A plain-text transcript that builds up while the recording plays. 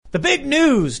The big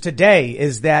news today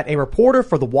is that a reporter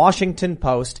for the Washington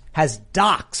Post has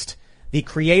doxed the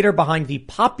creator behind the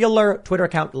popular Twitter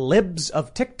account Libs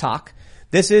of TikTok.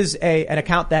 This is an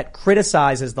account that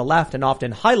criticizes the left and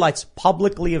often highlights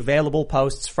publicly available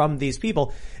posts from these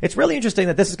people. It's really interesting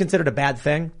that this is considered a bad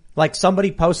thing. Like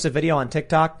somebody posts a video on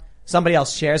TikTok, somebody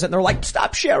else shares it, and they're like,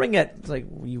 stop sharing it. It's like,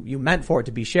 you meant for it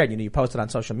to be shared. You post it on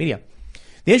social media.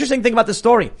 The interesting thing about this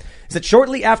story is that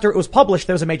shortly after it was published,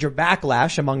 there was a major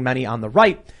backlash among many on the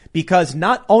right because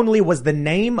not only was the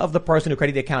name of the person who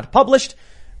created the account published,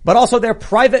 but also their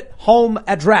private home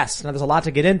address. Now, there's a lot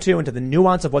to get into the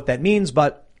nuance of what that means,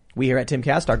 but we here at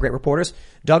Timcast, our great reporters,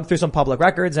 dug through some public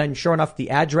records, and sure enough,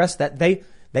 the address that they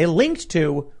linked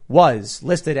to was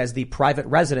listed as the private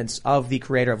residence of the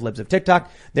creator of Libs of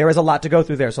TikTok. There is a lot to go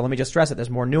through there, so let me just stress it.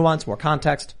 There's more nuance, more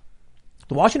context.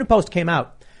 The Washington Post came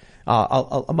out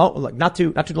not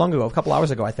too long ago, a couple hours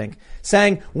ago, I think,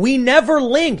 saying we never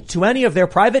linked to any of their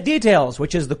private details,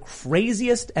 which is the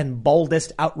craziest and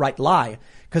boldest outright lie,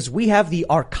 because we have the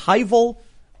archival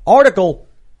article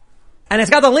and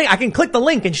it's got the link. I can click the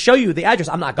link and show you the address.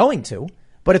 I'm not going to,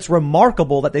 but it's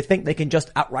remarkable that they think they can just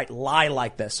outright lie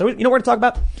like this. So, you know what we're going to talk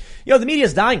about? The media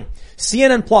is dying.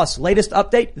 CNN Plus, latest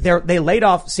update. They laid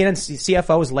off, CNN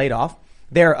CFO is laid off.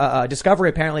 Their Discovery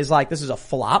apparently is like, this is a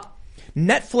flop.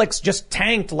 Netflix just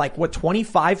tanked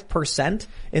 25%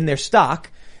 in their stock.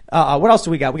 What else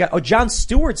do we got? We got Jon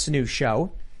Stewart's new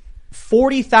show,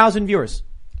 40,000 viewers.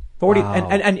 40. Wow.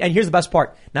 And here's the best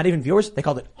part. Not even viewers. They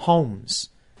called it homes.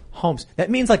 Homes. That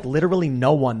means literally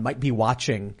no one might be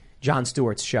watching Jon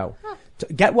Stewart's show. Huh.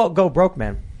 Get well, go broke,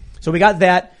 man. So we got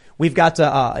that. We've got,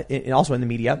 also in the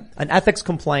media, an ethics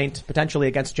complaint potentially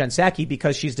against Jen Psaki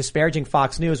because she's disparaging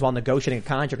Fox News while negotiating a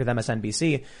contract with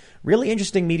MSNBC. Really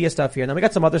interesting media stuff here. And then we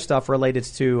got some other stuff related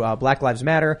to Black Lives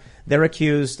Matter. They're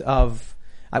accused of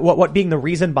what being the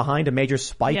reason behind a major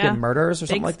spike in murders or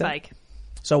something like that.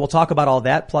 So we'll talk about all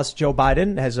that. Plus, Joe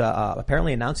Biden has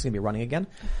apparently announced he's going to be running again.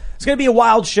 It's going to be a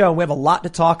wild show. We have a lot to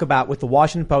talk about with the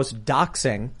Washington Post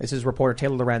doxing. This is reporter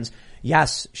Taylor Lorenz.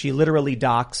 Yes, she literally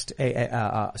doxed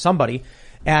somebody.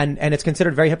 And it's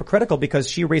considered very hypocritical because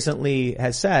she recently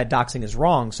has said doxing is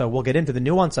wrong. So we'll get into the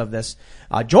nuance of this.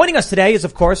 Joining us today is,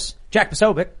 of course, Jack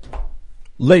Posobiec.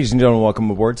 Ladies and gentlemen, welcome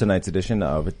aboard tonight's edition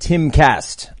of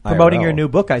Timcast. Promoting your new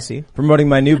book, I see. Promoting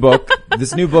my new book.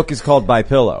 This new book is called By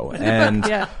Pillow, and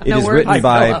it is written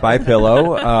by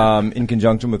Pillow in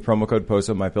conjunction with promo code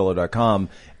POSO mypillow.com.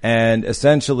 And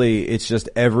essentially, it's just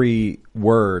every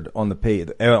word on the page.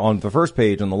 On the first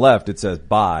page on the left, it says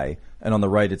 "by," and on the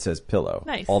right, it says "pillow."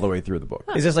 Nice. All the way through the book.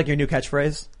 Is this like your new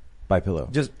catchphrase? By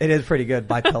Pillow. It is pretty good.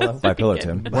 By Pillow. By Pillow,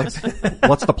 Tim. What's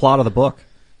the plot of the book?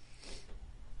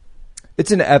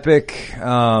 It's an epic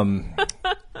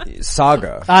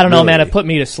saga. I don't know, man. It put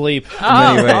me to sleep. In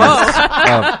many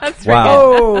ways.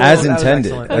 Wow. As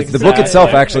intended. The book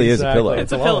itself actually is a pillow.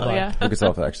 It's a pillow, The book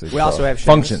itself actually we also have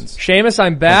functions. Seamus,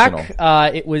 I'm back.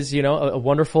 It was, a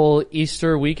wonderful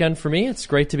Easter weekend for me. It's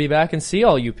great to be back and see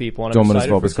all you people. And I'm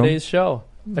excited for today's show.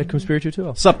 At Conspiracy 2.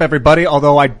 What's up, everybody?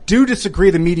 Although I do disagree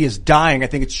the media is dying, I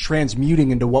think it's transmuting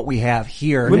into what we have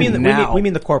here. We mean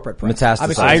the corporate press.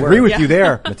 Metastasizing. I agree with you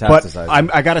there. Metastasizing.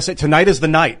 But I gotta say, tonight is the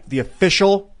night. The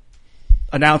official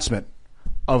announcement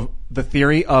of the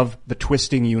theory of the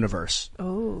twisting universe.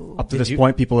 Oh. Up to this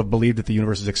point, people have believed that the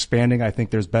universe is expanding. I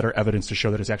think there's better evidence to show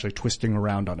that it's actually twisting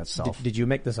around on itself. Did you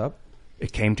make this up?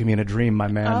 It came to me in a dream, my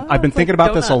man. I've been thinking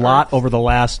about this a lot over the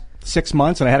last 6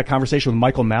 months, and I had a conversation with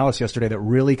Michael Malice yesterday that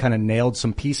really kind of nailed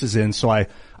some pieces in. So I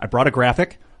brought a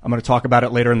graphic. I'm going to talk about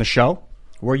it later in the show.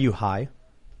 Were you high?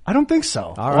 I don't think so.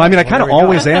 All well, right. I mean, I kind of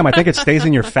always am. I think it stays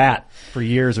in your fat for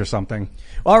years or something.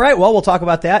 All right. Well, we'll talk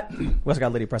about that. We also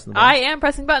got Lydia pressing the button. I am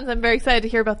pressing buttons. I'm very excited to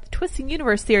hear about the twisting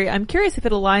universe theory. I'm curious if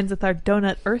it aligns with our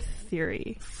donut Earth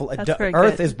theory.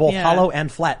 Earth is both hollow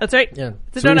and flat. That's right. Yeah.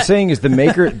 It's So what you're saying is the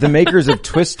makers of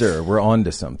Twister were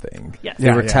onto something. Yes. They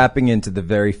were tapping into the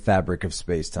very fabric of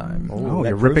space-time. Oh,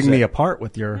 you're ripping me apart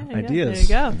with your ideas.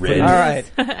 There you go. Red. All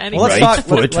right. Anyway.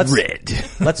 Well,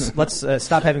 let's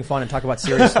stop having fun and talk about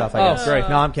serious stuff, I guess. Great.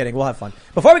 No, I'm kidding. We'll have fun.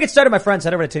 Before we get started, my friends,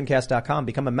 head over to timcast.com,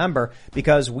 become a member,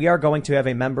 because we are going to have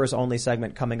a members-only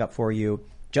segment coming up for you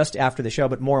just after the show.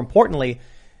 But more importantly,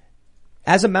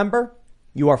 as a member,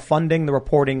 you are funding the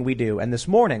reporting we do. And this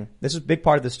morning, this is a big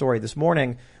part of the story. This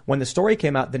morning, when the story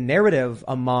came out, the narrative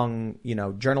among,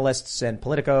 journalists and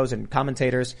politicos and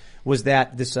commentators was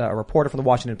that this reporter from the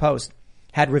Washington Post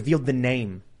had revealed the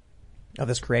name of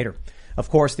this creator. Of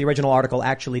course, the original article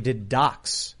actually did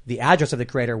dox the address of the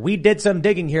creator. We did some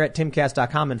digging here at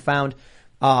timcast.com and found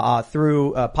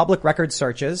through public record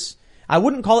searches. I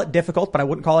wouldn't call it difficult, but I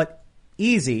wouldn't call it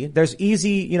easy. There's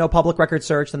easy, public record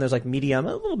search, then there's like medium,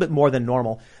 a little bit more than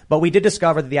normal. But we did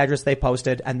discover that the address they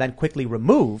posted and then quickly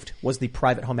removed was the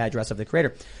private home address of the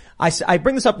creator. I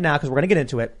bring this up now because we're going to get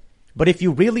into it. But if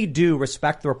you really do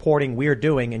respect the reporting we're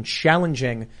doing and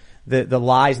challenging the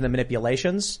lies and the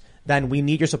manipulations, then we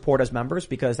need your support as members,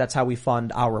 because that's how we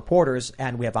fund our reporters,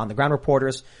 and we have on the ground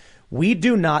reporters. We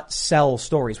do not sell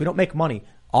stories. We don't make money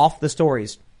off the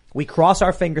stories. We cross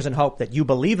our fingers and hope that you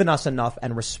believe in us enough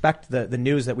and respect the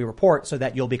news that we report so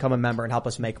that you'll become a member and help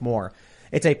us make more.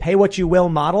 It's a pay what you will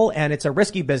model, and it's a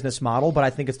risky business model, but I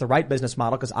think it's the right business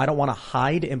model because I don't want to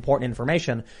hide important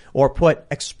information or put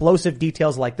explosive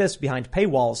details like this behind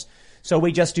paywalls. So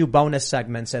we just do bonus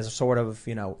segments as a sort of,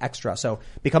 extra. So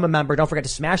become a member. Don't forget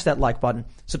to smash that like button.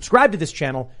 Subscribe to this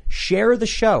channel. Share the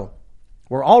show.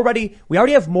 We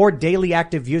already have more daily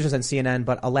active users than CNN,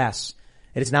 but alas,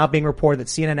 it is now being reported that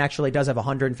CNN actually does have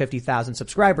 150,000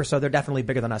 subscribers, so they're definitely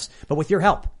bigger than us. But with your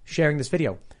help, sharing this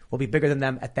video, we'll be bigger than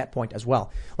them at that point as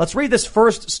well. Let's read this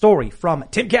first story from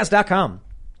timcast.com.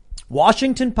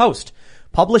 Washington Post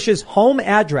publishes home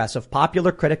address of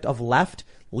popular critic of left,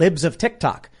 libs of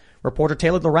TikTok. Reporter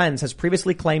Taylor Lorenz has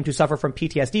previously claimed to suffer from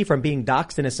PTSD from being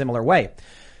doxxed in a similar way.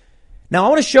 Now, I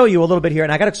want to show you a little bit here,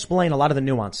 and I got to explain a lot of the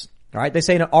nuance. All right. They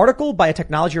say an article by a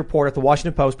technology reporter at the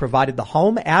Washington Post provided the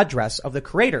home address of the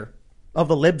creator of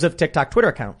the Libs of TikTok Twitter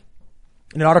account.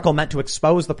 In an article meant to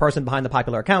expose the person behind the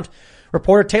popular account,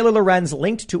 reporter Taylor Lorenz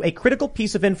linked to a critical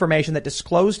piece of information that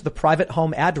disclosed the private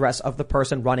home address of the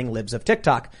person running Libs of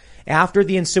TikTok. After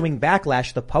the ensuing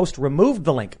backlash, the Post removed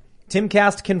the link.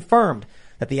 Timcast confirmed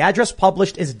that the address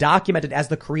published is documented as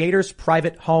the creator's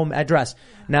private home address.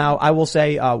 Now, I will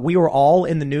say, we were all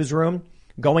in the newsroom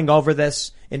going over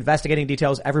this, investigating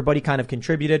details. Everybody kind of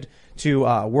contributed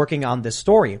to working on this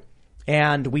story.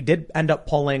 And we did end up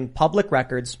pulling public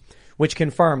records, which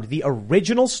confirmed the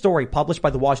original story published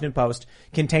by the Washington Post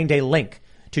contained a link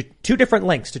to two different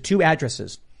links to two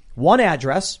addresses. One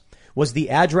address was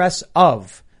the address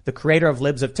of the creator of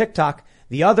Libs of TikTok.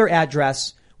 The other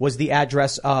address was the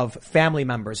address of family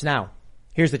members. Now,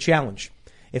 here's the challenge.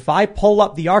 If I pull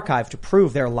up the archive to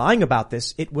prove they're lying about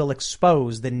this, it will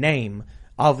expose the name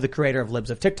of the creator of Libs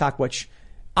of TikTok, which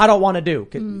I don't want to do.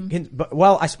 But,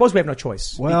 well, I suppose we have no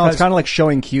choice. Well, it's kind of like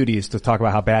showing cuties to talk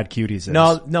about how bad cuties is.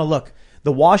 No, look.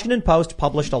 The Washington Post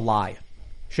published a lie.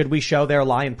 Should we show their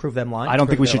lie and prove them lying? I don't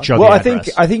think we should show the address.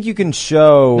 I think you can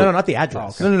show... No, not the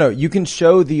address. Oh, okay. No. You can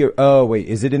show the... Oh, wait.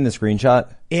 Is it in the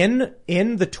screenshot? In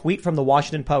the tweet from the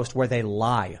Washington Post where they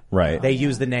lie. Right. They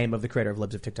use the name of the creator of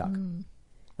Libs of TikTok.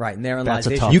 Right. And therein lies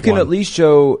the issue. You can at least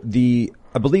show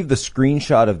I believe the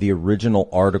screenshot of the original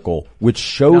article, which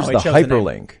shows the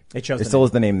hyperlink. It still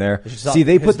has the name there. See,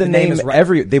 they put the name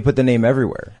they put the name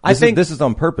everywhere. I think this is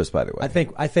on purpose, by the way. I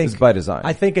think this is by design.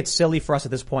 I think it's silly for us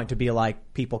at this point to be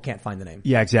like, people can't find the name.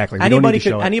 Yeah, exactly. Anybody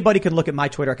can look at my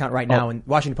Twitter account right now, and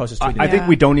Washington Post is tweeting. I think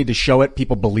we don't need to show it.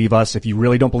 People believe us. If you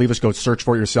really don't believe us, go search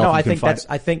for it yourself. No, I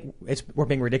think we're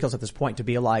being ridiculous at this point to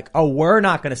be like, oh, we're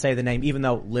not going to say the name, even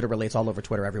though literally it's all over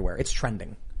Twitter everywhere. It's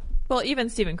trending. Well, even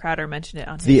Steven Crowder mentioned it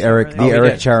on the Eric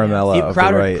Charamella of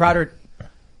the right.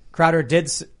 Crowder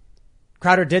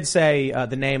did say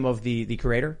the name of the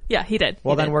creator. Yeah, he did.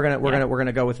 Well, then we're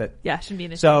gonna go with it. Yeah, shouldn't be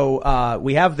an issue. So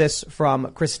we have this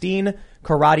from Christine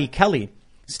Karate Kelly.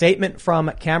 Statement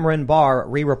from Cameron Barr,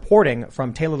 re-reporting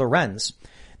from Taylor Lorenz.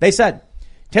 They said,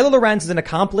 Taylor Lorenz is an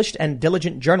accomplished and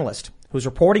diligent journalist whose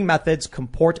reporting methods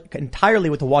comport entirely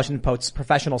with the Washington Post's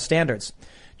professional standards.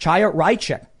 Chaya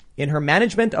Rychik, in her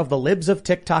management of the Libs of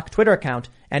TikTok Twitter account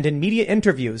and in media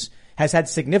interviews, has had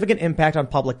significant impact on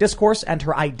public discourse, and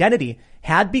her identity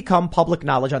had become public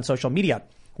knowledge on social media.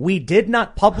 We did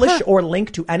not publish or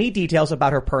link to any details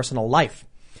about her personal life.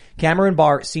 Cameron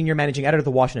Barr, senior managing editor of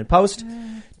the Washington Post.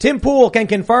 Tim Pool can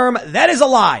confirm that is a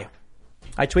lie.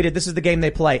 I tweeted, this is the game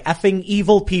they play. Effing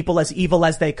evil people as evil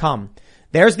as they come.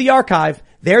 There's the archive.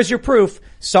 There's your proof.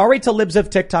 Sorry to Libs of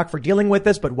TikTok for dealing with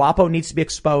this, but WaPo needs to be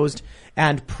exposed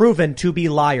and proven to be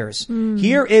liars.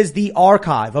 Here is the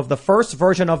archive of the first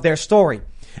version of their story.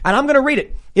 And I'm going to read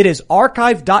it. It is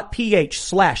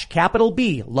archive.ph/capital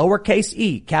B, lowercase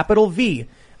e, capital V.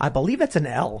 I believe it's an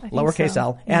L, lowercase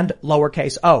L, and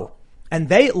lowercase O. And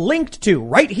they linked to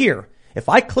right here. If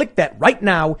I click that right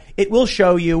now, it will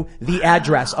show you the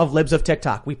address of Libs of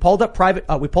TikTok. We pulled up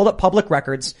public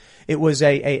records. It was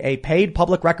a paid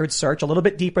public records search, a little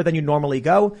bit deeper than you normally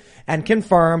go, and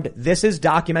confirmed this is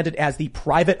documented as the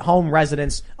private home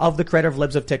residence of the creator of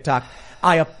Libs of TikTok.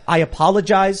 I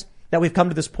apologize that we've come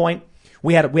to this point.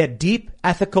 We had deep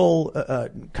ethical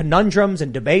conundrums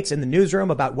and debates in the newsroom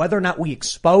about whether or not we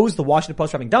expose the Washington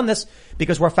Post for having done this,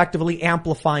 because we're effectively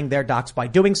amplifying their dox by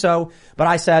doing so. But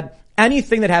I said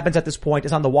anything that happens at this point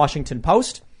is on the Washington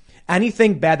Post.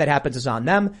 Anything bad that happens is on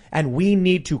them, and we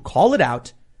need to call it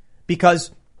out, because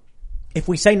if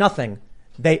we say nothing,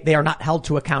 they are not held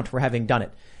to account for having done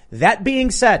it. That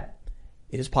being said,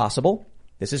 it is possible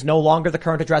this is no longer the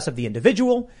current address of the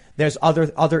individual. There's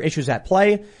other issues at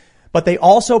play. But they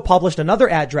also published another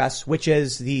address, which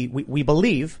is we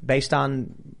believe, based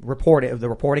on the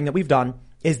reporting that we've done,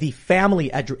 is the family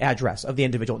address of the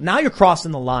individual. Now you're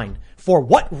crossing the line. For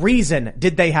what reason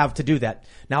did they have to do that?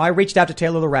 Now I reached out to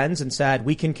Taylor Lorenz and said,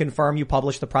 we can confirm you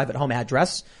published the private home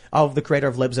address of the creator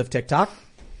of Libs of TikTok.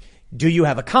 Do you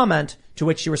have a comment? To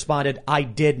which she responded, I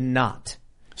did not.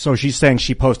 So she's saying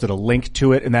she posted a link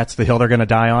to it, and that's the hill they're going to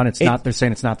die on. They're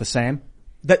saying it's not the same.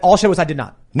 That all she was, I did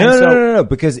not. No,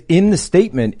 because in the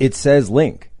statement, it says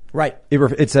link. Right.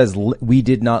 It says we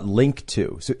did not link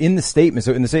to. So in the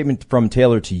statement from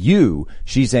Taylor to you,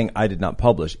 she's saying I did not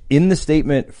publish. In the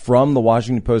statement from the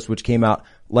Washington Post, which came out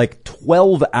like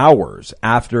 12 hours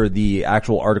after the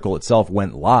actual article itself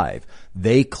went live,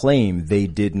 they claim they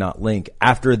did not link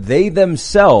after they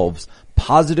themselves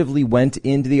positively went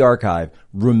into the archive,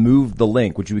 removed the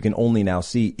link, which we can only now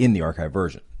see in the archive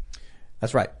version.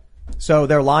 That's right. So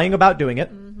they're lying about doing it.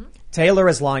 Mm-hmm. Taylor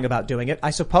is lying about doing it.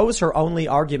 I suppose her only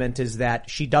argument is that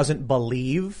she doesn't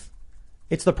believe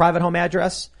it's the private home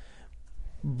address.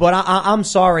 But I'm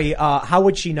sorry. How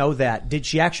would she know that? Did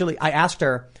she actually? I asked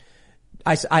her.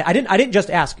 I didn't just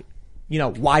ask,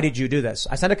 why did you do this?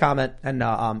 I sent a comment, and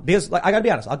because I gotta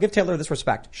be honest, I'll give Taylor this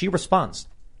respect. She responds.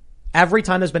 Every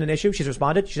time there's been an issue, she's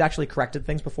responded. She's actually corrected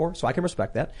things before, so I can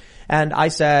respect that. And I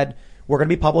said, we're going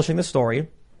to be publishing this story.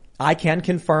 I can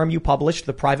confirm you published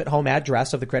the private home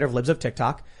address of the creator of Libs of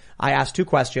TikTok. I asked 2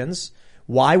 questions.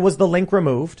 Why was the link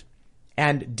removed?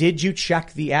 And did you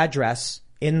check the address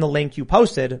in the link you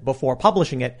posted before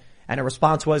publishing it? And her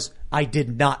response was, I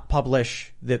did not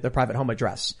publish the private home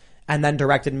address. And then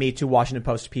directed me to Washington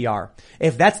Post PR.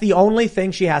 If that's the only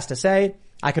thing she has to say,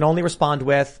 I can only respond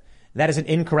with, that is an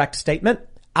incorrect statement,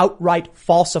 outright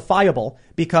falsifiable,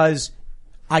 because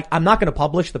I'm not going to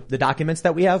publish the documents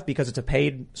that we have because it's a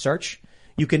paid search.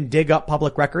 You can dig up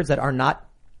public records that are not.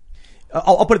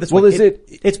 I'll put it this way.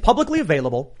 It's publicly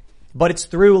available, but it's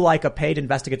through like a paid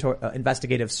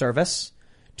investigative service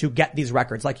to get these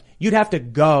records. Like you'd have to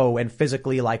go and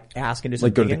physically like ask and do some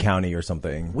like go digging. To the county or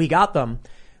something. We got them.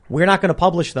 We're not going to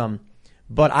publish them.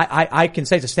 But I can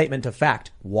say it's a statement of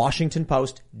fact. Washington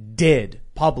Post did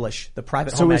publish the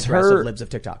private home address of Libs of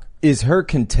TikTok. Is her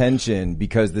contention,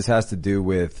 because this has to do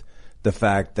with the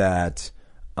fact that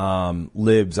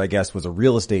Libs, I guess, was a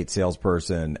real estate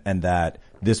salesperson, and that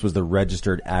this was the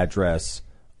registered address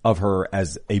of her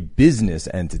as a business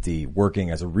entity working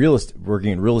in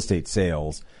real estate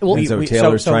sales. Well, and so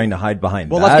Taylor's trying to hide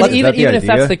behind that. Even if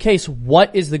that's the case,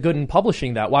 what is the good in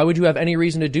publishing that? Why would you have any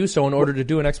reason to do so in order to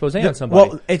do an expose on somebody?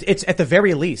 Well, it's at the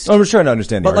very least. I'm just trying to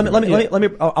understand. But let me.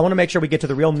 I want to make sure we get to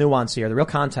the real nuance here, the real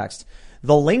context.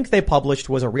 The link they published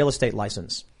was a real estate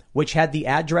license, which had the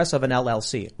address of an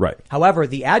LLC. Right. However,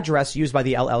 the address used by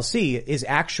the LLC is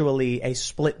actually a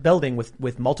split building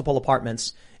with multiple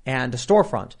apartments and a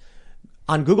storefront.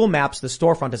 On Google Maps, the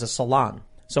storefront is a salon.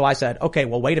 So I said, okay,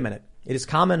 well, wait a minute. It is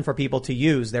common for people to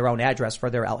use their own address for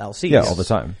their LLCs. Yeah, all the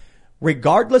time.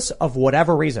 Regardless of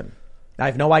whatever reason. I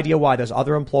have no idea why. There's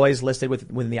other employees listed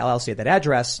within the LLC at that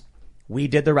address. We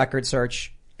did the record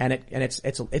search, and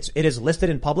it is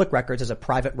listed in public records as a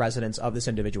private residence of this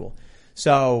individual.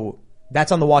 So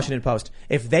that's on the Washington Post.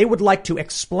 If they would like to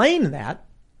explain that,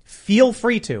 feel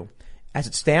free to. As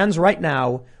it stands right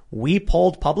now, we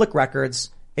pulled public records.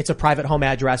 It's a private home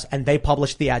address, and they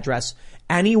published the address.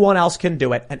 Anyone else can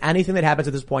do it, and anything that happens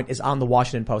at this point is on the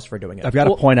Washington Post for doing it. I've got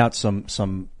to point out some,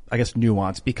 I guess,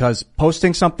 nuance, because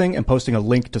posting something and posting a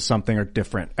link to something are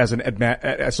different as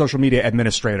a social media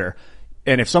administrator.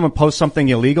 And if someone posts something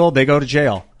illegal, they go to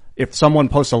jail. If someone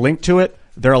posts a link to it,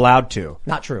 they're allowed to.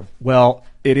 Not true. Well,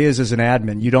 it is as an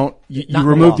admin. You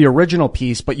remove the original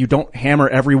piece, but you don't hammer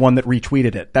everyone that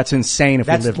retweeted it. That's insane.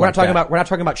 We're not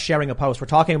talking about sharing a post. We're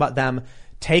talking about them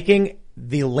taking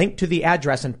the link to the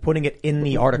address and putting it in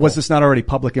the article. Was this not already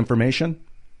public information?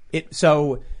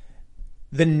 So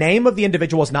the name of the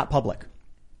individual is not public.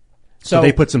 So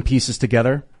they put some pieces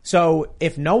together? So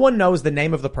if no one knows the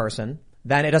name of the person,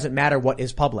 then it doesn't matter what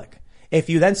is public. If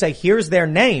you then say, here's their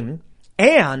name,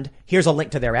 And here's a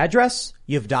link to their address.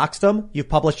 You've doxed them. You've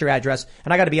published your address.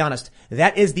 And I got to be honest,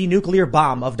 that is the nuclear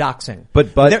bomb of doxing.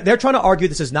 But they're trying to argue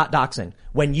this is not doxing.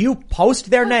 When you post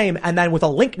their name and then with a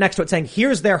link next to it saying,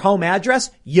 here's their home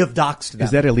address, you've doxed them.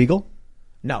 Is that illegal?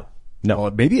 No. Well,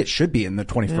 maybe it should be in the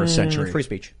 21st century. Free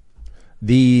speech.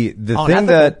 The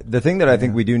thing that I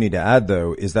think we do need to add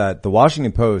though is that the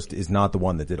Washington Post is not the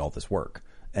one that did all this work.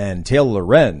 And Taylor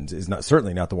Lorenz is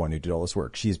certainly not the one who did all this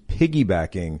work. She's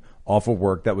piggybacking off of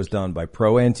work that was done by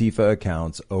pro-Antifa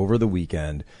accounts over the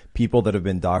weekend, people that have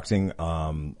been doxing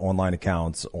online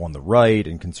accounts on the right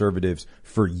and conservatives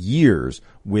for years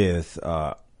with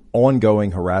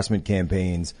ongoing harassment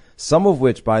campaigns, some of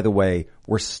which, by the way,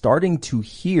 we're starting to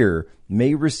hear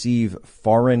may receive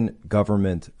foreign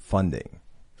government funding.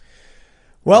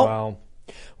 Well, wow.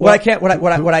 what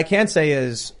I can say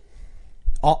is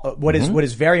what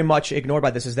is very much ignored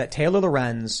by this is that Taylor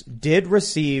Lorenz did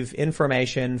receive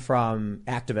information from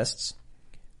activists,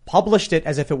 published it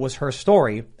as if it was her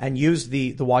story, and used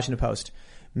the Washington Post.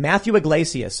 Matthew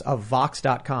Iglesias of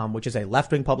Vox.com, which is a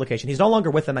left-wing publication. He's no longer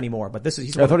with them anymore, but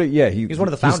he's one of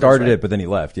the founders. He started it, but then he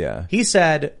left, yeah. He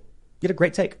said, he had a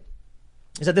great take.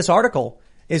 He said this article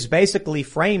is basically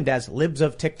framed as libs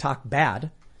of TikTok bad,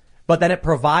 but then it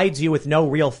provides you with no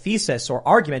real thesis or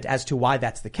argument as to why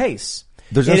that's the case.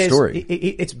 There's no story.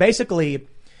 It's basically,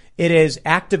 it is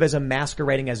activism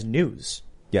masquerading as news.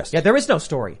 Yes. Yeah, there is no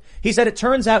story. He said it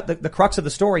turns out the crux of the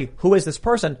story, who is this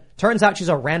person? Turns out she's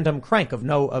a random crank of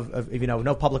no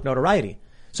public notoriety.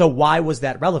 So why was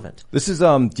that relevant? This is, do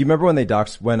you remember when they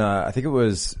doxed, I think it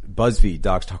was BuzzFeed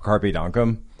doxed Carpe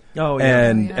Donkum? Oh, yeah.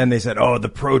 And they said,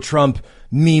 the pro-Trump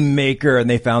meme maker, and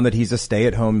they found that he's a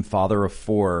stay-at-home father of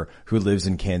 4 who lives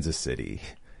in Kansas City.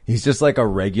 He's just like a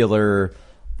regular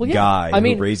guy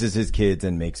who raises his kids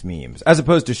and makes memes, as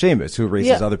opposed to Seamus, who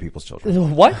raises other people's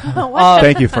children. What?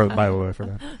 Thank you by the way, for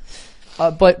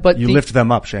that. But you lift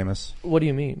them up, Seamus. What do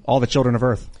you mean? All the children of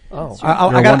Earth. Oh,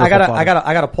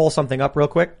 I gotta pull something up real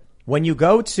quick. When you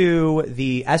go to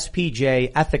the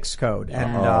SPJ ethics code,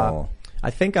 and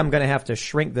I think I'm gonna have to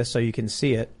shrink this so you can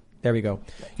see it. There we go.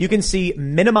 You can see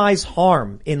minimize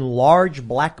harm in large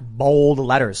black bold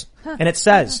letters, and it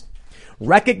says,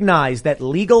 recognize that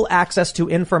legal access to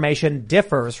information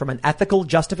differs from an ethical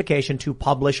justification to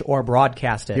publish or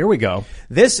broadcast it. Here we go.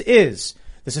 This is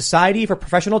the Society for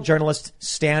Professional Journalists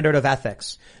Standard of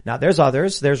Ethics. Now, there's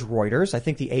others. There's Reuters. I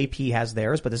think the AP has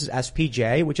theirs, but this is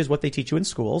SPJ, which is what they teach you in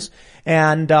schools.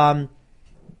 And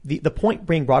the point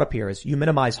being brought up here is you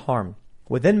minimize harm.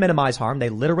 Within minimize harm, they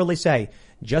literally say,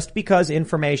 just because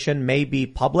information may be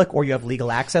public or you have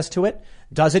legal access to it,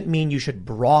 doesn't mean you should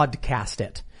broadcast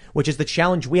it. Which is the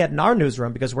challenge we had in our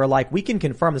newsroom, because we're like, we can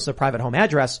confirm this is a private home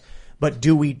address, but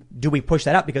do we push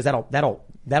that out? Because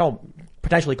that'll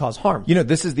potentially cause harm.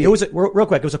 This is real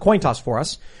quick, it was a coin toss for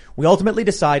us. We ultimately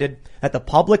decided that the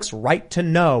public's right to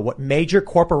know what major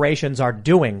corporations are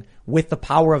doing with the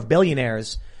power of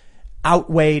billionaires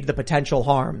outweighed the potential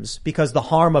harms, because the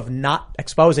harm of not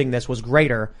exposing this was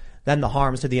greater than the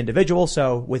harms to the individual.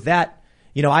 So with that,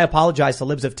 I apologize to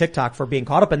libs of TikTok for being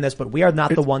caught up in this, but we are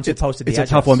not the ones who posted the address.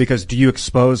 It's a tough one, because do you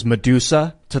expose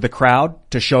Medusa to the crowd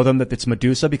to show them that it's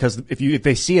Medusa? Because if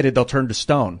they see it, they'll turn to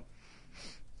stone.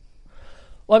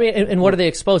 Well, I mean, and what are they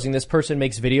exposing? This person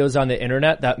makes videos on the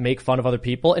internet that make fun of other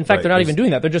people. In fact, they're not even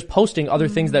doing that. They're just posting other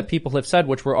things that people have said,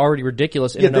 which were already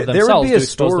ridiculous in and of themselves, to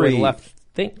expose the way the left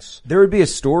thinks. There would be a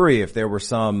story if there were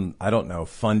some,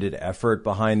 funded effort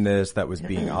behind this that was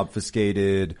being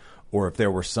obfuscated, or if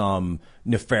there were some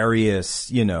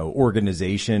nefarious,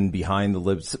 organization behind the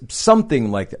libs,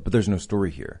 something like that. But there's no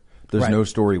story here. There's no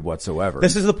story whatsoever.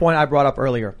 This is the point I brought up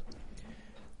earlier.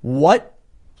 What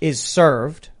is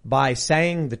served by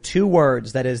saying the 2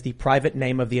 words that is the private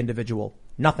name of the individual?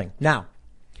 Nothing. Now,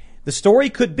 the story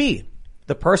could be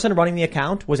the person running the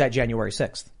account was at January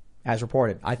 6th, as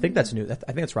reported. I think that's new. I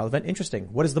think that's relevant. Interesting.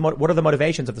 What are the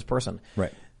motivations of this person?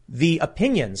 Right. The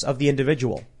opinions of the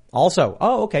individual. Also,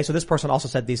 so this person also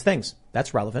said these things.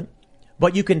 That's relevant.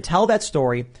 But you can tell that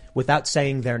story without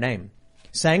saying their name.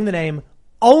 Saying the name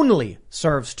only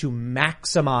serves to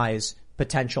maximize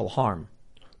potential harm.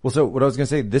 Well, so what I was going to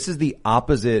say, this is the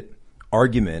opposite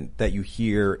argument that you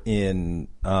hear in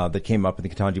that came up in the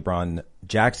Ketanji Brown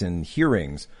Jackson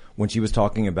hearings when she was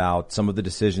talking about some of the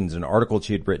decisions in an article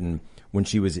she had written when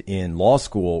she was in law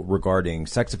school regarding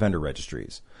sex offender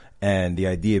registries. And the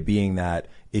idea being that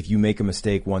if you make a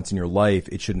mistake once in your life,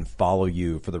 it shouldn't follow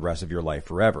you for the rest of your life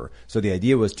forever. So the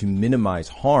idea was to minimize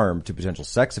harm to potential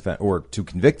sex or to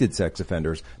convicted sex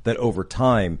offenders, that over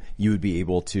time you would be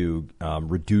able to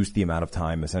reduce the amount of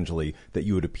time essentially that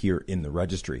you would appear in the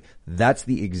registry. That's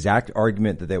the exact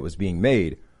argument that was being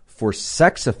made for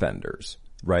sex offenders,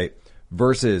 right?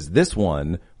 Versus this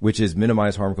one, which is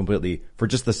minimize harm completely for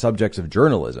just the subjects of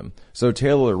journalism. So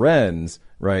Taylor Lorenz,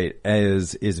 right,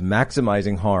 is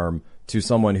maximizing harm to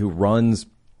someone who runs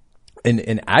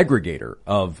an aggregator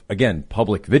of, again,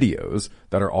 public videos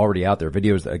that are already out there,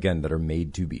 videos that, again, that are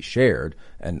made to be shared.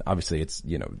 And obviously it's,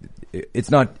 you know,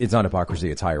 it's not hypocrisy,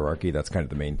 it's hierarchy. That's kind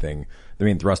of the main thing, the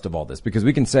main thrust of all this, because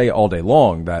we can say all day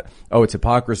long that, oh, it's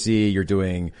hypocrisy,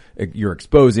 you're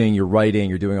exposing, you're writing,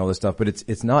 you're doing all this stuff, but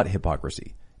it's not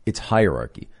hypocrisy. It's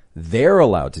hierarchy. They're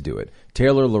allowed to do it.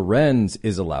 Taylor Lorenz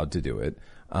is allowed to do it.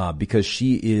 Because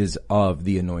she is of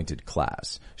the anointed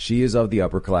class. She is of the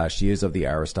upper class. She is of the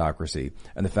aristocracy.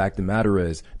 And the fact of the matter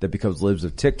is that because Libs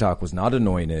of TikTok was not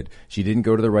anointed, she didn't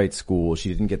go to the right school, she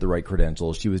didn't get the right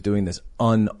credentials, she was doing this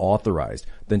unauthorized,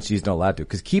 then she's not allowed to.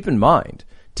 Because keep in mind,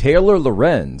 Taylor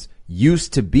Lorenz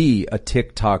used to be a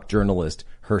TikTok journalist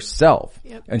herself.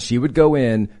 Yep. And she would go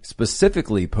in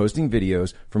specifically posting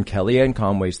videos from Kellyanne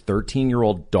Conway's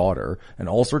 13-year-old daughter and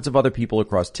all sorts of other people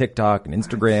across TikTok and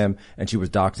Instagram. And she was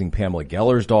doxing Pamela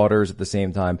Geller's daughters at the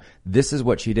same time. This is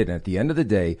what she did. And at the end of the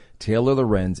day, Taylor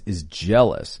Lorenz is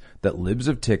jealous that Libs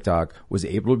of TikTok was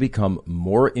able to become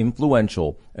more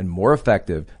influential and more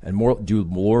effective and do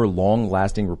more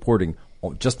long-lasting reporting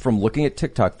just from looking at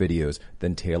TikTok videos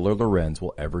than Taylor Lorenz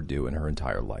will ever do in her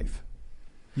entire life.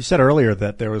 You said earlier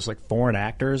that there was like foreign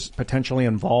actors potentially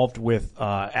involved with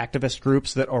activist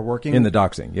groups that are working in the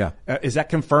doxing. Yeah, is that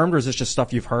confirmed, or is this just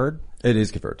stuff you've heard? It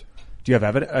is confirmed. Do you have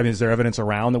evidence? I mean, is there evidence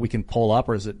around that we can pull up,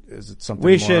 or is it something?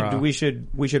 We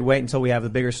should wait until we have the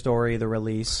bigger story, the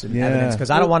release, and evidence, because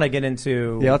I don't want to get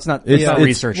into. Yeah, let's not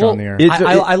research on the air.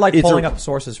 I like pulling up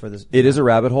sources for this. It is a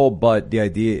rabbit hole, but the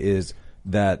idea is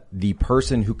that the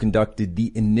person who conducted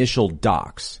the initial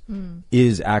dox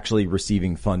is actually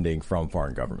receiving funding from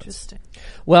foreign governments. Interesting.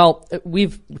 Well,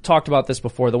 we've talked about this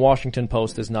before. The Washington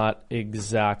Post is not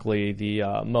exactly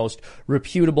the most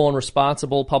reputable and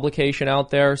responsible publication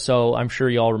out there, so I'm sure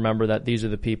you all remember that these are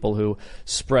the people who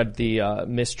spread the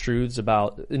mistruths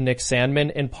about Nick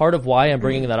Sandmann. And part of why I'm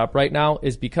bringing that up right now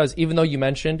is because even though you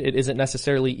mentioned it isn't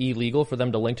necessarily illegal for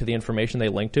them to link to the information they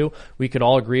link to, we could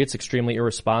all agree it's extremely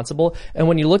irresponsible. And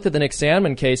when you looked at the Nick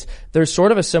Sandmann case, there's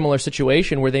sort of a similar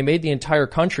situation where they made the entire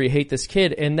country hate this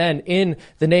kid, and then in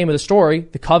the name of the story,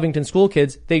 the Covington school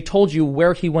kids, they told you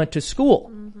where he went to school.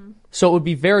 Mm-hmm. So it would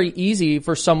be very easy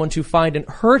for someone to find and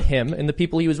hurt him and the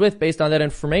people he was with based on that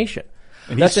information.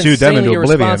 And he sued them into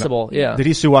oblivion. Yeah. Did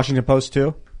he sue Washington Post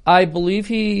too? I believe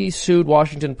he sued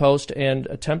Washington Post and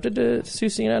attempted to sue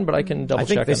CNN, but I can double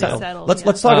check on that.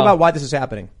 Let's talk about why this is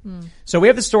happening. So we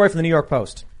have this story from the New York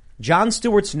Post. Jon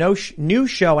Stewart's new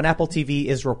show on Apple TV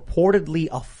is reportedly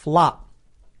a flop.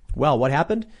 Well, what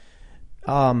happened?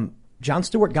 Jon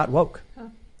Stewart got woke,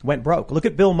 went broke. Look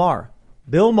at Bill Maher.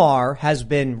 Bill Maher has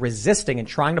been resisting and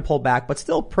trying to pull back, but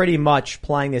still pretty much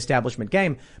playing the establishment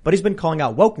game. But he's been calling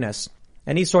out wokeness,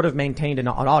 and he's sort of maintained an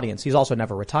audience. He's also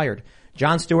never retired.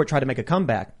 Jon Stewart tried to make a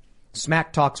comeback.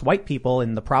 Smack talks white people,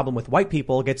 and the problem with white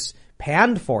people gets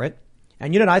panned for it.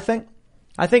 And you know what I think?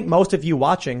 I think most of you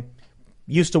watching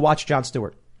used to watch Jon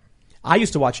Stewart. I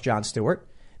used to watch Jon Stewart.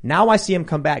 Now I see him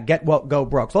come back, get woke, go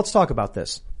broke. So let's talk about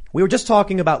this. We were just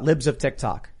talking about Libs of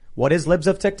TikTok. What is Libs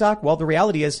of TikTok? Well, the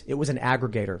reality is it was an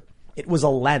aggregator. It was a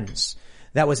lens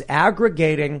that was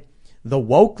aggregating the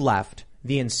woke left,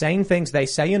 the insane things they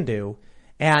say and do,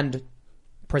 and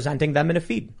presenting them in a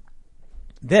feed.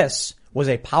 This was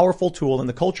a powerful tool in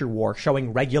the culture war,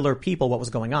 showing regular people what was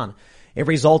going on. It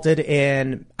resulted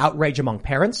in outrage among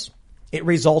parents. It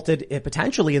resulted in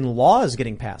potentially in laws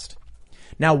getting passed.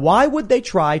 Now, why would they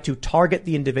try to target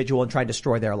the individual and try to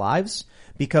destroy their lives?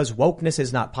 Because wokeness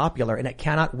is not popular and it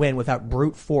cannot win without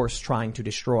brute force trying to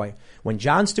destroy. When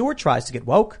Jon Stewart tries to get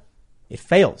woke, it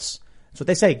fails. That's what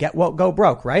they say, get woke, go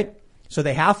broke, right? So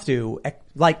they have to,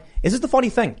 this is the funny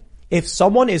thing. If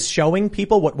someone is showing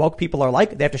people what woke people are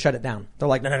like, they have to shut it down. They're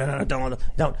like, no,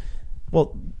 don't.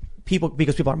 Well,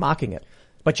 because people are mocking it.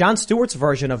 But Jon Stewart's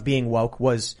version of being woke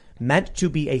was meant to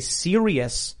be a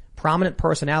serious, prominent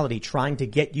personality trying to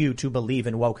get you to believe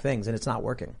in woke things, and it's not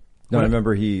working. No, I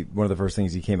remember one of the first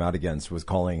things he came out against was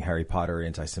calling Harry Potter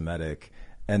anti-Semitic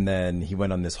and then he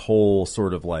went on this whole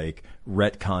sort of like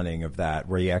retconning of that,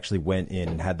 where he actually went in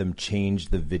and had them change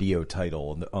the video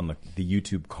title on the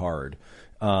YouTube card.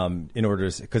 In order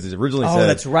to, because it originally said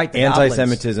that's right,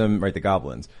 anti-Semitism, right, the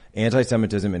goblins,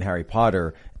 anti-Semitism in Harry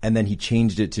Potter, and then he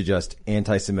changed it to just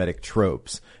anti-Semitic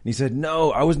tropes. And he said,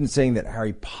 no, I wasn't saying that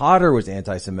Harry Potter was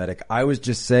anti-Semitic. I was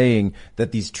just saying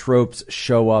that these tropes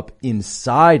show up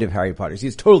inside of Harry Potter. See,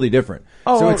 it's totally different.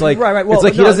 So it's like, right. Well, it's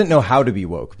like he doesn't know how to be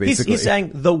woke, basically. He's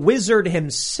saying the wizard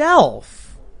himself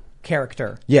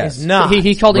character. Yes. Is not.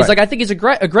 He called, he's like, I think he's a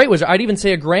great wizard. I'd even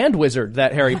say a grand wizard,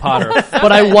 that Harry Potter.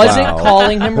 But I wasn't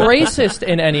calling him racist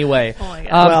in any way. Oh my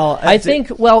God. I think,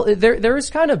 there has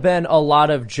kind of been a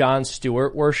lot of Jon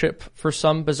Stewart worship for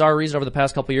some bizarre reason over the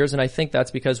past couple of years, and I think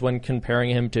that's because when comparing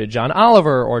him to John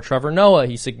Oliver or Trevor Noah,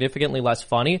 he's significantly less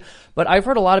funny. But I've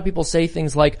heard a lot of people say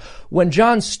things like, when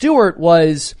Jon Stewart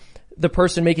was the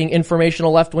person making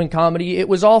informational left-wing comedy, it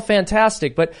was all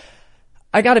fantastic, but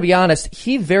I gotta be honest,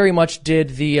 he very much did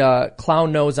the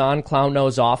clown nose on, clown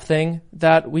nose off thing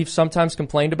that we've sometimes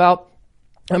complained about.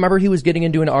 I remember he was getting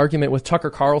into an argument with Tucker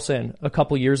Carlson a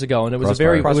couple years ago, and it was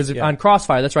on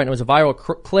Crossfire, that's right, and it was a viral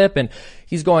clip, and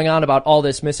he's going on about all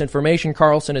this misinformation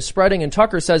Carlson is spreading, and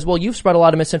Tucker says, well, you've spread a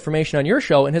lot of misinformation on your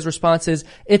show, and his response is,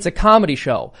 it's a comedy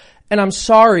show. And I'm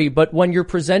sorry, but when you're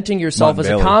presenting yourself as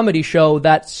a comedy show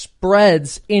that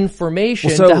spreads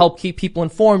information to help keep people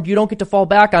informed, you don't get to fall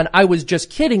back on, I was just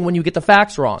kidding, when you get the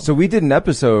facts wrong. So we did an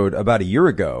episode about a year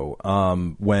ago,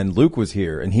 when Luke was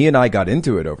here, and he and I got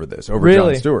into it over this, over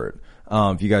Jon Stewart.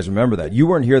 If you guys remember that. You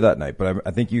weren't here that night, but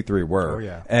I think you three were. Oh,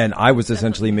 yeah. And I was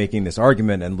essentially making this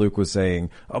argument, and Luke was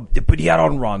saying, oh, but he had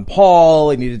on Ron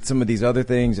Paul, and he did some of these other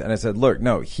things. And I said, look,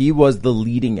 no, he was the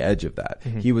leading edge of that.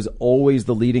 Mm-hmm. He was always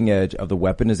the leading edge of the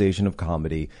weaponization of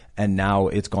comedy, and now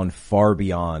it's gone far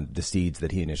beyond the seeds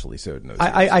that he initially sowed in those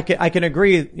seeds. I can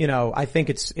agree, I think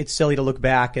it's silly to look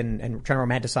back and try to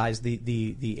romanticize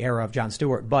the era of Jon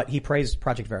Stewart, but he praised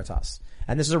Project Veritas.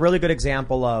 And this is a really good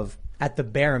example of, at the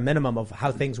bare minimum, of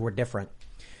how things were different.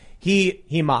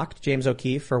 He mocked James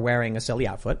O'Keefe for wearing a silly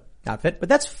outfit, but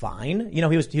that's fine. He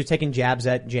was taking jabs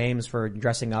at James for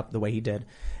dressing up the way he did.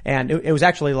 And it was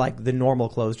actually like the normal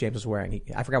clothes James was wearing.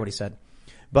 I forgot what he said.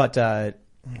 But,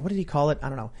 what did he call it? I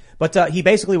don't know. But, he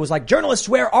basically was like, journalists,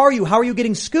 where are you? How are you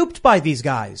getting scooped by these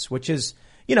guys? Which is,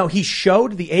 he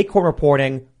showed the Acorn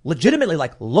reporting legitimately,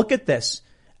 like, look at this.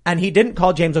 And he didn't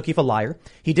call James O'Keefe a liar.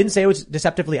 He didn't say it was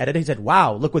deceptively edited. He said,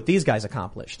 wow, look what these guys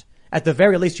accomplished. At the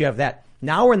very least, you have that.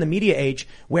 Now we're in the media age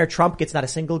where Trump gets not a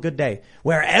single good day,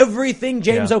 where everything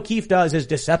James O'Keefe does is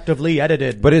deceptively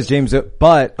edited. But has Jon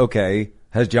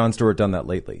Stewart done that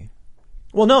lately?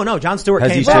 Well, no. Jon Stewart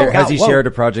has he shared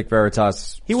a Project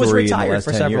Veritas? He was retired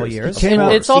for several years. He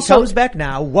comes back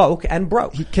now, woke and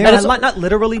broke. Not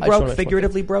literally broke,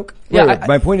 figuratively broke. Yeah,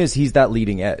 my point is, he's that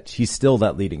leading edge. He's still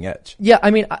that leading edge. Yeah,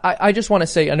 I mean, I just want to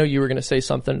say, I know you were going to say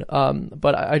something,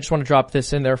 but I just want to drop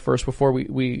this in there first before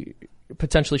we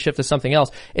potentially shift to something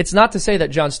else. It's not to say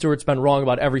that Jon Stewart's been wrong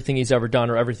about everything he's ever done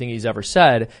or everything he's ever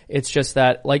said. It's just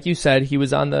that, like you said, he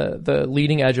was on the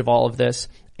leading edge of all of this.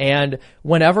 And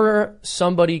whenever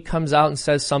somebody comes out and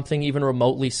says something even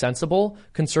remotely sensible,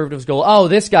 conservatives go, oh,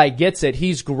 this guy gets it.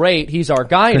 He's great. He's our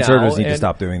guy now. Conservatives need to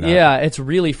stop doing that. Yeah, it's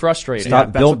really frustrating.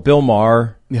 Stop. Bill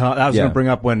Maher. Yeah, I was going to bring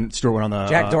up when Stewart went on the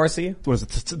Jack Dorsey. Was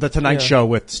it the Tonight Show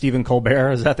with Stephen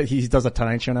Colbert? Is that he does a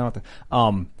Tonight Show now?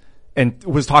 And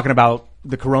was talking about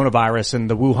the coronavirus and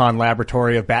the Wuhan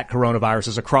laboratory of bat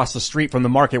coronaviruses across the street from the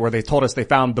market where they told us they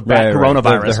found the bat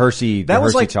coronavirus. The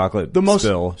Hershey chocolate the most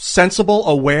sensible,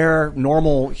 aware,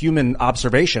 normal human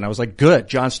observation. I was like, good.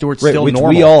 Jon Stewart's still which normal.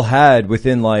 We all had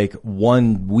within like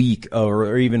 1 week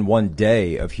or even 1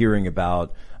 day of hearing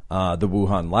about the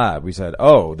Wuhan lab. We said,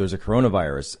 oh, there's a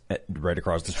coronavirus right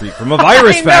across the street from a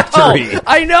virus factory.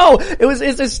 I know.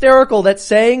 It's hysterical that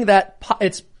saying that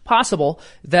it's possible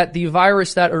that the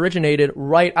virus that originated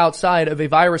right outside of a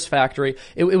virus factory,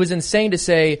 it was insane to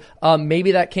say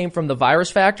maybe that came from the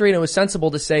virus factory, and it was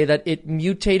sensible to say that it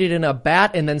mutated in a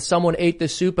bat and then someone ate the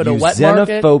soup at a wet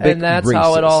market, and that's racist.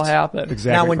 How it all happened.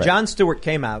 Exactly. Now, when Jon Stewart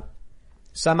came out,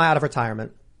 semi out of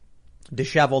retirement,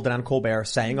 disheveled and on Colbert,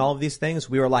 saying all of these things,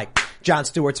 we were like, Jon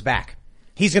Stewart's back.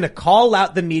 He's going to call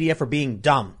out the media for being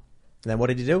dumb. And then what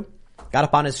did he do? Got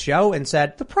up on his show and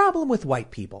said, the problem with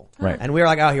white people. Right. And we were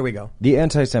like, oh, here we go. The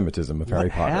anti-Semitism of Harry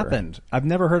Potter. What happened? I've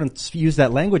never heard him use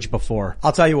that language before.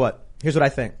 I'll tell you what. Here's what I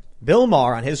think. Bill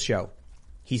Maher on his show,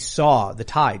 he saw the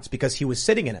tides because he was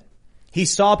sitting in it. He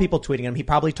saw people tweeting him. He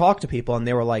probably talked to people and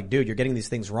they were like, dude, you're getting these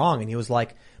things wrong. And he was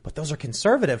like, but those are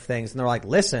conservative things. And they're like,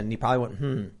 listen. And he probably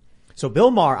went, So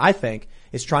Bill Maher, I think,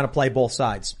 is trying to play both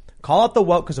sides. call out the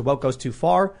woke because the woke goes too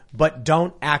far, but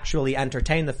don't actually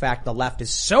entertain the fact the left is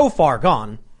so far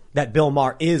gone that Bill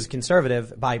Maher is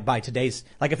conservative by today's,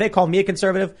 like if they call me a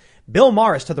conservative, Bill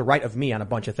Maher is to the right of me on a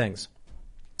bunch of things.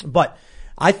 But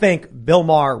I think Bill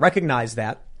Maher recognized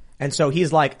that. And so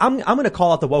he's like, I'm going to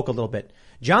call out the woke a little bit.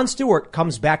 Jon Stewart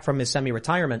comes back from his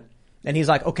semi-retirement and he's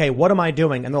like, okay, what am I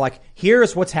doing? And they're like,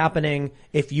 here's what's happening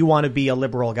if you want to be a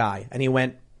liberal guy. And he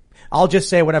went, I'll just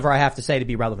say whatever I have to say to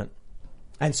be relevant.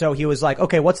 And so he was like,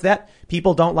 okay, what's that?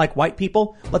 People don't like white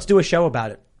people. Let's do a show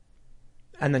about it.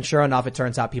 And then sure enough, it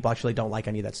turns out people actually don't like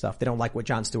any of that stuff. They don't like what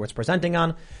Jon Stewart's presenting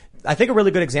on. I think a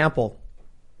really good example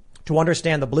to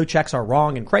understand the blue checks are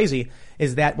wrong and crazy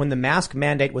is that when the mask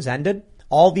mandate was ended,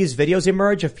 all these videos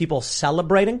emerge of people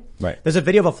celebrating. Right. There's a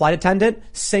video of a flight attendant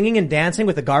singing and dancing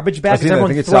with a garbage bag because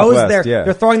everyone throws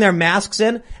they're throwing their masks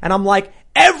in. And I'm like,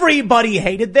 everybody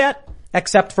hated that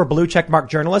except for blue check mark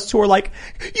journalists who are like,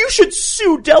 you should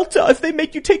sue Delta if they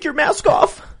make you take your mask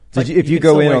off. If you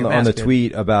go in on the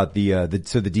tweet about the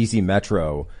DC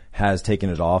Metro has taken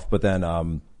it off, but then,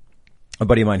 a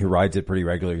buddy of mine who rides it pretty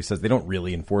regularly says they don't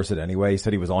really enforce it anyway. He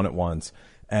said he was on it once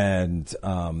and,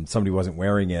 somebody wasn't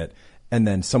wearing it. And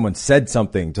then someone said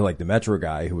something to like the Metro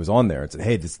guy who was on there and said,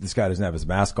 hey, this guy doesn't have his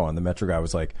mask on. The Metro guy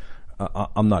was like,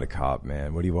 I'm not a cop,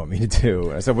 man. What do you want me to do?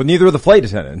 And I said, well, neither are the flight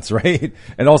attendants, right?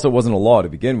 And also it wasn't a law to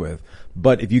begin with.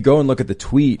 But if you go and look at the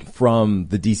tweet from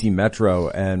the DC Metro,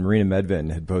 and Marina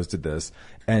Medvin had posted this,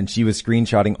 and she was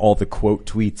screenshotting all the quote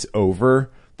tweets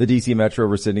over the DC Metro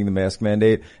rescinding the mask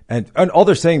mandate. And all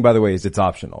they're saying, by the way, is it's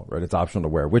optional, right? It's optional to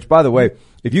wear, which, by the way,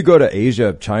 if you go to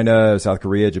Asia, China, South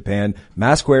Korea, Japan,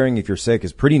 mask wearing if you're sick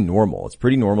is pretty normal. It's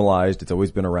pretty normalized. It's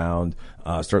always been around,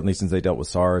 certainly since they dealt with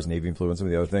SARS and avian flu and some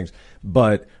of the other things.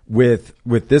 But with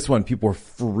this one, people were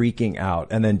freaking out.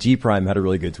 And then G Prime had a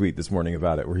really good tweet this morning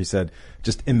about it where he said,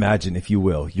 just imagine, if you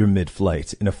will, you're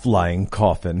mid-flight in a flying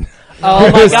coffin.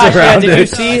 Oh my gosh, yeah, did you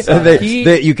see?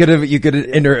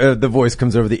 The voice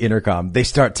comes over the intercom. They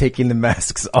start taking the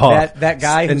masks off. That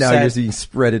guy who and now said, you're being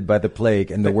spreaded by the plague.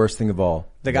 And the worst thing of all,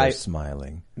 the guy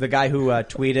smiling. The guy who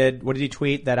tweeted, what did he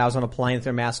tweet? That I was on a plane with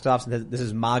their masks off. So this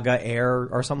is MAGA Air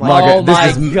or something like that. Oh my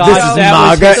God, this is that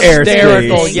MAGA was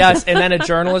hysterical. airspace. Yes, and then a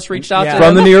journalist reached out to him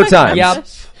from the New York Times. Yep.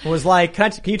 Was like,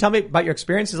 can you tell me about your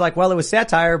experience? He's like, well, it was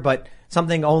satire, but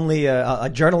something only a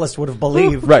journalist would have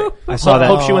believed. Right. I saw that.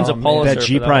 Hope she wins a Pulitzer. That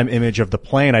G Prime image of the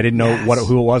plane. I didn't know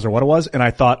who it was or what it was, and I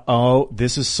thought, oh,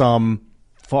 this is some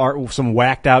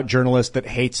whacked out journalist that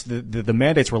hates the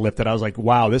mandates were lifted. I was like,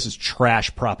 wow, this is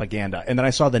trash propaganda. And then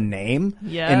I saw the name,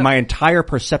 and my entire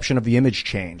perception of the image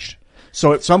changed.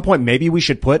 So at some point, maybe we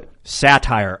should put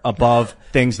satire above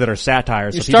things that are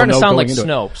satires. You're so starting to sound like Snopes.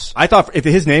 Snopes. I thought if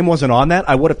his name wasn't on that,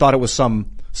 I would have thought it was some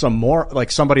more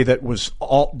like somebody that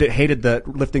hated the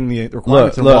lifting the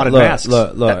requirements and wanted masks.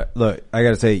 Look, I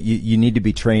gotta say, you need to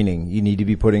be training. You need to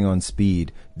be putting on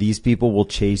speed. These people will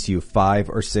chase you 5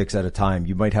 or 6 at a time.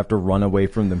 You might have to run away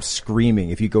from them screaming.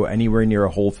 If you go anywhere near a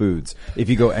Whole Foods, if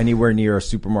you go anywhere near a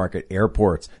supermarket,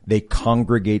 airports, they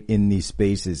congregate in these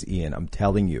spaces, Ian. I'm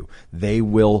telling you, they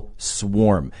will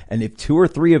swarm. And if 2 or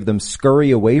 3 of them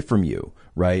scurry away from you,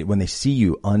 right, when they see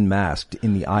you unmasked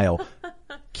in the aisle,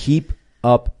 keep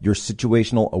up your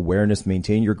situational awareness,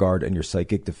 maintain your guard and your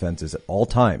psychic defenses at all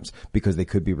times because they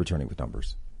could be returning with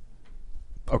numbers.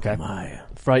 Okay.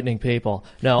 Frightening people.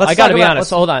 No, I gotta be honest.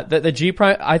 Hold on. The G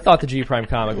Prime, I thought the G Prime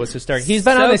comic was hysterical. He's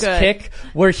been on this kick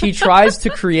where he tries to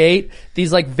create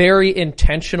these like very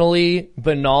intentionally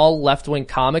banal left-wing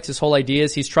comics. His whole idea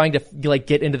is he's trying to like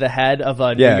get into the head of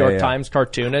a New York Times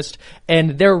cartoonist,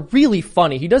 and they're really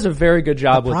funny. He does a very good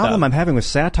job with them. The problem I'm having with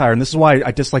satire, and this is why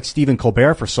I disliked Stephen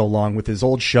Colbert for so long with his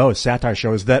old show, his satire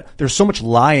show, is that there's so much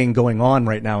lying going on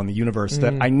right now in the universe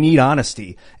that I need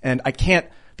honesty, and I can't.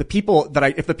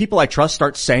 If the people I trust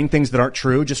start saying things that aren't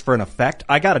true just for an effect,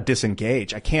 I gotta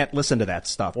disengage. I can't listen to that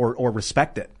stuff or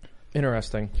respect it.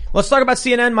 Interesting. Let's talk about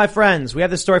CNN, my friends. We have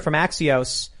this story from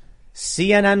Axios.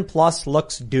 CNN Plus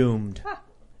looks doomed.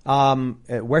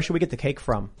 Where should we get the cake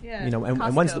from? Yeah,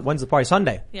 and when's the party?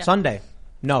 Sunday. Yeah. Sunday.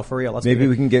 No, for real. Maybe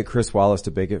we can get Chris Wallace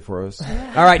to bake it for us.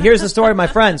 All right, here's the story, my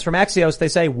friends. From Axios, they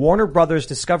say Warner Brothers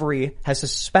Discovery has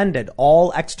suspended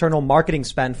all external marketing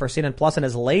spend for CNN Plus and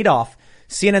has laid off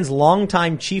CNN's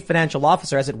longtime chief financial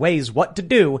officer as it weighs what to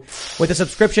do with the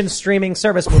subscription streaming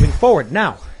service moving forward.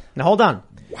 Now hold on.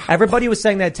 Wow. Everybody was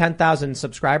saying they had 10,000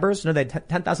 subscribers. No, they had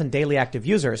 10,000 daily active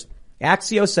users.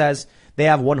 Axios says they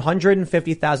have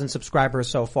 150,000 subscribers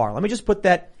so far. Let me just put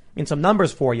that in some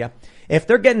numbers for you. If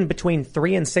they're getting between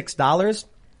 $3 and $6,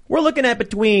 we're looking at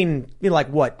between,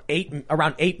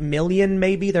 around 8 million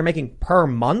maybe they're making per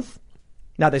month.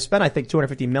 Now they spent, I think,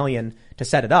 $250 million to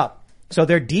set it up. So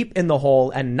they're deep in the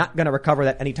hole and not going to recover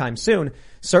that anytime soon.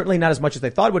 Certainly not as much as they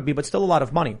thought it would be, but still a lot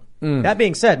of money. That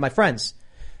being said, my friends,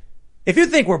 if you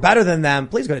think we're better than them,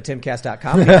 please go to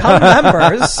timcast.com and become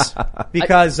members,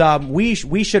 because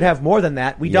we should have more than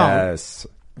that. We don't,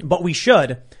 but we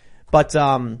should. But it's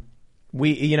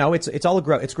all a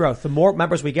growth. It's growth. The more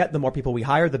members we get, the more people we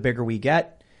hire, the bigger we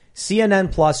get.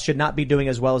 CNN Plus should not be doing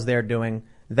as well as they're doing.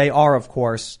 They are, of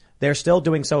course. They're still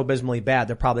doing so abysmally bad.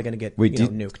 They're probably going to get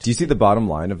nuked. Do you see the bottom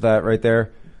line of that right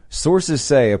there? Sources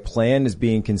say a plan is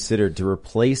being considered to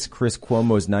replace Chris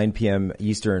Cuomo's 9 p.m.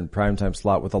 Eastern primetime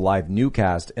slot with a live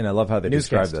newscast. And I love how they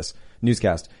describe this.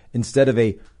 Newscast. Instead of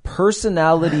a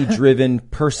personality-driven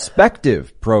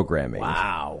perspective programming.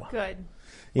 Wow. Good.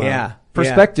 Yeah.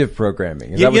 Perspective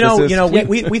programming. Is that what this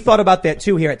is? We thought about that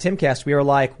too here at Timcast. We were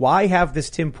like, why have this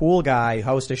Tim Pool guy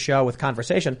host a show with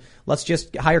conversation? Let's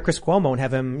just hire Chris Cuomo and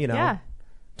have him,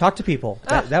 talk to people.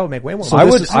 That would make way more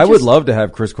sense. I would love to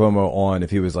have Chris Cuomo on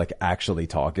if he was like actually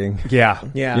talking. Yeah.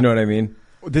 You know what I mean?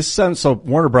 This sounds, so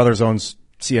Warner Brothers owns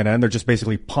CNN. They're just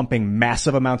basically pumping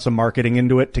massive amounts of marketing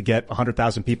into it to get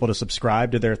 100,000 people to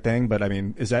subscribe to their thing. But I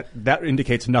mean, that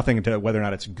indicates nothing into whether or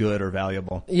not it's good or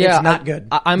valuable. Yeah. It's not good.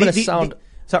 I'm going to sound...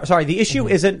 Sorry, the issue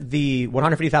isn't the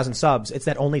 150,000 subs. It's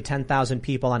that only 10,000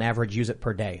 people on average use it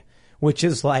per day, which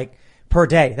is like per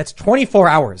day. That's 24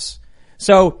 hours.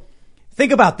 So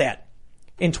think about that.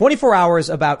 In 24 hours,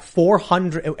 about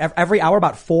 400, every hour,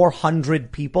 about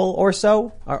 400 people or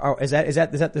so. Is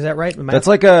that right? That's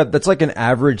like an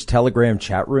average Telegram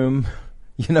chat room,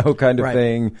 kind of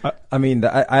thing. I mean,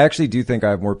 I actually do think I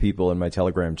have more people in my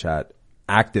Telegram chat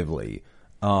actively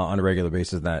on a regular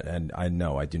basis than that, and I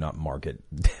know I do not market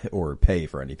or pay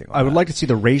for anything like that. I would like to see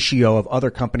the ratio of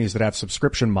other companies that have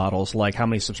subscription models, like how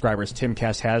many subscribers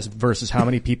Timcast has versus how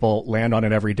many people land on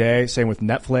it every day. Same with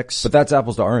Netflix. But that's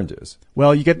apples to oranges.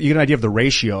 Well, you get an idea of the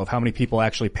ratio of how many people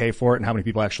actually pay for it and how many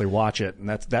people actually watch it, and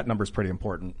that number is pretty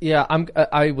important. Yeah,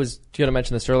 I was going to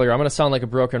mention this earlier. I'm going to sound like a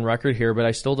broken record here, but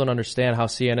I still don't understand how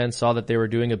CNN saw that they were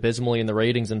doing abysmally in the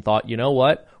ratings and thought, you know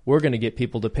what? We're going to get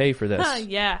people to pay for this.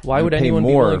 Yeah. Why would anyone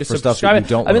be willing to subscribe?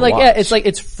 It's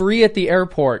it's free at the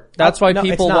airport. That's why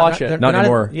people watch it. Not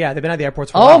anymore. They've been at the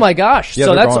airports for a while. Oh my gosh. Yeah,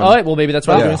 so that's gone. all right. Well, maybe that's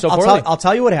why they're doing so poorly. I'll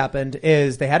tell you what happened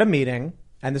is they had a meeting,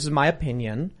 and this is my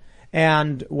opinion,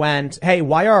 and went, hey,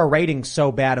 why are our ratings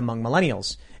so bad among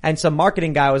millennials? And some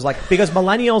marketing guy was like, because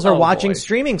millennials are watching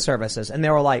streaming services. And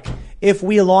they were like, if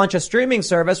we launch a streaming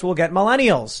service, we'll get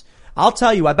millennials. I'll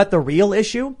tell you, I bet the real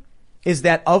issue is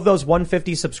that of those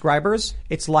 150 subscribers,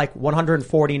 it's like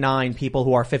 149 people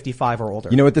who are 55 or older.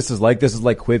 You know what this is like? This is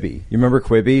like Quibi. You remember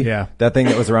Quibi? Yeah. That thing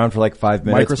that was around for like 5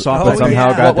 minutes. Microsoft. But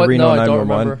somehow got the Reno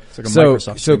 911. It's like a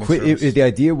Microsoft so the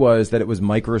idea was that it was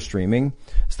micro streaming.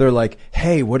 So they're like,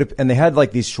 hey, what if, and they had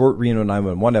like these short Reno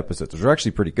 911 episodes, which were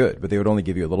actually pretty good, but they would only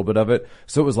give you a little bit of it.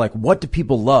 So it was like, what do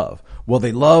people love? Well,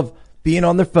 they love being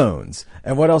on their phones.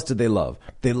 And what else did they love?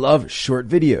 They love short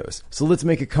videos. So let's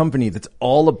make a company that's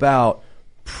all about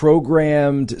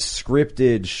programmed,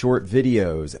 scripted short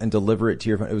videos and deliver it to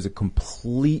your phone. It was a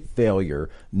complete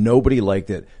failure. Nobody liked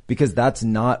it because that's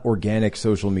not organic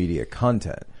social media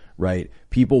content, right?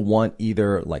 People want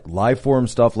either like live form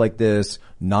stuff like this,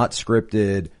 not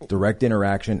scripted, direct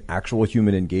interaction, actual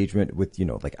human engagement with,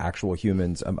 like actual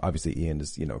humans. Obviously Ian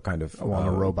is, kind of a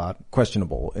robot,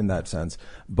 questionable in that sense.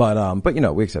 But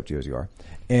we accept you as you are.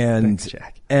 Thanks,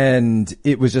 Jack. And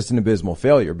it was just an abysmal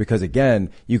failure because again,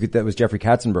 that was Jeffrey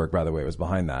Katzenberg, by the way, was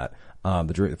behind that.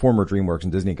 The former DreamWorks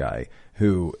and Disney guy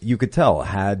who you could tell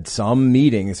had some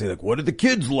meeting and say like, what do the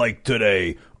kids like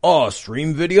today? Oh,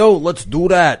 stream video? Let's do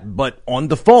that. But on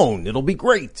the phone, it'll be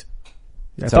great.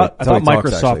 I thought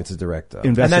Microsoft it's a direct,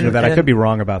 invested into that. I could be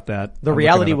wrong about that. The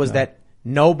reality was that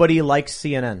nobody likes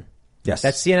CNN. Yes.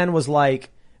 That CNN was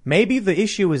like, maybe the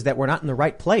issue is that we're not in the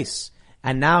right place.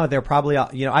 And now they're probably,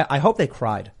 I hope they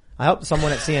cried. I hope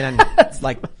someone at CNN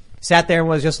like sat there and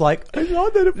was just like, I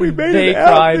thought that if we made it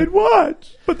out, they'd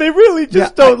watch. But they really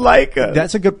just don't like us.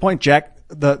 That's a good point, Jack.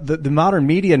 The modern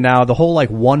media now, the whole like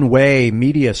one-way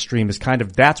media stream is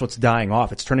that's what's dying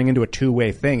off. It's turning into a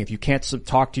two-way thing. If you can't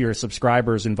talk to your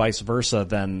subscribers and vice versa,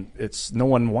 then no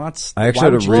one wants. I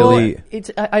actually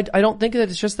I don't think that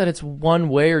it's just that it's one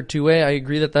way or two way. I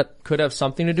agree that could have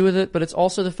something to do with it, but it's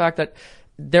also the fact that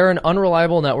they're an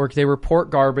unreliable network. They report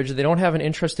garbage. They don't have an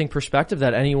interesting perspective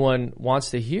that anyone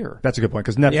wants to hear. That's a good point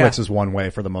because Netflix is one way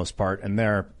for the most part, and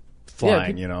they're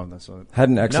flying, you know. That's what had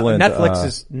an excellent. Netflix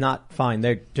is not fine.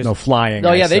 They're just flying.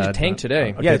 Oh yeah, they tanked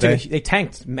today. Yeah, they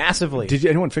tanked massively. Did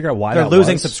anyone figure out why they're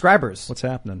losing subscribers? What's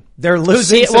happening? They're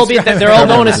losing. They're all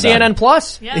going to CNN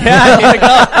Plus. Yeah.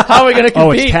 How are we going to compete?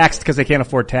 Oh, it's taxed because they can't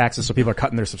afford taxes, so people are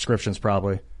cutting their subscriptions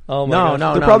probably. Oh my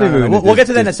no, they're probably moving. We'll get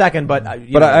to that in a second, but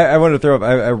I wanted to throw up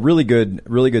a really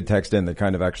good text in that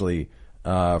kind of actually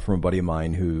from a buddy of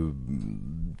mine who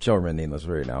shall remain nameless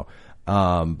right now.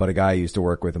 But a guy I used to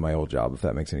work with in my old job, if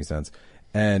that makes any sense.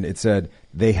 And it said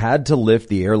they had to lift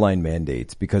the airline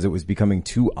mandates because it was becoming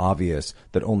too obvious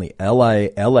that only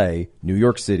LA, New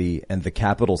York City, and the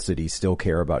capital city still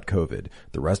care about COVID.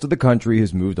 The rest of the country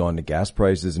has moved on to gas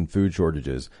prices and food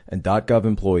shortages, and .gov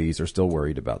employees are still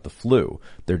worried about the flu.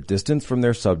 Their distance from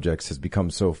their subjects has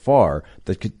become so far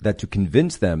that to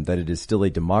convince them that it is still a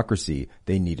democracy,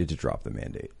 they needed to drop the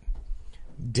mandate.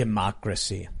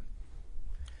 Democracy.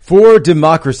 For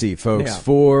democracy, folks. Yeah.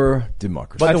 For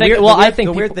democracy. But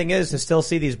the weird thing is to still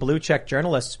see these blue check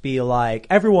journalists be like,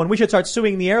 everyone, we should start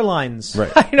suing the airlines.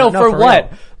 Right. I know, for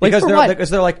what? Because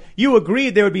they're like, you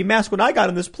agreed there would be masks when I got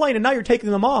on this plane and now you're taking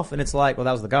them off. And it's like, well,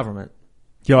 that was the government.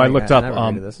 Yo, I looked up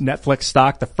Netflix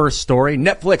stock, the first story.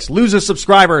 Netflix loses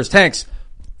subscribers, tanks,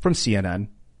 from CNN.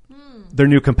 Their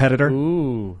new competitor.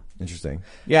 Ooh. Interesting.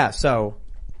 Yeah, so,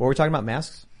 what were we talking about,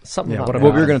 masks? Something about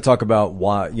we were going to talk about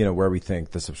why, where we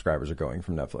think the subscribers are going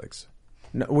from Netflix.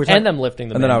 No, and them lifting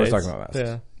the mandates. And then I was talking about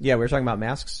masks. Yeah, we were talking about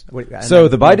masks. So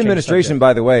the Biden administration,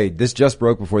 by the way, this just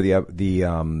broke before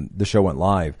the show went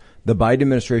live. The Biden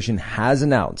administration has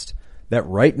announced that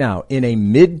right now, in a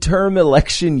midterm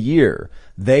election year,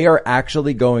 they are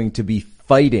actually going to be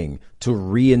fighting to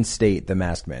reinstate the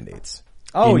mask mandates.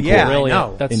 Oh yeah, really? I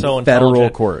know. That's in so federal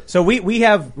court. So we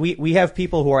have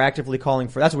people who are actively calling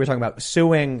for. That's what we're talking about,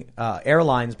 suing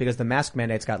airlines because the mask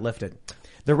mandates got lifted.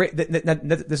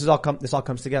 This all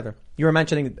comes together. You were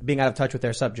mentioning being out of touch with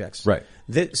their subjects, right?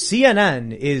 The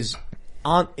CNN is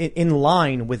in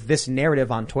line with this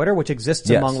narrative on Twitter, which exists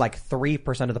among like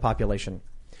 3% of the population.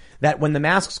 That when the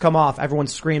masks come off,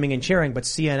 everyone's screaming and cheering, but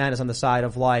CNN is on the side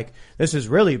of like, this is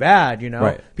really bad,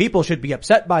 Right. People should be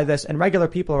upset by this, and regular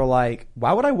people are like,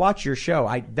 why would I watch your show?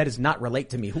 That does not relate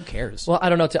to me. Who cares? Well, I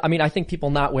don't know. I think people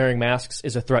not wearing masks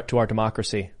is a threat to our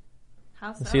democracy.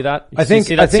 How so? See that? I think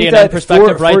CNN that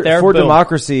perspective right there. For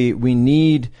democracy, we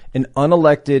need an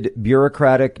unelected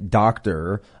bureaucratic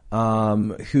doctor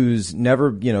who's never,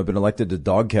 been elected a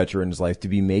dog catcher in his life to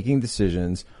be making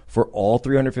decisions for all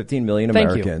 315 million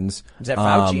Americans. Is that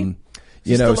Fauci?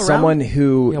 Someone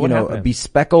who, a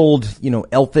bespectacled,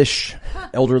 elfish,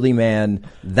 elderly man.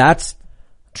 That's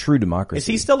true democracy. Is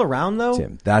he still around though?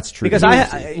 Tim, that's true. Because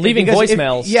leaving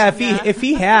voicemails. If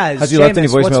he has he left any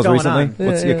voicemails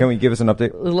recently? On? Can we give us an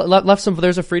update? Left some.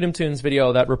 There's a Freedom Tunes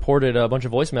video that reported a bunch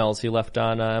of voicemails he left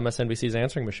on MSNBC's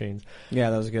answering machines. Yeah,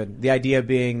 that was good. The idea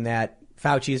being that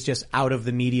Fauci is just out of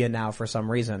the media now for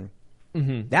some reason.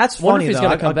 Mm-hmm. That's funny. Wonder if he's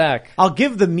going to come back. I'll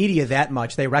give the media that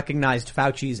much. They recognized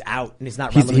Fauci's out and he's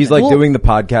not. He's like doing the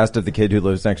podcast of the kid who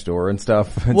lives next door and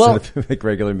stuff instead of like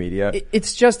regular media.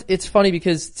 It's funny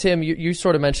because Tim, you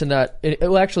sort of mentioned that.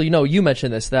 You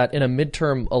mentioned this, that in a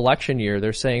midterm election year,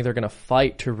 they're saying they're going to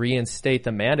fight to reinstate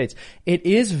the mandates. It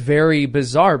is very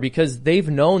bizarre because they've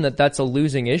known that that's a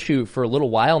losing issue for a little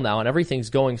while now and everything's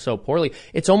going so poorly.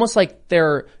 It's almost like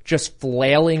they're just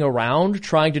flailing around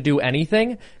trying to do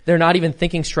anything. They're not even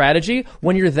thinking strategy.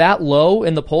 When you're that low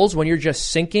in the polls, when you're just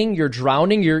sinking, you're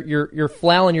drowning, you're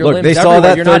flailing your limbs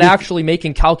everywhere. You're not actually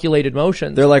making calculated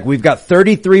motions. They're like, we've got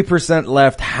 33%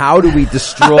 left. How do we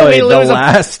destroy the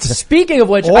last? Speaking of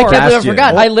which, I can't believe I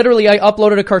forgot. I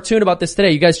uploaded a cartoon about this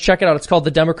today. You guys check it out. It's called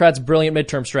The Democrats' Brilliant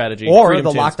Midterm Strategy. Or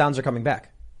the lockdowns are coming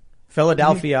back.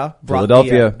 Philadelphia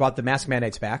brought the mask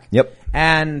mandates back. Yep.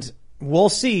 And we'll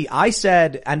see. I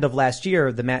said end of last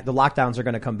year the lockdowns are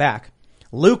going to come back.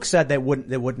 Luke said that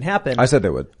wouldn't happen. I said they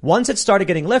would. Once it started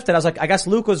getting lifted, I was like, I guess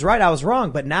Luke was right. I was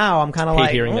wrong. But now I'm kind of like,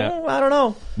 I don't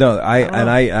know. No,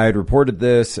 I had reported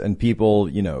this and people,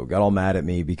 got all mad at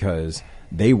me because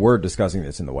they were discussing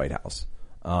this in the White House,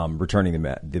 returning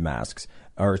the masks.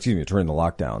 Returning the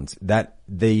lockdowns, that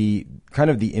they kind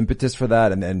of the impetus for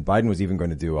that. And then Biden was even going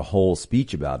to do a whole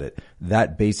speech about it.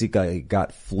 That basically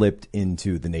got flipped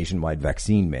into the nationwide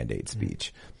vaccine mandate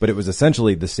speech, but it was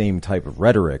essentially the same type of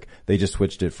rhetoric. They just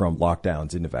switched it from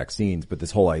lockdowns into vaccines. But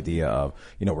this whole idea of,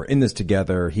 we're in this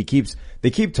together. They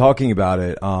keep talking about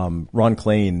it. Ron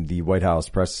Klain, the White House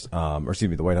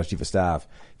the White House chief of staff,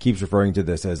 keeps referring to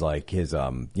this as like his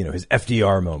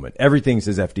FDR moment. Everything's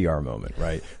his FDR moment,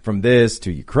 right? From this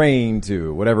to Ukraine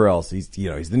to whatever else. He's the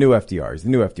new FDR. He's the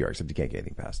new FDR, except he can't get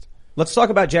anything passed. Let's talk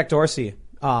about Jack Dorsey,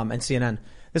 and CNN.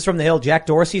 This is from The Hill. Jack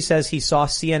Dorsey says he saw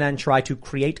CNN try to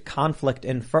create conflict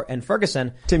in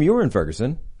Ferguson. Tim, you were in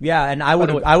Ferguson. Yeah, and I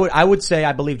would say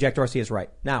I believe Jack Dorsey is right.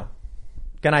 Now,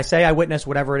 can I say I witnessed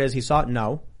whatever it is he saw?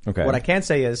 No. Okay. What I can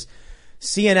say is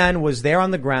CNN was there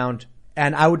on the ground,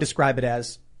 and I would describe it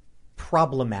as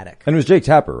problematic. And it was Jake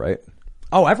Tapper, right?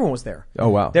 Oh, everyone was there. Oh,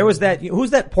 wow. There was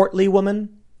who's that portly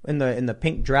woman in the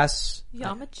pink dress?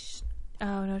 Yamich?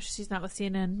 Oh no, she's not with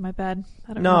CNN. My bad.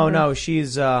 I don't No, remember. no,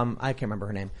 she's I can't remember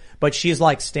her name, but she's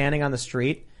like standing on the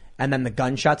street, and then the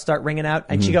gunshots start ringing out,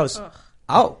 and she goes,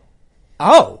 "Oh,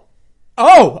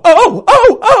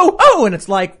 and it's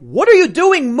like, what are you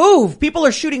doing? Move! People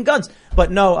are shooting guns." But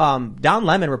no, Don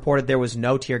Lemon reported there was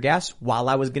no tear gas while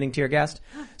I was getting tear gassed.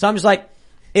 So I'm just like,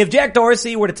 if Jack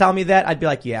Dorsey were to tell me that, I'd be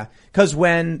like, yeah. Because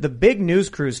when the big news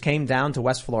crews came down to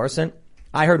West Florissant,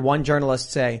 I heard one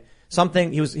journalist say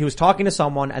something. He was talking to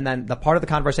someone, and then the part of the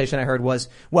conversation I heard was,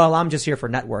 "Well, I'm just here for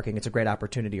networking. It's a great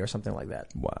opportunity," or something like that.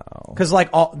 Wow. Because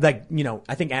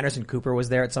I think Anderson Cooper was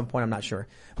there at some point. I'm not sure,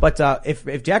 but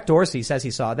if Jack Dorsey says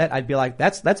he saw that, I'd be like,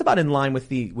 that's about in line with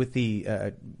the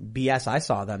BS I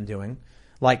saw them doing,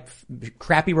 like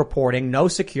crappy reporting, no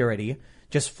security,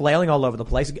 just flailing all over the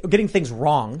place, getting things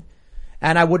wrong,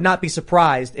 and I would not be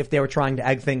surprised if they were trying to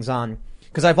egg things on.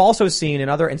 Because I've also seen in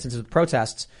other instances of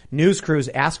protests, news crews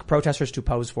ask protesters to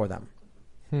pose for them.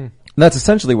 That's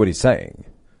essentially what he's saying.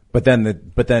 But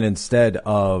then instead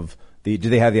of do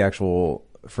they have the actual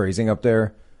phrasing up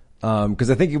there? Because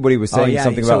I think what he was saying is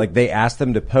something about like they asked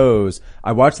them to pose.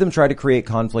 I watched them try to create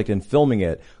conflict and filming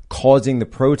it, causing the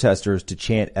protesters to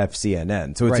chant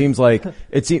FCNN. So it seems like and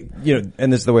this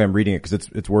is the way I'm reading it because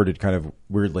it's worded kind of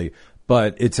weirdly.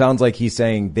 But it sounds like he's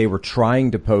saying they were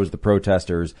trying to pose the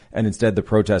protesters, and instead the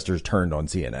protesters turned on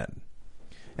CNN.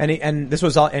 And this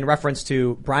was in reference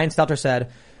to Brian Stelter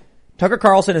said, Tucker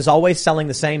Carlson is always selling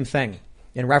the same thing,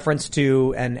 in reference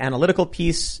to an analytical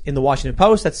piece in the Washington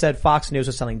Post that said Fox News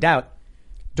was selling doubt.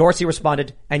 Dorsey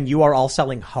responded, "And you are all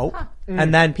selling hope?"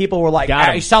 And then people were like,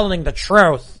 he's selling the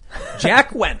truth.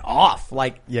 Jack went off.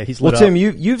 Like, yeah, he's lit up. Tim,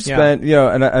 you've spent,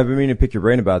 and I've been meaning to pick your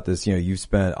brain about this. You've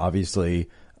spent obviously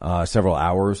several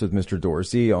hours with Mr.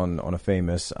 Dorsey on a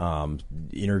famous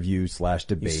interview /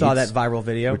 debate. You saw that viral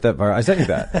video? I sent you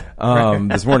that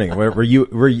this morning,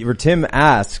 where Tim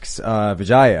asks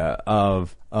Vijaya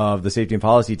of the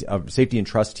safety and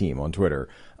trust team on Twitter,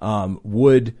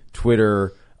 would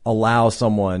Twitter allow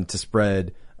someone to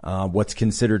spread what's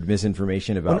considered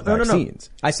misinformation about vaccines?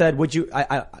 No. I said, would you?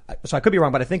 So I could be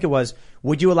wrong, but I think it was,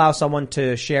 would you allow someone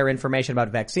to share information about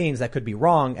vaccines that could be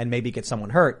wrong and maybe get someone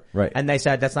hurt? Right. And they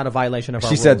said that's not a violation of our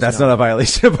rules. She said that's not a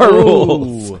violation of our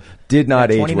rules. Did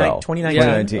not age well.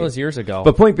 2019. That was years ago.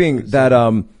 But point being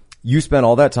that you spent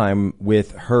all that time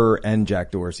with her and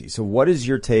Jack Dorsey. So what is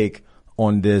your take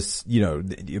on this?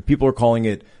 People are calling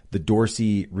it the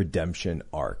Dorsey redemption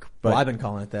arc. But well, I've been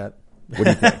calling it that.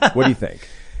 What do you think?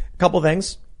 Couple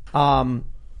things.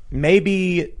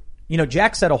 Maybe,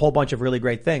 Jack said a whole bunch of really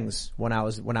great things when I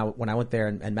went there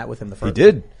and met with him the first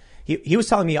time. He did. He was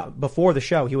telling me before the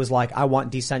show, he was like, I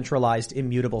want decentralized,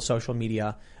 immutable social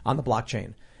media on the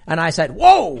blockchain. And I said,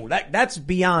 whoa, that's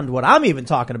beyond what I'm even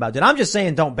talking about. Dude, I'm just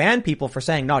saying don't ban people for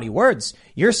saying naughty words.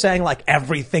 You're saying like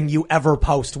everything you ever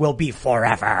post will be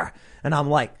forever. And I'm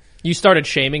like, you started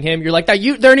shaming him. You're like,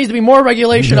 there needs to be more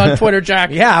regulation on Twitter,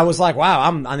 Jack. Yeah, I was like, wow,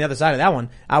 I'm on the other side of that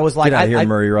one. I was like, get out of here,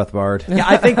 Murray Rothbard. Yeah,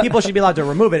 I think people should be allowed to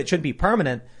remove it. It shouldn't be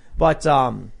permanent. But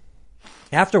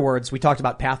afterwards, we talked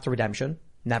about path to redemption.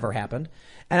 Never happened.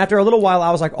 And after a little while,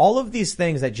 I was like, all of these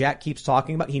things that Jack keeps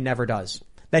talking about, he never does.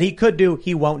 That he could do,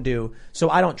 he won't do. So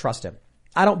I don't trust him.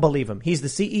 I don't believe him. He's the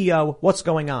CEO. What's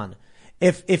going on?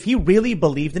 If he really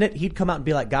believed in it, he'd come out and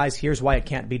be like, guys, here's why it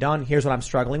can't be done. Here's what I'm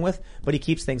struggling with. But he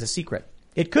keeps things a secret.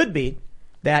 It could be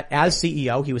that as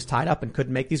CEO, he was tied up and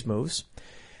couldn't make these moves.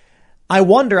 I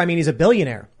wonder, he's a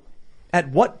billionaire.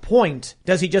 At what point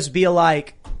does he just be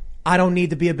like, I don't need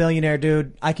to be a billionaire,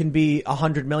 dude. I can be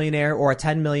 100 millionaire or a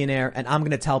 10 millionaire, and I'm going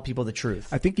to tell people the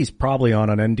truth. I think he's probably on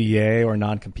an NDA or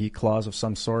non-compete clause of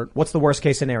some sort. What's the worst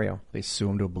case scenario? They sue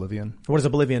him to oblivion. What does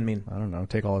oblivion mean? I don't know.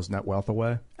 Take all his net wealth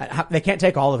away. They can't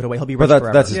take all of it away. He'll be rich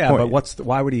forever. That's his point. But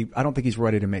why would he? I don't think he's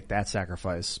ready to make that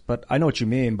sacrifice. But I know what you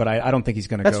mean. But I don't think he's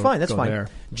going to go. That's fine. There.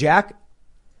 Jack,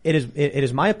 it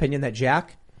is my opinion that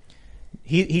Jack,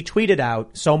 he tweeted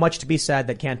out so much to be said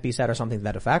that can't be said or something to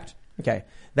that effect. Okay,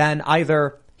 then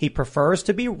either he prefers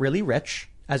to be really rich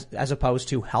as opposed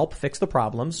to help fix the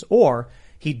problems, or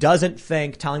he doesn't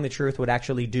think telling the truth would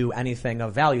actually do anything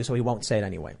of value, so he won't say it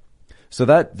anyway. So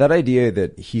that idea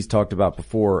that he's talked about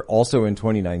before, also in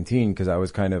 2019, because I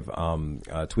was kind of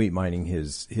tweet mining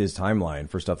his timeline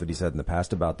for stuff that he said in the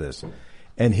past about this,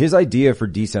 And his idea for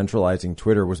decentralizing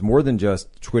Twitter was more than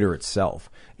just Twitter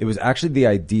itself. It was actually the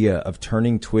idea of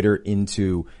turning Twitter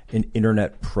into an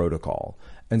internet protocol.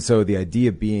 And so the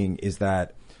idea being is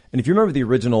that, and if you remember the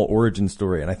original origin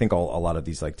story, and I think a lot of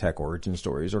these like tech origin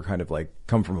stories are kind of like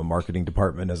come from a marketing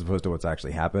department as opposed to what's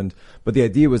actually happened. But the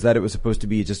idea was that it was supposed to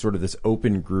be just sort of this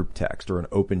open group text or an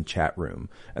open chat room.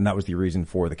 And that was the reason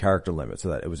for the character limit, so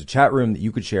that it was a chat room that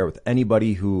you could share with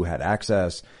anybody who had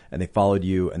access and they followed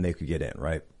you and they could get in,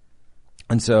 right?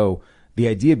 And so the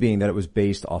idea being that it was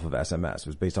based off of SMS. It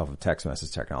was based off of text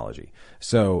message technology.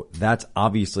 So that's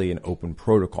obviously an open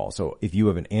protocol. So if you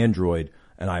have an Android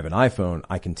and I have an iPhone,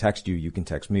 I can text you, you can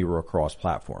text me, we're across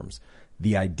platforms.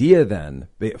 The idea then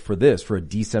for a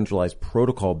decentralized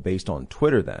protocol based on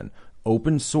Twitter then,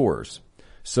 open source.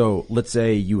 So let's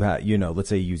say let's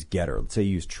say you use Getter, let's say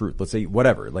you use Truth, let's say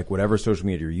whatever social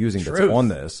media you're using that's on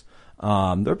this. There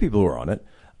are people who are on it,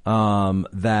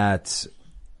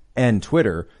 and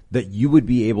Twitter, that you would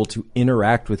be able to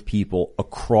interact with people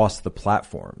across the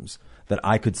platforms, that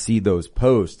I could see those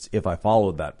posts if I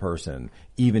followed that person,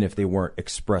 even if they weren't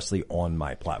expressly on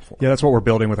my platform. Yeah, that's what we're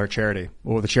building with our charity.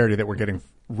 Well, the charity that we're getting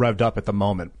revved up at the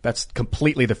moment. That's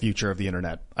completely the future of the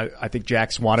internet. I think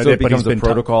Jack's wanted it, but he's been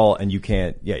protocol, and you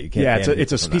can't. Yeah,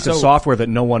 it's a piece of software that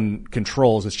no one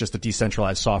controls. It's just a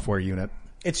decentralized software unit.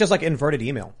 It's just like inverted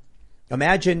email.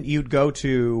 Imagine you'd go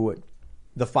to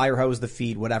the fire hose, the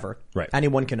feed, whatever. Right.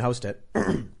 Anyone can host it.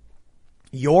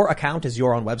 Your account is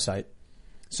your own website.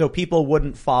 So people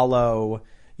wouldn't follow,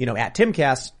 at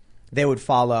Timcast. They would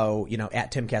follow,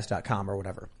 at timcast.com or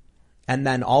whatever. And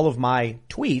then all of my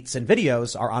tweets and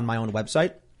videos are on my own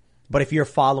website. But if you're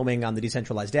following on the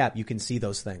decentralized app, you can see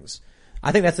those things.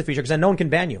 I think that's the future, because then no one can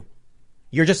ban you.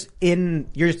 You're just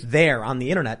there on the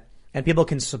internet, and people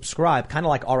can subscribe, kind of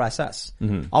like RSS.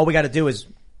 Mm-hmm. All we got to do is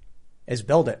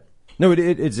build it. No,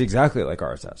 it's exactly like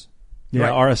RSS. Yeah,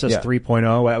 right. RSS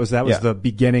 3.0. That was the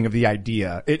beginning of the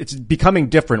idea. It's becoming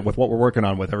different with what we're working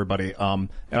on with everybody. And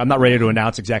I'm not ready to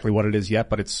announce exactly what it is yet,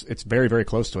 but it's very, very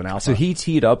close to an alpha. So he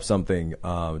teed up something,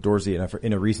 Dorsey,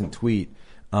 in a recent tweet,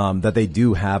 that they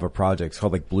do have a project. It's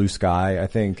called like Blue Sky, I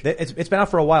think. It's been out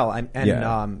for a while. I've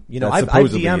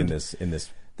DM'd in this.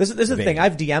 This is the thing.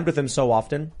 I've DM'd with him so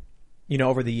often,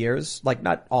 over the years, like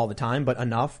not all the time, but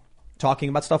enough, talking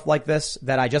about stuff like this,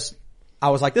 that I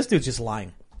was like, this dude's just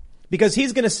lying. Because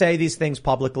he's going to say these things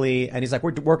publicly, and he's like,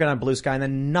 we're working on Blue Sky, and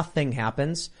then nothing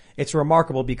happens. It's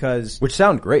remarkable because... Which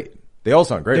sound great. They all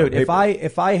sound great. Dude, if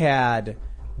I had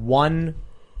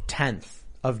 1/10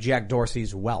 of Jack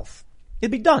Dorsey's wealth,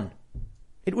 it'd be done.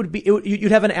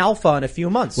 You'd have an alpha in a few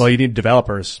months. Well, you need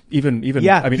developers.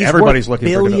 Everybody's looking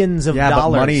for billions of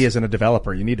dollars. But money isn't a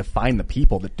developer. You need to find the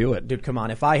people that do it. Dude, come on.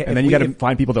 And then you got to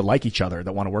find people that like each other,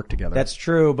 that want to work together. That's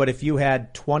true, but if you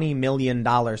had $20 million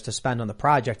to spend on the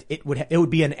project, it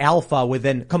would be an alpha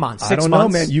within, 6 months. I don't know,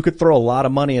 man. You could throw a lot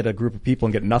of money at a group of people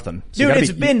and get nothing. So dude,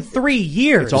 it's been 3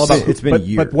 years. It's all about, it's been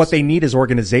years. But what they need is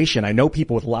organization. I know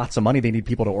people with lots of money, they need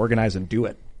people to organize and do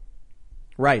it.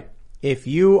 Right. If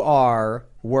you are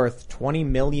worth $20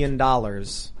 million,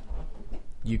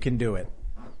 you can do it.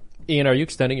 Ian, are you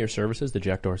extending your services to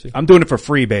Jack Dorsey? I'm doing it for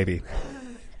free, baby.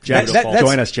 Jack,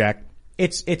 join us, Jack.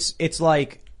 It's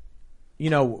like,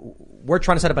 we're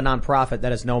trying to set up a nonprofit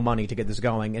that has no money to get this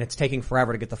going, and it's taking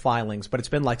forever to get the filings, but it's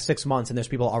been like 6 months and there's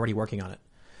people already working on it.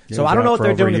 So I don't know what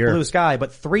they're doing at Blue Sky,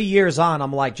 but 3 years on,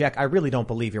 I'm like, Jack, I really don't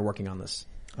believe you're working on this.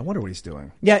 I wonder what he's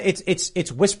doing. Yeah,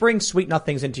 it's whispering sweet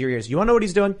nothings into your ears. You want to know what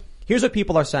he's doing? Here's what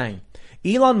people are saying.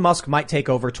 Elon Musk might take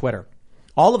over Twitter.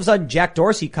 All of a sudden, Jack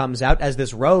Dorsey comes out as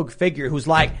this rogue figure who's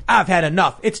like, I've had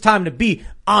enough. It's time to be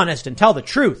honest and tell the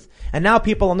truth. And now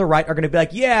people on the right are going to be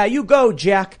like, yeah, you go,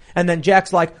 Jack. And then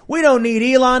Jack's like, we don't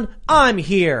need Elon. I'm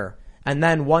here. And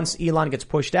then once Elon gets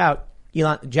pushed out,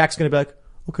 Jack's going to be like,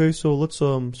 okay, so let's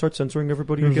start censoring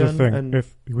everybody again. Here's the thing.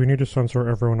 If we need to censor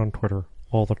everyone on Twitter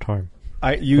all the time.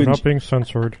 They're not being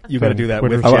censored. You got to do that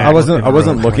Twitter's with Jack. I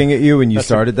wasn't looking at you when you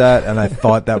started that, and I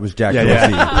thought that was Jack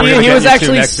Dorsey. He was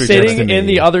actually sitting in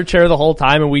the other chair the whole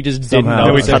time, and we just didn't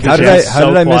know. How did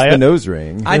I miss the nose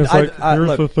ring? Here's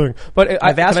the thing. But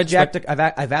I've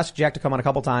asked Jack to come on a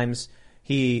couple times.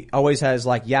 He always has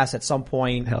like, yes, at some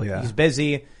point. Hell yeah. He's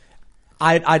busy.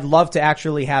 I'd love to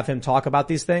actually have him talk about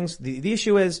these things. The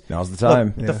issue is, now's the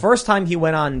time. Look, the first time he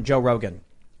went on Joe Rogan,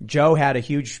 Joe had a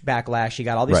huge backlash. He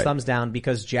got all these thumbs down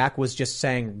because Jack was just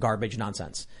saying garbage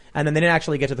nonsense. And then they didn't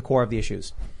actually get to the core of the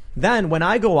issues. Then when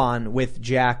I go on with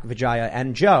Jack, Vijaya,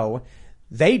 and Joe,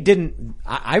 they did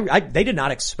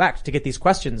not expect to get these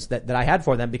questions that I had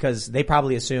for them, because they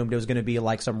probably assumed it was going to be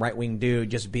like some right-wing dude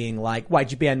just being like,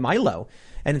 why'd you ban Milo?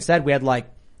 And instead we had like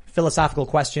philosophical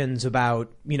questions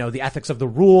about, the ethics of the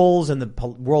rules and the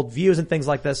world views and things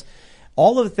like this.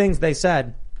 All of the things they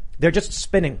said, they're just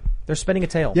spinning. They're spinning a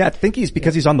tale. Yeah, I think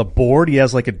because he's on the board, he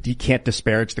has he can't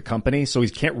disparage the company, so he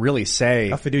can't really say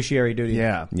a fiduciary duty.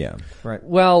 Yeah. Right.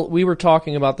 Well, we were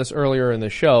talking about this earlier in the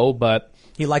show, but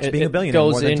he likes being a billionaire.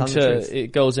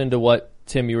 It goes into what,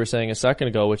 Tim, you were saying a second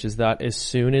ago, which is that as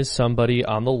soon as somebody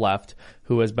on the left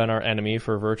who has been our enemy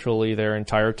for virtually their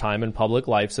entire time in public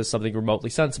life says something remotely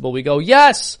sensible, we go,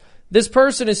 yes! This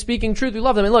person is speaking truth. We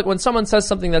love them. And look, when someone says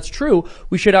something that's true,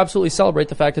 we should absolutely celebrate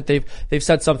the fact that they've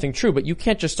said something true. But you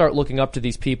can't just start looking up to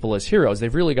these people as heroes.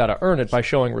 They've really got to earn it by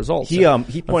showing results. He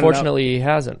pointed unfortunately, he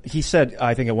hasn't. He said,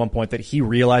 I think at one point, that he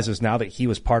realizes now that he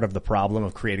was part of the problem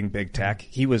of creating big tech.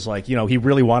 He was like, he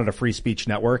really wanted a free speech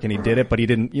network, and he did it, but he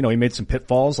didn't. He made some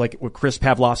pitfalls. Like with Chris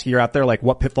Pavlovsky, you're out there, like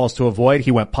what pitfalls to avoid.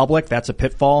 He went public. That's a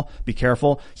pitfall. Be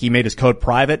careful. He made his code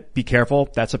private. Be careful.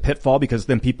 That's a pitfall, because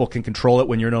then people can control it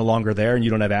when you're no longer there and you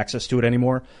don't have access to it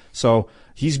anymore. So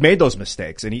he's made those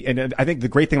mistakes, and I think the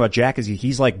great thing about Jack is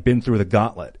he's been through the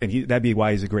gauntlet, and that'd be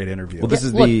why he's a great interviewer. Well, this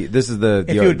is the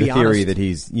theory that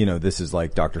he's this is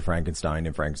like Dr. Frankenstein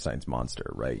and Frankenstein's monster,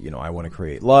 right? I want to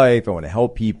create life, I want to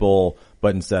help people,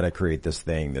 but instead I create this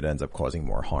thing that ends up causing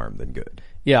more harm than good.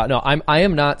 Yeah, no, I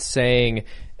am not saying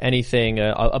anything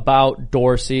about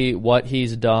Dorsey, what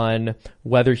he's done,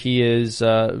 whether he is,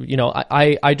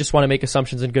 I just want to make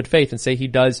assumptions in good faith and say he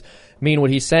does mean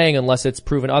what he's saying unless it's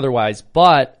proven otherwise.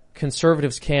 But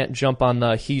conservatives can't jump on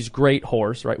the he's great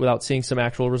horse, right, without seeing some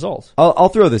actual results. I'll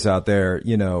throw this out there.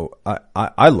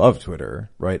 I love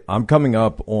Twitter, right? I'm coming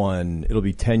up on, it'll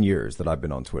be 10 years that I've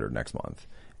been on Twitter next month.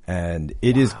 And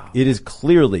it is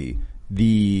clearly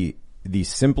the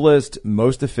simplest,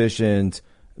 most efficient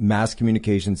mass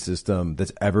communication system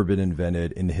that's ever been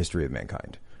invented in the history of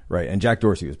mankind, right? And Jack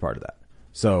Dorsey was part of that.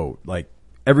 So,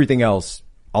 everything else,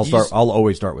 I'll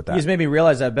always start with that. You just made me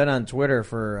realize I've been on Twitter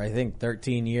for, I think,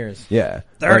 13 years. Yeah.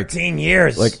 13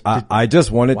 years! I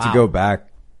just wanted to go back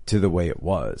to the way it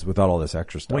was without all this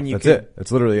extra stuff. That's it.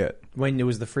 That's literally it. When it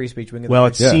was the free speech wing of the Well,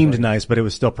 it seemed nice, but it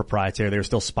was still proprietary. They were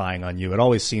still spying on you. It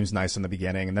always seems nice in the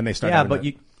beginning, and then they started.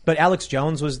 Yeah, but Alex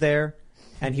Jones was there,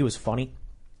 and he was funny.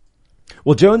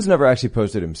 Well, Jones never actually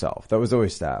posted himself. That was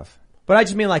always staff. But I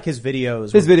just mean his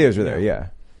videos. His videos were there, yeah.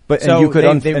 But So and you could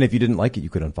and if you didn't like it, you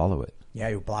could unfollow it. Yeah,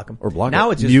 you block them or block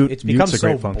now it. It's become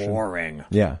so function. boring.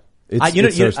 Yeah,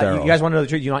 it's so sterile. You guys want to know the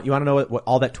truth? You want to know what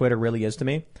all that Twitter really is to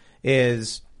me?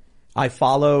 Is I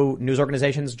follow news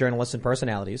organizations, journalists, and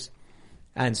personalities,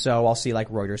 and so I'll see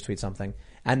Reuters tweet something,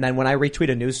 and then when I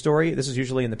retweet a news story, this is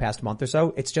usually in the past month or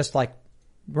so, it's just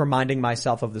reminding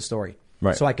myself of the story.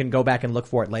 Right. So I can go back and look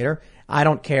for it later. I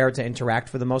don't care to interact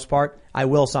for the most part. I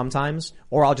will sometimes,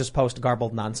 or I'll just post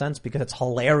garbled nonsense because it's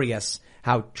hilarious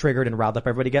how triggered and riled up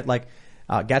everybody gets.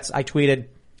 I tweeted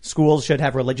schools should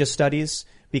have religious studies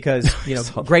because,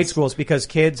 grade schools, because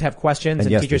kids have questions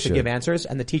and teachers should give answers,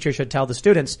 and the teacher should tell the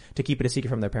students to keep it a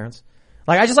secret from their parents.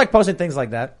 I just like posting things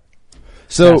like that.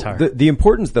 So the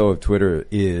importance though of Twitter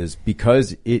is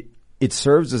because it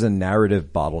serves as a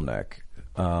narrative bottleneck,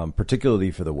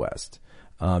 particularly for the West.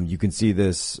 You can see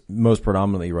this most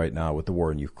predominantly right now with the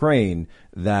war in Ukraine,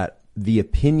 that the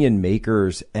opinion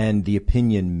makers and the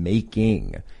opinion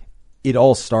making, it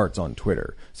all starts on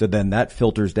Twitter. So then that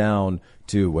filters down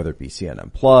to whether it be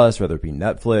CNN Plus, whether it be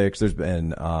Netflix. There's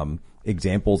been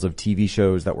examples of TV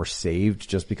shows that were saved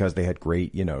just because they had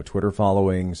great, Twitter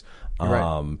followings.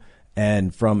 Right.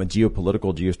 And from a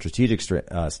geopolitical,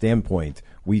 geostrategic standpoint,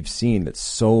 we've seen that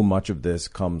so much of this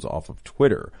comes off of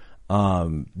Twitter.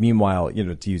 Meanwhile,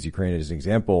 to use Ukraine as an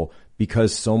example,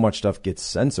 because so much stuff gets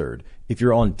censored, if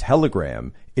you're on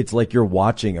Telegram, it's like you're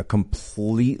watching a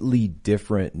completely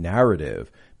different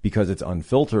narrative because it's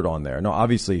unfiltered on there. Now,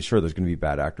 obviously, sure, there's going to be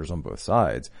bad actors on both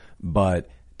sides, but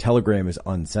Telegram is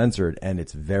uncensored and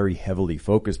it's very heavily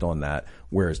focused on that,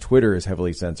 whereas Twitter is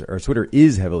heavily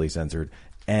censored,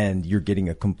 and you're getting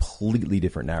a completely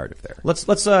different narrative there. Let's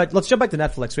jump back to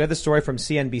Netflix. We have this story from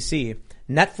CNBC.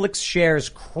 Netflix shares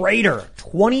crater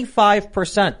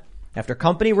 25% after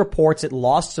company reports it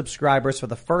lost subscribers for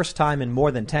the first time in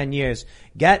more than 10 years.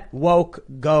 Get woke,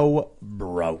 go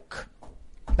broke.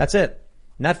 That's it.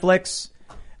 Netflix.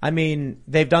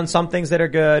 They've done some things that are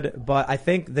good, but I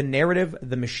think the narrative,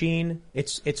 the machine,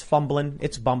 it's fumbling,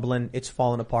 it's bumbling, it's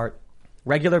falling apart.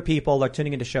 Regular people are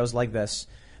tuning into shows like this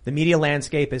The media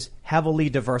landscape is heavily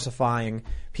diversifying.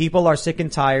 People are sick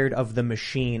and tired of the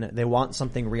machine. They want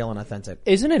something real and authentic.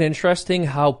 Isn't it interesting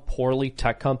how poorly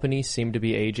tech companies seem to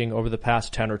be aging over the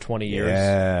past 10 or 20 years?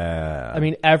 Yeah. I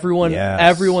mean,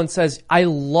 everyone says, I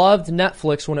loved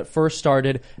Netflix when it first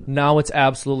started. Now it's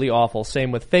absolutely awful.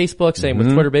 Same with Facebook, same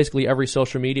with Twitter, basically every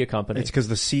social media company. It's because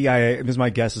the CIA, this is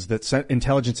my guess, is that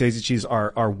intelligence agencies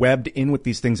are webbed in with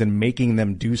these things and making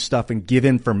them do stuff and give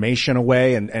information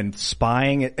away and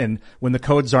spying it. And when the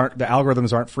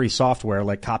algorithms aren't free software,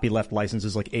 like copyleft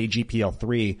licenses like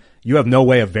AGPL3, you have no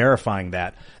way of verifying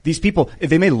that. These people,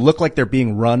 they may look like they're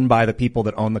being run by the people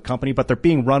that own the company, but they're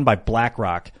being run by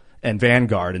BlackRock and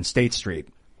Vanguard and State Street.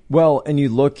 Well, and you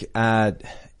look at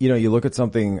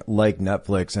something like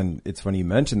Netflix, and it's funny you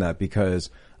mention that because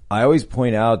I always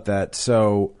point out that,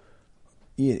 so,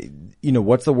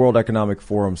 what's the World Economic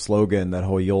Forum slogan, that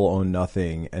whole you'll own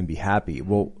nothing and be happy?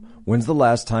 Well, when's the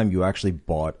last time you actually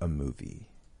bought a movie?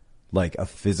 Like a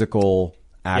physical,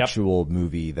 actual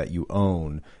movie that you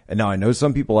own. And now I know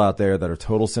some people out there that are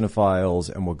total cinephiles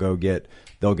and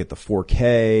they'll get the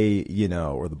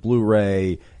 4K, or the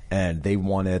Blu-ray, and they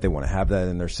want to have that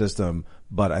in their system.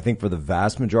 But I think for the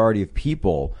vast majority of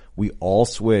people, we all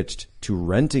switched to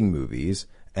renting movies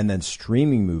and then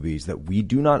streaming movies that we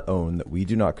do not own, that we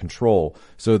do not control.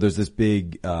 So there's this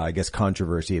big,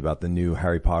 controversy about the new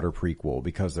Harry Potter prequel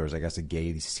because there's, a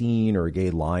gay scene or a gay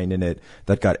line in it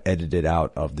that got edited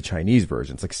out of the Chinese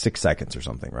version. It's like 6 seconds or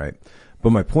something, right? But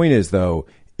my point is, though,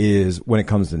 is when it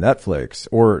comes to Netflix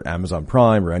or Amazon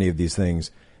Prime or any of these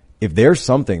things, if there's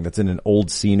something that's in an old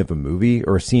scene of a movie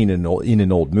or a scene in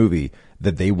an old movie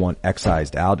that they want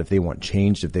excised out, if they want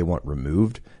changed, if they want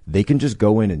removed, they can just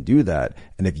go in and do that.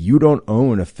 And if you don't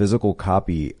own a physical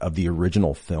copy of the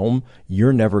original film,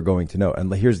 you're never going to know.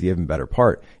 And here's the even better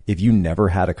part. If you never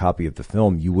had a copy of the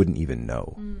film, you wouldn't even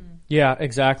know. Yeah,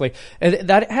 exactly. And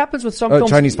that happens with some films.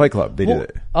 Chinese Fight Club, they did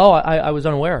it. Oh, I was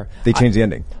unaware. They changed the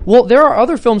ending. Well, there are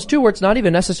other films too where it's not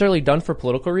even necessarily done for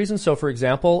political reasons. So, for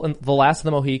example, in The Last of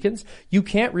the Mohicans, you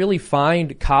can't really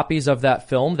find copies of that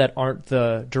film that aren't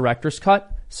the director's cut.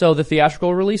 So the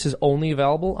theatrical release is only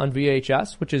available on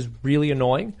VHS, which is really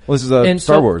annoying. Well, this is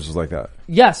Star Wars is like that.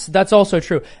 Yes, that's also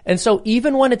true. And so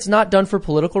even when it's not done for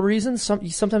political reasons,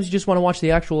 sometimes you just want to watch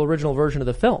the actual original version of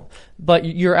the film. But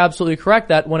you're absolutely correct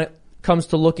that when it comes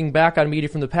to looking back on media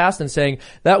from the past and saying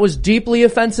that was deeply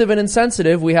offensive and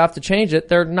insensitive, we have to change it,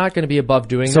 they're not going to be above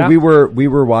doing that. So we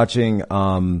were watching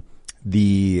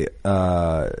the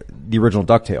original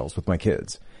DuckTales with my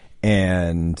kids,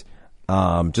 and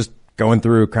just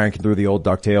cranking through the old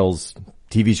DuckTales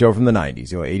TV show from the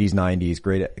 90s, 80s,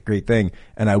 90s, great thing.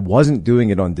 And I wasn't doing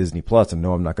it on Disney Plus. And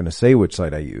no, I'm not going to say which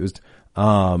site I used.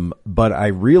 But I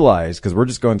realized, cause we're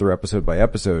just going through episode by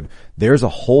episode, there's a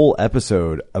whole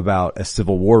episode about a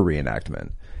Civil War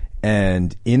reenactment.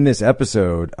 And in this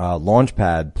episode,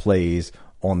 Launchpad plays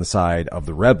on the side of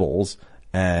the rebels,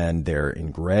 and they're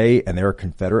in gray, and there are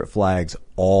Confederate flags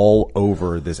all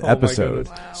over this episode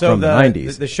from the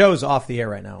 90s. The show's off the air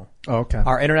right now. Oh, okay.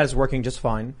 Our internet is working just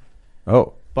fine.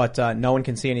 Oh. But no one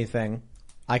can see anything.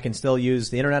 I can still use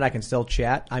the internet. I can still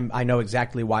chat. I know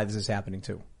exactly why this is happening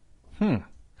too.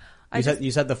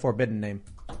 You said the forbidden name.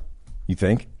 You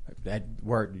think?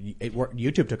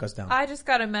 YouTube took us down. I just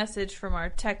got a message from our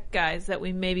tech guys that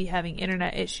we may be having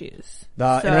internet issues.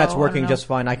 The internet's working just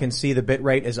fine. I can see the bit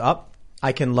rate is up.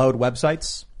 I can load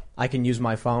websites. I can use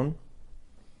my phone.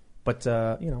 But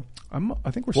I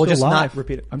think we're still just live. Not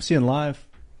repeat it. I'm seeing live.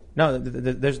 No,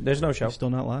 there's no show. You're still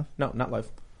not live? No, not live.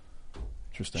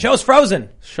 Interesting. Show's frozen.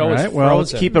 Show is frozen. Well,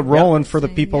 let's keep it rolling for the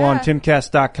people on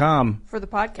timcast.com. For the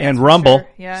podcast. And Rumble. Sure.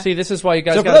 Yeah. See, this is why you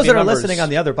guys So for those that are listening on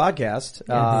the other podcast,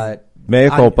 Mea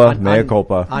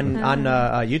culpa. On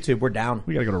YouTube, we're down.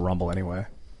 We gotta go to Rumble anyway.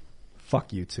 Fuck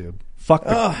YouTube. Fuck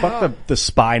the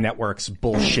spy networks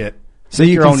bullshit. So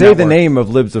you can say the name of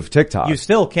Libs of TikTok. You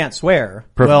still can't swear.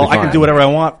 Perfectly I can do whatever I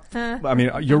want. I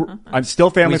mean, I'm still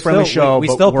family friendly show, we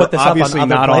but still we're put this up on obviously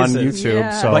other not places. on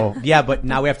YouTube. Yeah. But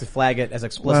now we have to flag it as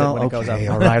explicit when it goes up.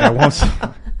 All right, I won't.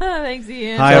 Thanks,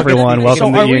 Ian. Hi everyone,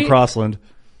 welcome to Ian Crossland.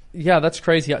 Yeah, that's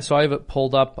crazy. So I have it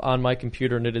pulled up on my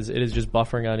computer, and it is just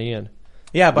buffering on Ian.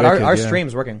 Yeah, but our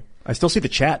stream's working. I still see the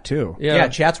chat too. Yeah,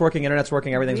 chat's working, internet's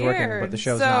working, everything's working, but the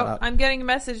show's not up. I'm getting a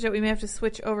message that we may have to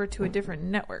switch over to a different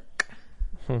network.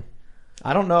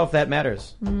 I don't know if that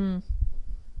matters.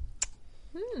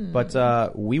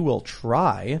 But we will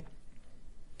try.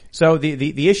 So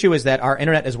the issue is that our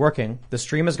internet is working, the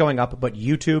stream is going up, but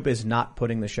YouTube is not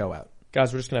putting the show out.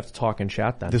 Guys, we're just gonna have to talk and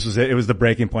chat then. This was it. It was the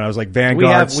breaking point. I was like,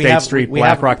 Vanguard, State Street,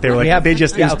 BlackRock. They were like, they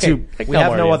just, it was too. We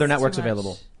have no other networks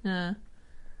available.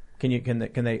 Can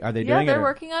they, are they doing it? Yeah, they're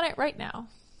working on it right now.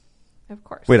 Of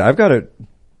course. Wait, I've got it.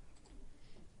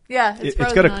 Yeah,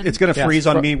 it's gonna freeze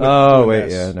on me. Never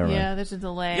mind. Yeah, there's a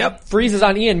delay. Yep, freezes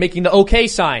on Ian making the OK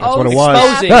sign. That's what it was.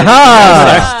 Exposing.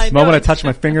 The moment I touched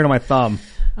my finger to my thumb.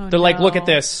 Oh, They're like, look at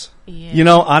this. Yeah. You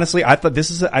know, honestly, I thought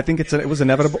it was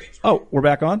inevitable. Oh, we're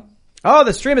back on? Oh,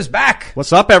 the stream is back.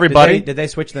 What's up, everybody? Did they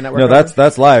switch the network? No, over?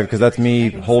 that's live because that's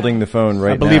me holding the phone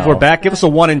right now. I believe we're back. Give us a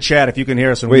 1 in chat if you can hear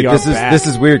us. And Wait, this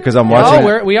is weird because I'm watching.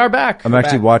 Oh, we are back. I'm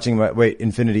actually watching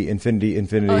infinity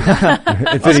Conspiracy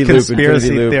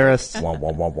loop. theorists.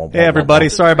 Hey, everybody.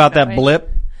 Sorry about that blip.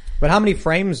 But how many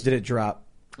frames did it drop?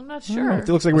 I'm not sure. It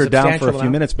looks like we were down for a few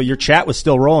minutes, but your chat was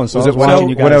still rolling. So was it watching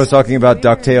you guys. When I was talking about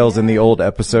DuckTales in the old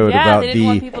episode about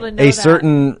a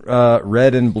certain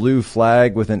red and blue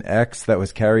flag with an X that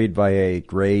was carried by a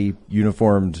gray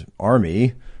uniformed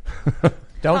army?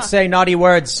 Don't say naughty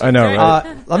words. I know.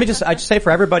 Right? Let me just say for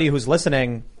everybody who's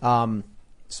listening,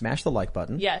 smash the like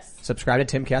button. Yes. Subscribe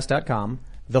to timcast.com.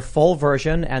 The full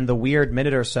version and the weird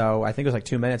minute or so, I think it was like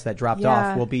 2 minutes that dropped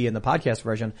off, will be in the podcast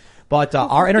version. But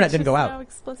our internet didn't go out.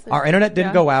 Our internet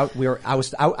didn't go out.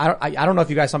 I don't know if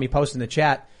you guys saw me post in the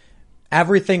chat.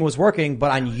 Everything was working,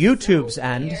 but on YouTube's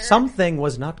end, something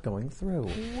was not going through.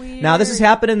 Weird. Now, this has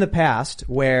happened in the past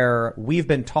where we've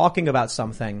been talking about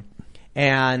something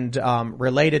and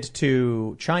related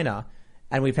to China,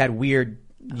 and we've had weird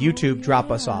YouTube drop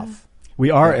us off. We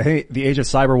are, hey, the age of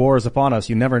cyber war is upon us.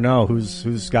 You never know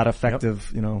who's got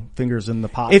effective, fingers in the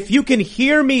pot. If you can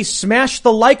hear me, smash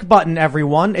the like button,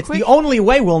 everyone. It's the only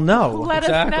way we'll know. Let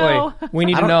us know. We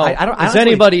need to know. Is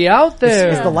anybody out there?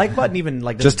 Is the like button even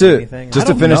like just to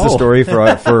finish the story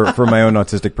for my own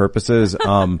autistic purposes?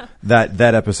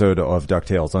 That episode of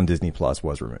DuckTales on Disney Plus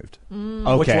was removed.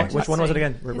 Okay, which one was it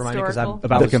again? Remind me, because I'm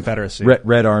about the Confederacy.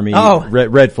 Red Army. Oh,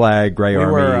 red flag, gray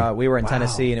army. We were in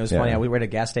Tennessee, and it was funny. We were at a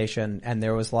gas station. And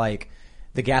there was like,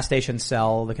 the gas stations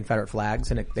sell the Confederate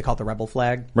flags, and they call it the rebel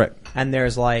flag. Right. And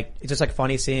there's like, it's just like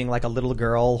funny seeing like a little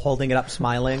girl holding it up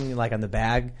smiling like on the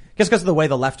bag. Just because of the way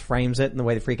the left frames it and the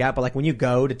way they freak out. But like when you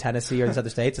go to Tennessee or these other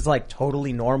states, it's like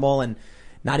totally normal and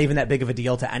not even that big of a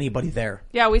deal to anybody there.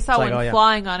 Yeah, we saw one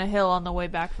flying on a hill on the way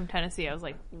back from Tennessee. I was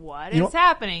like, what is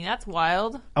happening? That's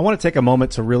wild. I want to take a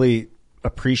moment to really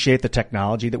appreciate the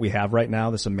technology that we have right now,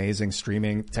 this amazing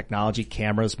streaming technology,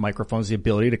 cameras, microphones, the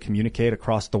ability to communicate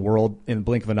across the world in the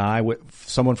blink of an eye with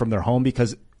someone from their home,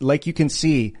 because like you can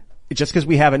see, just because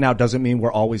we have it now doesn't mean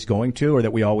we're always going to or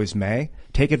that we always may.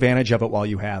 Take advantage of it while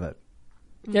you have it.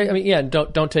 Yeah,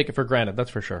 don't take it for granted, that's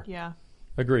for sure. Yeah.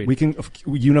 Agreed. We can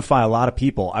unify a lot of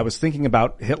people. I was thinking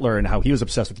about Hitler and how he was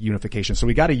obsessed with unification. So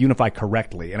we got to unify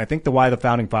correctly. And I think why the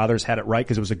founding fathers had it right,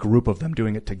 because it was a group of them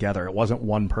doing it together. It wasn't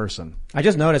one person. I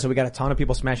just noticed that we got a ton of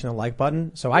people smashing the like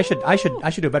button. So I should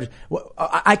do better.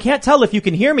 I can't tell if you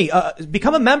can hear me.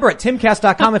 Become a member at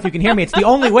timcast.com if you can hear me. It's the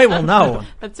only way we'll know.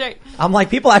 That's right. I'm like,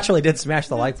 people actually did smash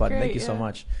the like button. Great, Thank you so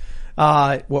much.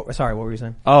 Sorry, what were you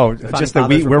saying? Oh, just that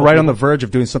we're right on the verge of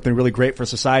doing something really great for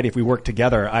society if we work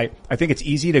together. I think it's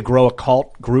easy to grow a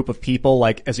cult group of people,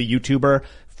 like as a YouTuber,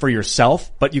 for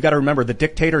yourself, but you got to remember the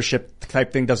dictatorship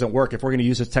type thing doesn't work. If we're going to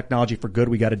use this technology for good,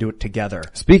 we got to do it together.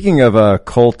 Speaking of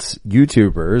cult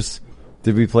YouTubers,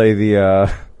 did we play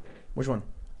the which one?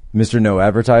 Mr. No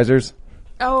Advertisers?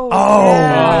 Oh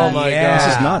my God.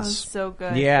 This is nuts. So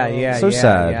good. Yeah. So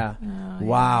sad. Yeah.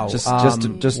 Wow. Just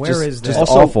where is this?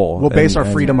 Also, awful. We'll base our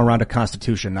freedom around a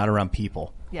constitution, not around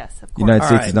people. Yes, of course. The United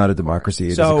States is not a democracy.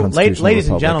 It is a constitutional ladies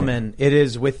and republic. gentlemen, it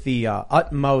is with the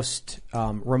utmost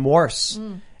remorse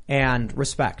and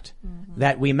respect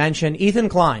that we mention Ethan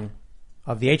Klein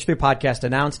of the H3 podcast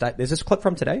announced. Is this a clip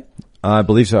from today? I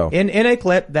believe so. In a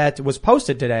clip that was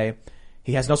posted today,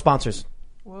 he has no sponsors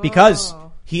because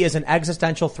he is an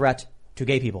existential threat to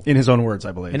gay people. In his own words,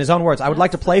 I believe. In his own words. I would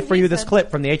like to play for you this clip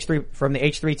from the H3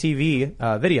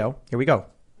 TV video. Here we go.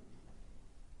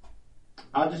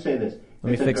 I'll just say this.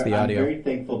 Let me fix the audio. I'm very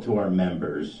thankful to our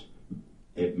members.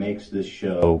 It makes this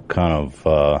show kind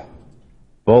of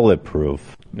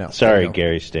bulletproof. No. Sorry,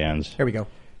 Gary Stans. Here we go.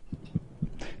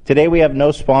 Today we have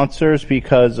no sponsors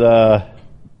because I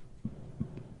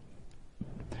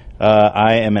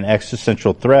am an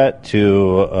existential threat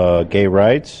to gay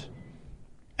rights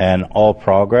and all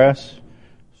progress.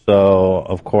 So,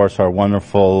 of course, our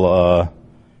wonderful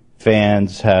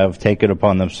fans have taken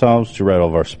upon themselves to write all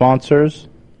of our sponsors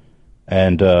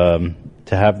and to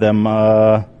have them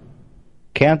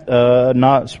can't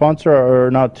not sponsor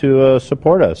or not to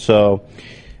support us. So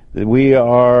we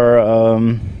are.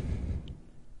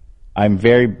 I'm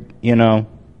very,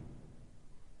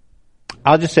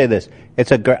 I'll just say this.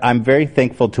 I'm very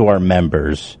thankful to our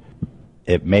members.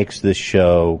 It makes this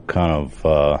show kind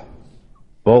of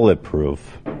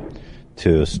bulletproof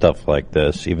to stuff like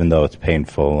this, even though it's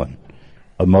painful and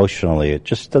emotionally, it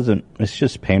just doesn't. It's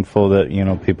just painful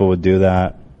that people would do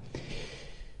that.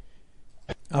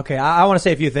 Okay, I want to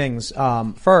say a few things.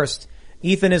 First,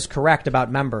 Ethan is correct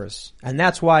about members, and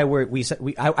that's why I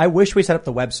wish we set up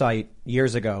the website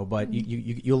years ago, but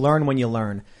you learn when you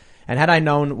learn. And had I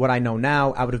known what I know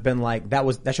now, I would have been like, that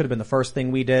should have been the first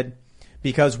thing we did.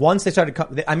 Because once they started,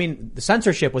 the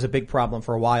censorship was a big problem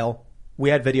for a while. We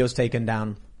had videos taken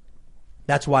down.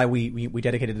 That's why we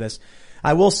dedicated to this.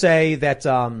 I will say that,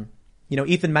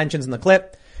 Ethan mentions in the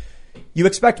clip, you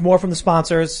expect more from the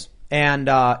sponsors, and,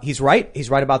 he's right.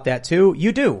 He's right about that too.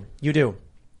 You do.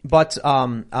 But,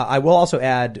 I will also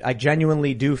add, I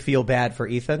genuinely do feel bad for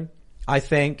Ethan. I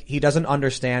think he doesn't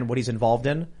understand what he's involved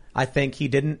in. I think he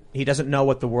doesn't know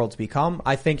what the world's become.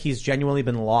 I think he's genuinely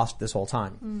been lost this whole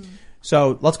time.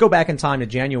 So let's go back in time to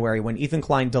January when Ethan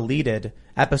Klein deleted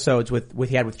episodes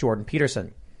he had with Jordan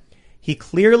Peterson. He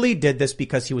clearly did this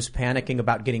because he was panicking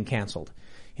about getting canceled.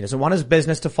 He doesn't want his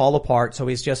business to fall apart, so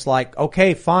he's just like,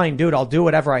 okay, fine, dude, I'll do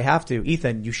whatever I have to.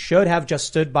 Ethan, you should have just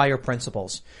stood by your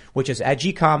principles, which is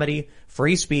edgy comedy,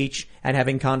 free speech, and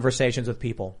having conversations with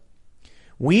people.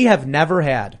 We have never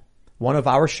had one of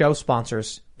our show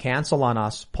sponsors cancel on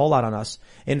us, pull out on us.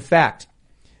 In fact,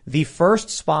 the first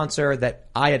sponsor that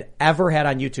I had ever had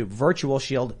on YouTube, Virtual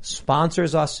Shield,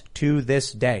 sponsors us to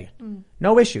this day.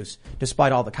 No issues,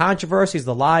 despite all the controversies,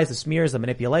 the lies, the smears, the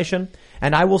manipulation.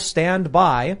 And I will stand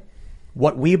by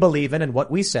what we believe in and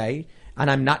what we say, and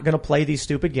I'm not going to play these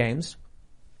stupid games.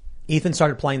 Ethan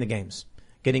started playing the games,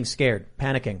 getting scared,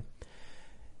 panicking.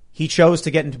 He chose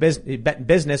to get into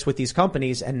business with these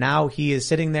companies, and now he is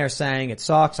sitting there saying, it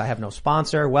sucks, I have no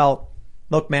sponsor. Well,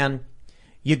 look, man,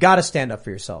 you gotta stand up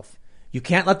for yourself. You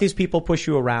can't let these people push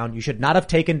you around. You should not have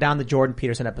taken down the Jordan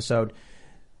Peterson episode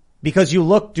because you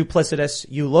look duplicitous,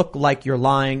 you look like you're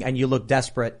lying, and you look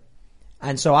desperate.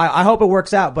 And so I hope it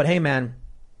works out. But hey, man,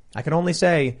 I can only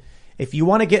say, if you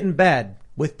want to get in bed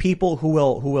with people who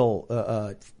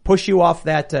will push you off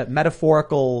that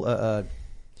metaphorical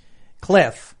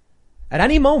cliff at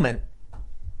any moment,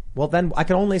 well, then I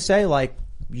can only say, like,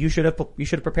 you should have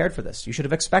prepared for this. You should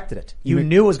have expected it. You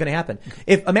knew it was going to happen.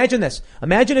 Imagine this.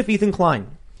 Imagine if Ethan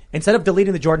Klein, instead of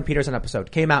deleting the Jordan Peterson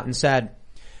episode, came out and said,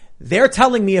 they're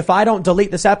telling me if I don't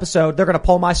delete this episode, they're going to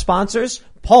pull my sponsors.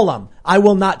 Pull them. I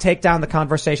will not take down the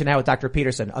conversation I had with Dr.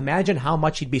 Peterson. Imagine how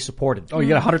much he'd be supported. Oh, you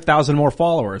got 100,000 more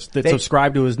followers that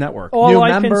subscribe to his network. All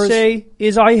I can say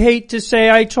is I hate to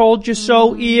say I told you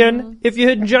so, Ian. If you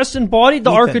had just embodied the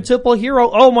archetypal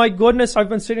hero, oh my goodness, I've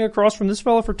been sitting across from this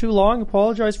fella for too long.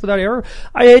 Apologize for that error.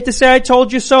 I hate to say I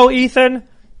told you so, Ethan.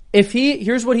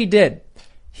 Here's what he did.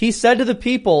 He said to the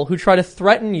people who try to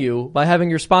threaten you by having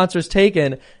your sponsors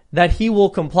taken that he will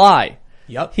comply.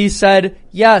 Yep. He said,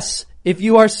 yes, if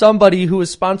you are somebody who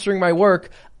is sponsoring my work,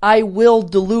 I will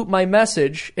dilute my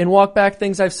message and walk back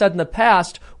things I've said in the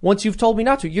past once you've told me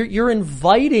not to. You're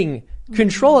inviting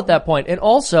control at that point. And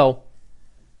also,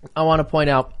 I want to point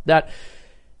out that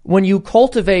when you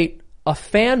cultivate a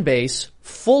fan base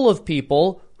full of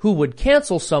people who would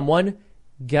cancel someone,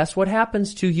 guess what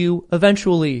happens to you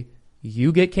eventually?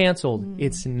 You get canceled.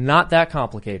 It's not that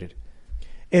complicated.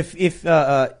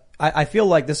 I feel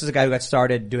like this is a guy who got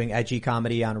started doing edgy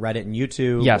comedy on Reddit and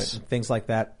YouTube. Yes. And things like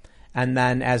that. And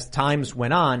then as times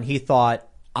went on, he thought,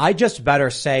 I just better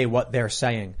say what they're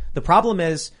saying. The problem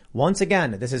is, once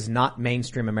again, this is not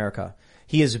mainstream America.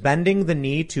 He is bending the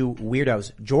knee to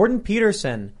weirdos. Jordan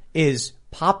Peterson is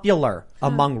popular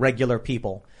among regular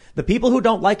people. The people who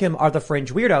don't like him are the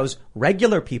fringe weirdos.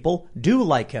 Regular people do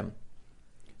like him.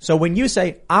 So when you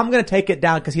say, I'm going to take it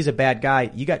down because he's a bad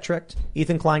guy, you got tricked.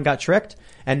 Ethan Klein got tricked.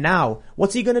 And now,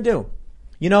 what's he going to do?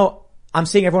 I'm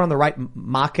seeing everyone on the right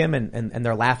mock him and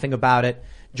they're laughing about it.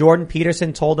 Jordan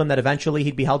Peterson told him that eventually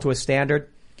he'd be held to a standard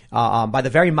by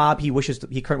the very mob he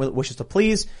currently wishes to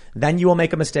please. Then you will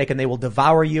make a mistake and they will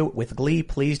devour you with glee.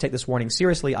 Please take this warning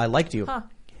seriously. I liked you.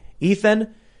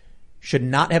 Ethan should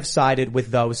not have sided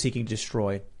with those seeking to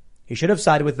destroy. He should have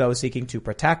sided with those seeking to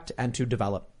protect and to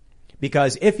develop.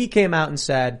 Because if he came out and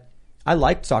said, I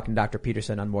liked talking to Dr.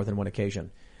 Peterson on more than one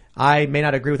occasion. I may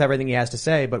not agree with everything he has to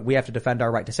say, but we have to defend our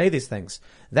right to say these things.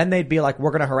 Then they'd be like, we're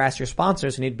going to harass your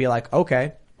sponsors. And he'd be like,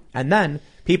 okay. And then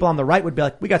people on the right would be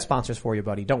like, we got sponsors for you,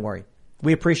 buddy. Don't worry.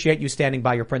 We appreciate you standing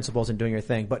by your principles and doing your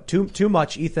thing. But too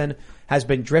much Ethan has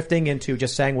been drifting into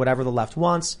just saying whatever the left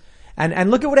wants.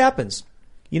 And look at what happens.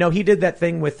 He did that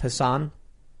thing with Hassan.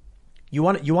 You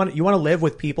want to live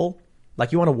with people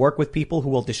Like, you want to work with people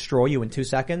who will destroy you in 2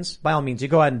 seconds? By all means, you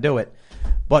go ahead and do it.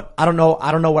 But I don't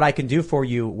know what I can do for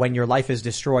you when your life is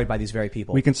destroyed by these very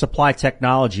people. We can supply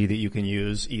technology that you can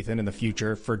use, Ethan, in the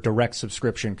future for direct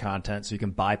subscription content, so you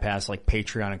can bypass like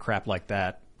Patreon and crap like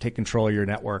that. Take control of your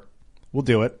network. We'll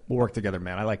do it. We'll work together,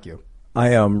 man. I like you.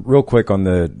 Real quick on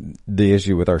the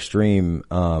issue with our stream,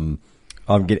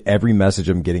 every message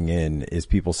I'm getting in is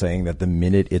people saying that the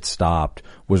minute it stopped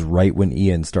was right when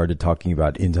Ian started talking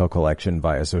about Intel collection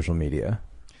via social media.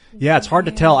 Yeah, it's hard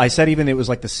to tell. I said even it was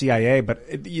like the CIA, but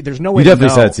there's no way to know. You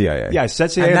definitely said CIA. Yeah, I said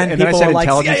CIA, and then I said like,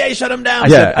 intelligence. CIA shut him down.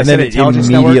 And then it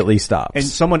immediately stops. And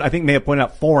someone, I think, may have pointed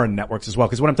out foreign networks as well,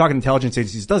 because when I'm talking intelligence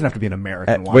agencies, it doesn't have to be an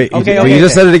American one. Wait, you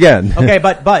just said it again. Okay,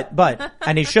 but,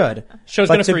 and he should. Show's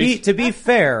but gonna freeze. to be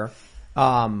fair,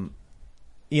 Ethan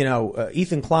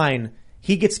Klein,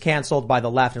 he gets canceled by the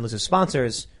left and loses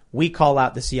sponsors. We call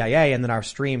out the CIA, and then our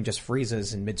stream just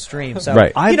freezes in midstream. So,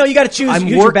 right. You got to choose. I'm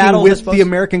your battle working with the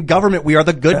American government. We are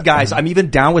the good guys. I'm even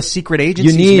down with secret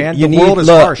agencies, man. The world is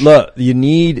harsh. Look,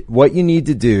 what you need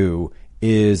to do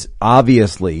is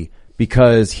obviously,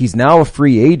 because he's now a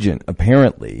free agent,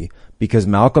 apparently, because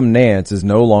Malcolm Nance is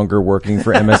no longer working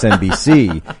for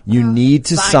MSNBC, you need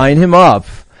to sign him up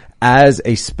as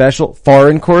a special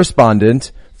foreign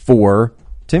correspondent for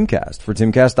Timcast, for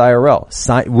Timcast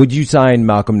IRL. Would you sign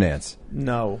Malcolm Nance?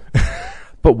 No.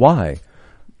 But why?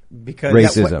 Because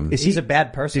racism. He's a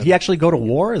bad person. Did he actually go to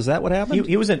war? Is that what happened?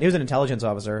 He was an intelligence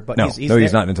officer, but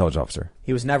he's not an intelligence officer.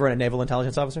 He was never a naval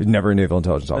intelligence officer? He's never a naval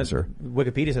intelligence officer.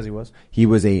 Wikipedia says he was. He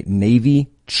was a Navy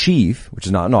chief, which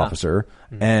is not an officer,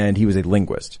 and he was a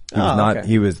linguist.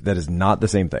 That is not the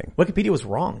same thing. Wikipedia was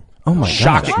wrong. Oh my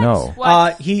gosh, no.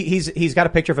 He's got a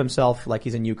picture of himself like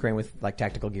he's in Ukraine with like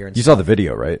tactical gear and stuff. You saw the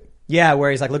video, right? Yeah,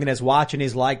 where he's like looking at his watch and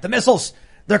he's like, the missiles,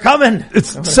 they're coming. It's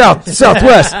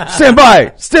southwest. Stand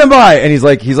by. And he's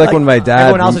like when my dad.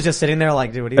 Everyone else is just sitting there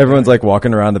like, dude, what are you everyone's doing? like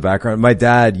walking around the background. My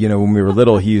dad, when we were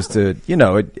little, he used to,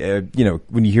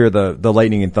 when you hear the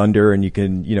lightning and thunder and you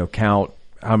can, count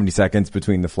how many seconds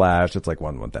between the flash, it's like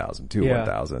 1,000,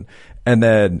 1,000. And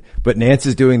then, but Nance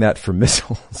is doing that for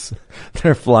missiles.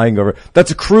 They're flying over.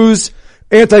 That's a cruise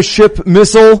anti-ship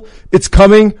missile. It's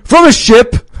coming from a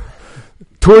ship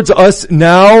towards us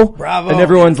now. Bravo. And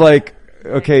everyone's like,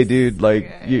 okay, dude,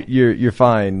 like, you're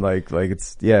fine. Like,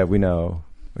 it's, yeah, we know.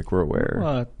 Like, we're aware.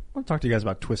 I want to talk to you guys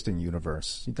about Twisting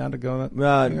Universe. You down to go?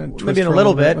 Maybe in a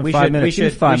little bit. We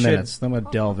should 5 minutes. Then we'll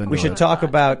delve into it. We should talk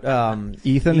about,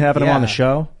 Ethan having him on the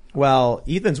show. Well,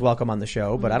 Ethan's welcome on the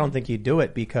show, but I don't think he'd do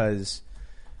it because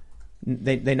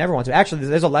they never want to. Actually,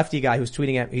 there's a lefty guy who's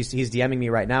tweeting at, he's DMing me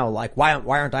right now, like, why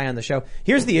aren't I on the show?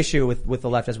 Here's the issue with the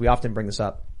left, as we often bring this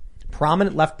up.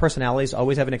 Prominent left personalities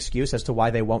always have an excuse as to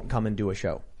why they won't come and do a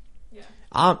show.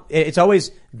 Yeah. It's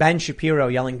always Ben Shapiro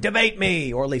yelling, debate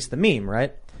me, or at least the meme,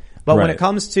 right? But when it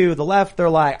comes to the left, they're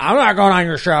like, I'm not going on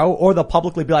your show, or they'll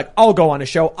publicly be like, I'll go on a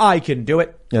show, I can do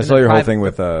it. Yeah, I saw your whole thing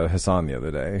with Hassan the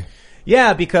other day.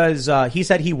 Yeah, because he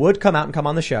said he would come out and come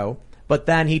on the show, but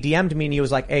then he DM'd me and he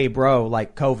was like, hey bro,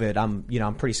 like COVID,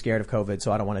 I'm pretty scared of COVID,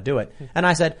 so I don't want to do it. And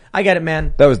I said, I get it,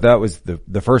 man. That was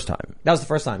the first time. That was the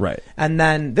first time. Right. And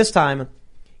then this time,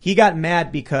 he got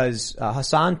mad because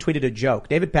Hassan tweeted a joke.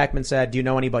 David Pakman said, do you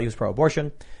know anybody who's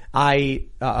pro-abortion?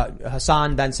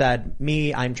 Hassan then said,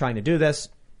 I'm trying to do this.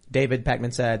 David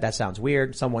Pakman said, that sounds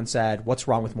weird. Someone said, what's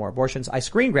wrong with more abortions? I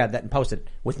screen grabbed that and posted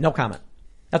with no comment.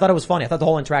 I thought it was funny. I thought the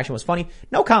whole interaction was funny.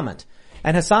 No comment.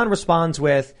 And Hassan responds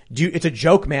with, it's a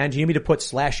joke, man. Do you need me to put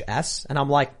 /S? And I'm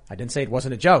like, I didn't say it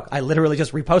wasn't a joke. I literally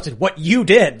just reposted what you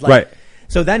did. Like, right.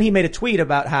 So then he made a tweet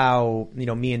about how,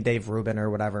 me and Dave Rubin or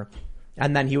whatever.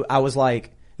 And then I was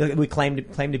like, we claim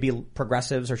to be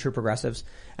progressives or true progressives,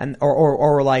 and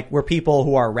or like we're people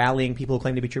who are rallying people who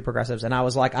claim to be true progressives. And I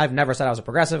was like, I've never said I was a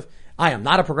progressive. I am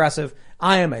not a progressive.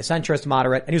 I am a centrist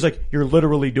moderate. And he was like, you're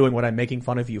literally doing what I'm making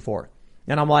fun of you for.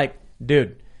 And I'm like,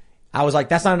 dude, I was like,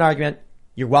 that's not an argument.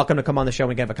 You're welcome to come on the show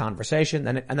and have a conversation.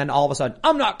 And then all of a sudden,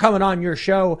 I'm not coming on your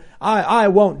show. I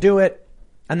won't do it.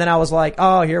 And then I was like,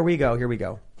 oh, here we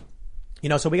go.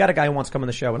 So we got a guy who wants to come on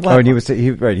the show. And he was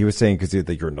saying because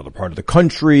you're another part of the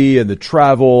country and the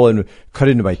travel and cut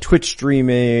into my Twitch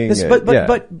streaming.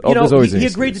 But he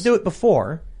agreed to do it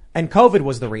before. And COVID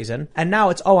was the reason. And now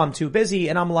it's, I'm too busy.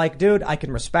 And I'm like, dude, I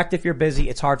can respect if you're busy.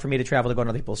 It's hard for me to travel to go to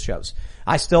other people's shows.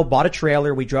 I still bought a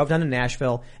trailer. We drove down to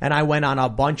Nashville and I went on I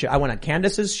went on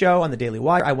Candace's show on the Daily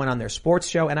Wire. I went on their sports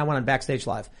show and I went on Backstage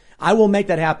Live. I will make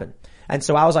that happen. And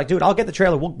so I was like, dude, I'll get the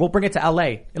trailer. We'll bring it to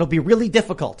LA. It'll be really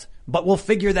difficult, but we'll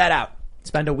figure that out.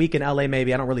 Spend a week in LA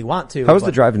maybe. I don't really want to. How was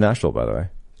the drive to Nashville, by the way?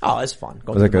 Oh, it's fun.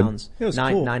 Go was to that the good? mountains. It was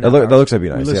cool. That looks like it'd be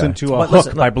nice. We listened to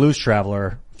Hook by Blues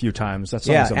Traveler a few times. That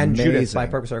song's amazing. And Judith by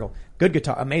Perfect Circle. Good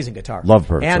guitar, amazing guitar. Love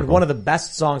Perfect And Circle. one of the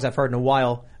best songs I've heard in a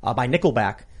while by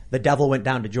Nickelback. The Devil Went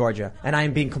Down to Georgia. And I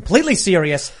am being completely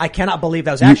serious. I cannot believe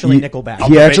that was actually Nickelback.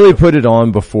 He actually put it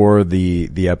on before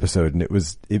the episode,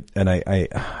 and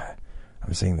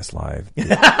I'm saying this live.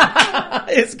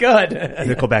 It's good.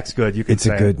 Nickelback's good. You can it's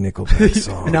say a good Nickelback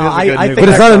song. No, I think but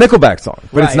it's not a Nickelback song.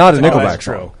 But it's not a Right. Nickelback that's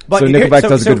true. song. But so Nickelback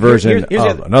does a good version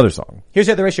of another song. Here's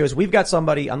the other issue is we've got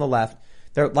somebody on the left.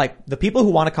 They're like, the people who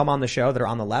want to come on the show that are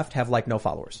on the left have like no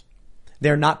followers.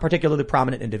 They're not particularly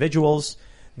prominent individuals.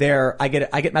 I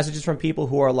get messages from people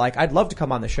who are like, I'd love to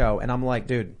come on the show. And I'm like,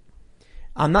 dude,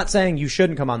 I'm not saying you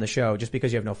shouldn't come on the show just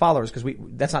because you have no followers, because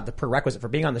that's not the prerequisite for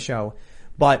being on the show,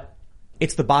 but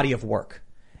it's the body of work.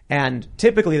 And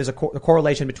typically there's a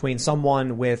correlation between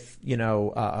someone with,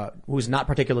 who's not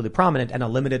particularly prominent and a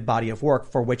limited body of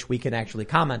work for which we can actually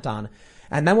comment on.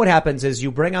 And then what happens is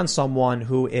you bring on someone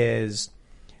who is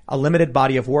a limited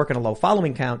body of work and a low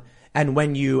following count. And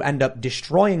when you end up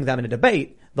destroying them in a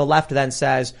debate, the left then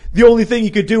says, the only thing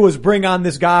you could do is bring on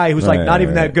this guy who's not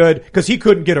even that good because he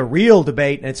couldn't get a real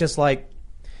debate. And it's just like,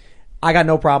 I got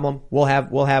no problem.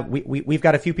 We've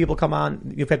got a few people come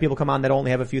on. You've had people come on that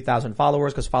only have a few thousand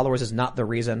followers because followers is not the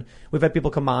reason. We've had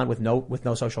people come on with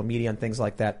no social media and things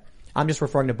like that. I'm just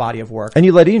referring to body of work. And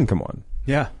you let Ian come on.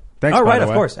 Yeah. Thanks, oh, right, by the of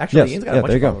way. course. Actually, Ian's got a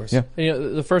bunch of followers. Yeah.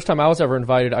 And, the first time I was ever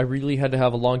invited, I really had to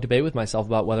have a long debate with myself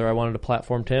about whether I wanted to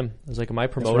platform Tim. I was like, am I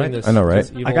promoting this? I know,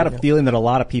 right? I got a feeling that a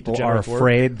lot of people are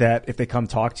afraid that if they come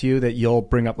talk to you, that you'll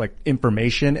bring up like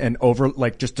information and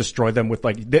just destroy them with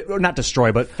not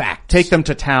destroy, but facts. Take them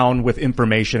to town with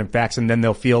information and facts, and then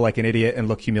they'll feel like an idiot and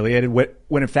look humiliated.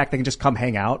 When in fact they can just come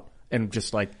hang out and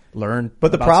just like learn.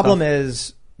 But the problem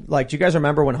is, like, do you guys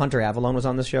remember when Hunter Avalon was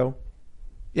on the show?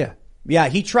 Yeah. Yeah,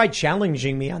 he tried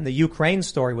challenging me on the Ukraine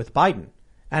story with Biden.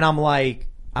 And I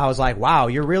was like, wow,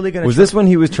 you're really going to Was this when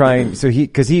he was trying,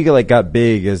 cause he got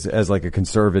big as like a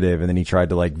conservative, and then he tried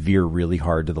to like veer really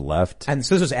hard to the left. And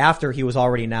so this was after he was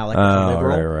already now like a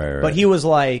liberal. Right. But he was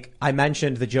like, I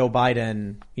mentioned the Joe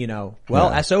Biden,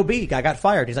 SOB guy got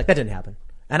fired. He's like, that didn't happen.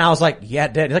 And I was like, yeah,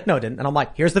 it did. He's like, no, it didn't. And I'm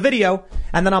like, here's the video.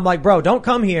 And then I'm like, bro, don't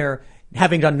come here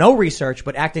having done no research,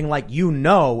 but acting like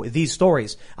these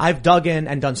stories. I've dug in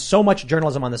and done so much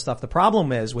journalism on this stuff. The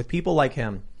problem is with people like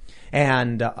him,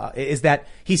 and is that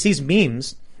he sees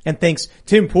memes and thinks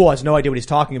Tim Pool has no idea what he's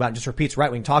talking about and just repeats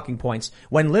right-wing talking points,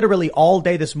 when literally all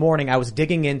day this morning I was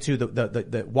digging into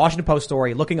the Washington Post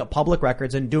story, looking at public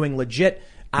records and doing legit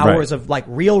hours of like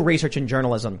real research and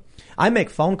journalism. I make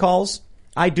phone calls.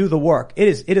 I do the work. It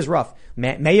is rough.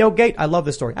 Mayo Gate, I love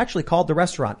this story. I actually called the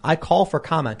restaurant. I call for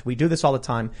comment. We do this all the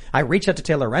time. I reached out to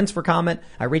Taylor Renz for comment.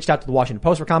 I reached out to the Washington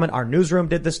Post for comment. Our newsroom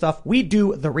did this stuff. We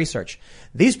do the research.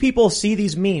 These people see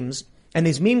these memes and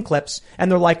these meme clips,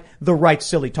 and they're like, the right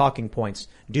silly talking points.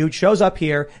 Dude shows up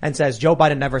here and says, Joe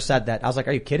Biden never said that. I was like,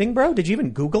 are you kidding, bro? Did you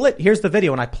even Google it? Here's the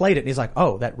video. And I played it, and he's like,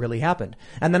 oh, that really happened.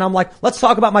 And then I'm like, let's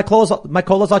talk about Mykola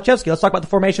Zlochevsky. Let's talk about the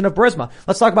formation of Burisma.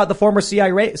 Let's talk about the former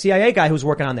CIA guy who's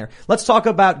working on there. Let's talk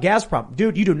about Gazprom.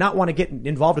 Dude, you do not want to get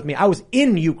involved with me. I was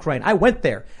in Ukraine. I went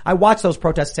there. I watched those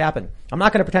protests happen. I'm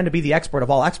not going to pretend to be the expert of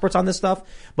all experts on this stuff.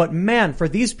 But man, for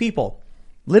these people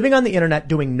living on the internet,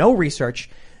 doing no research,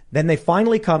 then they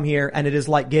finally come here, and it is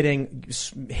like getting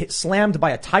slammed by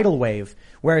a tidal wave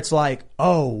where it's like,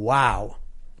 oh, wow,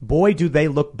 boy, do they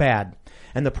look bad.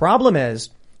 And the problem is,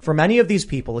 for many of these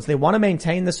people, is they want to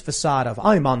maintain this facade of,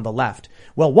 I'm on the left.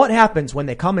 Well, what happens when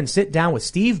they come and sit down with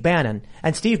Steve Bannon,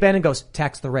 and Steve Bannon goes,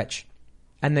 tax the rich?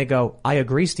 And they go, I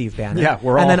agree, Steve Bannon. Yeah,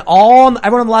 everyone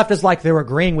on the left is like, they're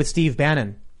agreeing with Steve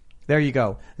Bannon. There you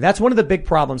go. That's one of the big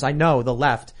problems I know the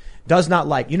left does not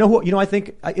like. You know who I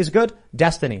think is good?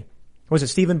 Destiny. Was it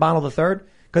Stephen Bonnell III?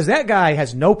 Because that guy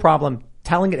has no problem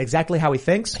telling it exactly how he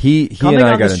thinks. He and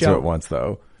I got into it once,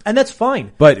 though. And that's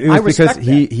fine. But it was because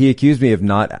he accused me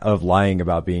of lying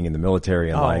about being in the military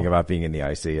and lying about being in the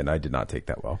IC, and I did not take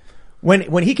that well.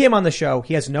 When he came on the show,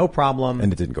 he has no problem.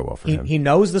 And it didn't go well for him. He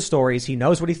knows the stories. He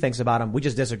knows what he thinks about them. We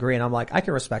just disagree. And I'm like, I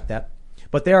can respect that.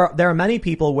 But there are many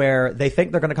people where they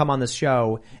think they're going to come on this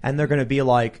show and they're going to be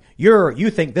like, you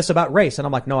think this about race. And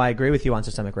I'm like, no, I agree with you on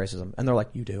systemic racism. And they're like,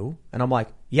 you do? And I'm like,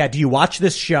 yeah, do you watch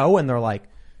this show? And they're like,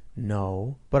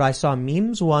 no, but I saw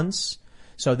memes once.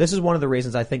 So this is one of the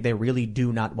reasons I think they really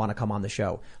do not want to come on the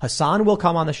show. Hassan will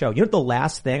come on the show. You know what the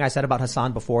last thing I said about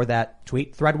Hassan before that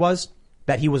tweet thread was?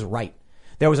 That he was right.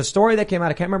 There was a story that came out.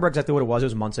 I can't remember exactly what it was. It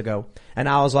was months ago. And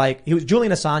I was like, he was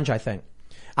Julian Assange, I think.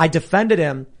 I defended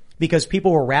him because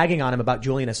people were ragging on him about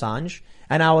Julian Assange.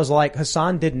 And I was like,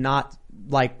 Hassan did not,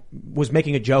 was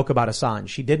making a joke about Assange.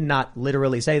 She did not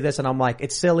literally say this, and I'm like,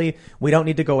 it's silly. We don't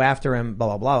need to go after him, blah,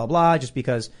 blah, blah, blah, blah, just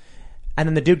because. And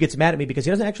then the dude gets mad at me because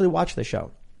he doesn't actually watch the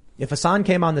show. If Assange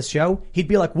came on this show, he'd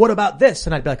be like, what about this?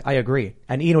 And I'd be like, I agree.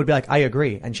 And Ian would be like, I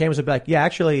agree. And Seamus would be like, yeah,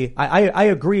 actually, I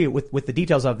agree with the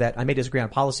details of that. I may disagree on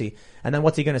policy. And then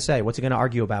what's he going to say? What's he going to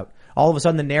argue about? All of a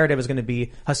sudden the narrative is going to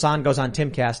be Hassan goes on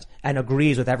Timcast and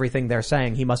agrees with everything they're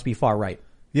saying. He must be far right.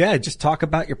 Yeah, just talk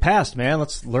about your past, man.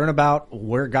 Let's learn about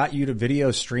where got you to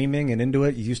video streaming and into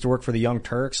it. You used to work for the Young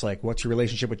Turks. Like, what's your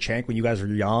relationship with Cenk when you guys were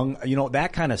young? You know,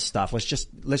 that kind of stuff. Let's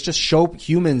just show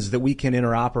humans that we can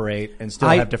interoperate and still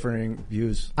have differing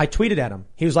views. I tweeted at him.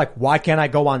 He was like, why can't I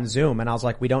go on Zoom? And I was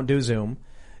like, we don't do Zoom.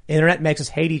 Internet makes us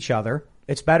hate each other.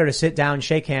 It's better to sit down,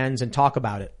 shake hands, and talk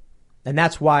about it. And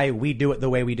that's why we do it the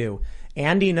way we do.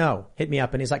 Andy hit me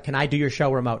up and he's like, can I do your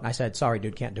show remote? And I said, sorry,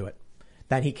 dude, can't do it.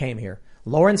 Then he came here.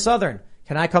 Lauren Southern,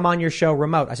 can I come on your show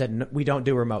remote? I said, no, we don't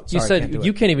do remote. Sorry, you said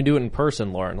you can't even do it in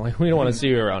person, Lauren. Like, we don't want to see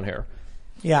you around here.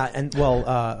 Yeah, and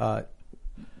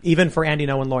even for Andy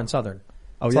and Lauren Southern.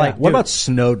 Oh, it's like, what about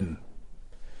Snowden?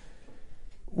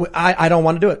 I don't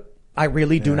want to do it. I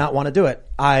really do not want to do it.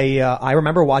 I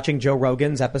remember watching Joe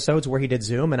Rogan's episodes where he did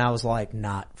Zoom, and I was like,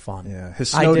 not fun. Yeah, his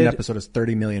Snowden episode is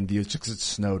 30 million views just because it's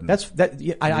Snowden.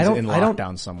 I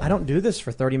don't do this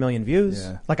for 30 million views.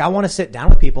 Yeah. Like, I want to sit down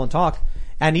with people and talk.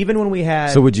 And even when we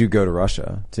had, so would you go to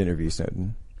Russia to interview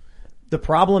Snowden? The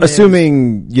problem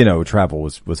assuming, travel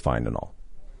was fine and all.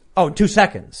 Oh, 2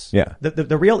 seconds. Yeah.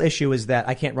 The real issue is that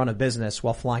I can't run a business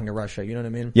while flying to Russia. You know what I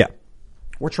mean? Yeah.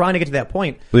 We're trying to get to that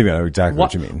point. Believe me, I know exactly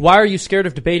what you mean. Why are you scared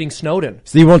of debating Snowden?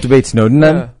 So you won't debate Snowden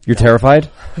then? You're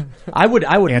terrified? I would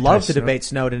love to debate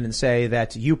Snowden and say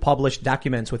that you published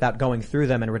documents without going through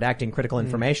them and redacting critical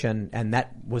information, and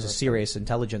that was a serious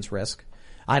intelligence risk.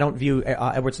 I don't view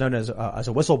Edward Snowden as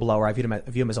a whistleblower. I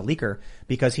view him as a leaker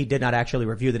because he did not actually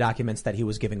review the documents that he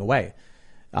was giving away.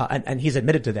 And he's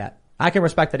admitted to that. I can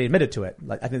respect that he admitted to it.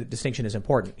 I think the distinction is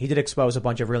important. He did expose a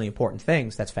bunch of really important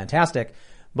things. That's fantastic.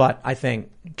 But I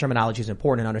think terminology is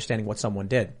important in understanding what someone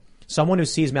did. Someone who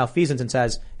sees malfeasance and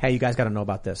says, hey, you guys got to know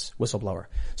about this, whistleblower.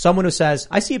 Someone who says,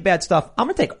 I see bad stuff. I'm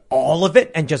going to take all of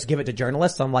it and just give it to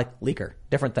journalists. I'm like, leaker,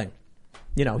 different thing.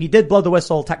 He did blow the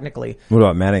whistle technically. What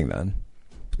about Manning then?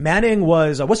 Manning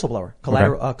was a whistleblower,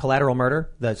 collateral murder.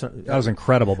 That was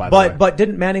incredible, by the way. But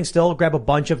didn't Manning still grab a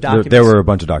bunch of documents? There were a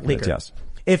bunch of documents, yes.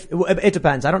 It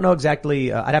depends. I don't know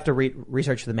exactly. I'd have to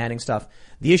research the Manning stuff.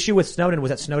 The issue with Snowden was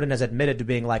that Snowden has admitted to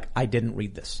being like, I didn't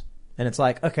read this. And it's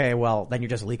like, okay, well, then you're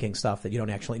just leaking stuff that you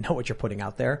don't actually know what you're putting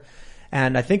out there.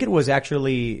 And I think it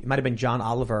might have been John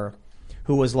Oliver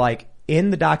who was like,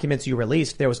 in the documents you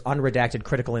released, there was unredacted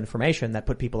critical information that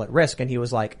put people at risk. And he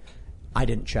was like, I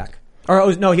didn't check.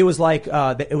 He was like,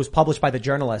 it was published by the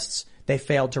journalists. They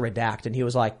failed to redact. And he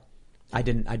was like, I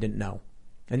didn't know.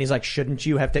 And he's like, shouldn't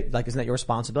you have to, like, isn't that your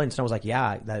responsibility? And Snow was like,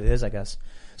 yeah, that is, I guess.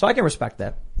 So I can respect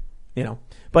that,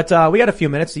 But we got a few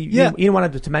minutes. Ian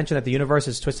wanted to mention that the universe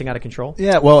is twisting out of control.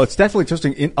 Yeah, well, it's definitely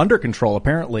twisting under control,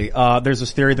 apparently. There's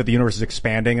this theory that the universe is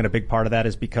expanding, and a big part of that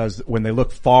is because when they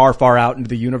look far, far out into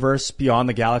the universe, beyond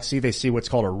the galaxy, they see what's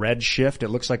called a red shift. It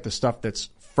looks like the stuff that's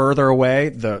further away,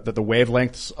 the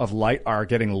wavelengths of light are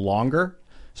getting longer.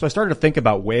 So I started to think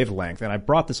about wavelength, and I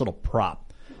brought this little prop.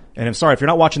 And I'm sorry, if you're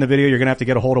not watching the video, you're going to have to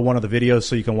get a hold of one of the videos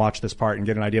so you can watch this part and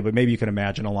get an idea, but maybe you can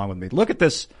imagine along with me. Look at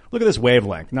this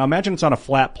wavelength. Now imagine it's on a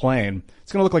flat plane.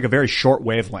 It's going to look like a very short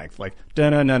wavelength, like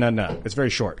da-na-na-na-na. It's very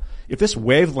short. If this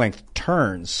wavelength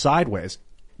turns sideways,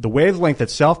 the wavelength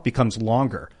itself becomes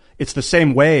longer. It's the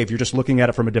same wave, you're just looking at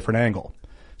it from a different angle.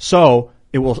 So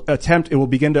it will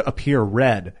begin to appear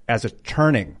red as it's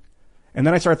turning. And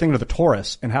then I started thinking of the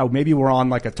torus and how maybe we're on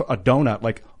like a donut,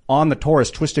 like on the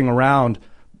torus twisting around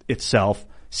itself,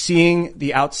 seeing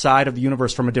the outside of the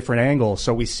universe from a different angle,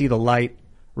 so we see the light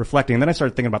reflecting. And then I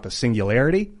started thinking about the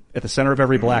singularity at the center of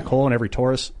every black hole and every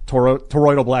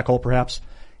toroidal black hole perhaps,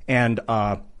 and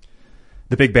the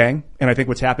Big Bang. And I think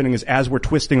what's happening is as we're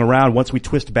twisting around, once we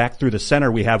twist back through the center,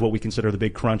 we have what we consider the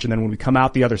Big Crunch, and then when we come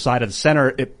out the other side of the center,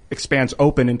 it expands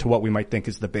open into what we might think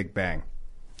is the Big Bang.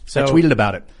 So I tweeted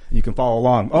about it. You can follow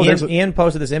along. Ian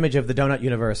posted this image of the donut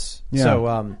universe. Yeah.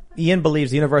 So Ian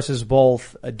believes the universe is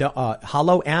both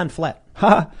hollow and flat.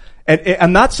 And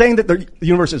I'm not saying that the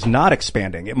universe is not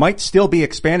expanding. It might still be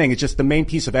expanding. It's just the main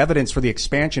piece of evidence for the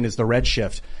expansion is the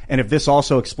redshift. And if this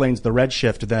also explains the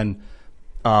redshift,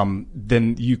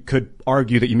 then you could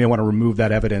argue that you may want to remove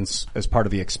that evidence as part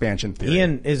of the expansion theory.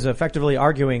 Ian is effectively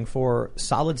arguing for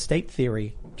solid state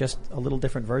theory, just a little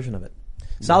different version of it.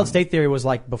 Solid state theory was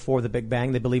like before the Big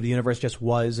Bang. They believed the universe just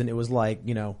was, and it was like,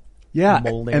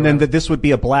 molding. And then this would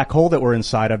be a black hole that we're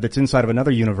inside of, that's inside of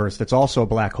another universe that's also a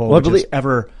black hole, which is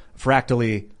ever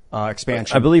fractally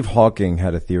expansion. I believe Hawking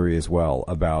had a theory as well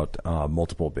about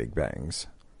multiple Big Bangs.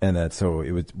 And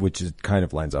which kind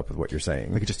of lines up with what you're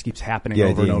saying. Like it just keeps happening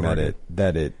over and over.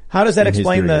 How does that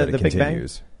explain the Big Bang?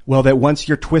 Well, that once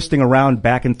you're twisting around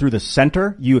back and through the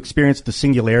center, you experience the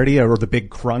singularity or the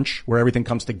big crunch where everything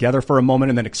comes together for a moment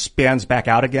and then expands back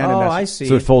out again. Oh, I see.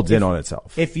 So it folds in on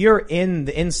itself. If you're in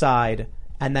the inside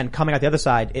and then coming out the other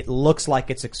side, it looks like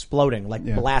it's exploding, like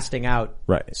blasting out.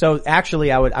 Right. So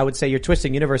actually, I would say your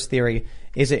twisting universe theory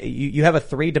is you have a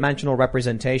 3-dimensional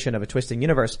representation of a twisting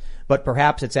universe, but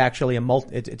perhaps it's actually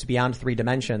it's beyond 3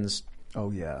 dimensions. Oh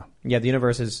yeah. Yeah, the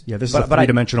universe is. Yeah, this is a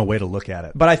 3-dimensional way to look at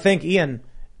it. But I think, Ian,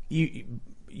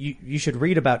 you should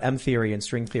read about M theory and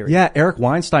string theory. Yeah, Eric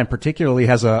Weinstein particularly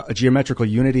has a geometrical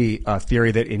unity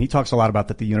theory and he talks a lot about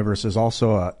that the universe is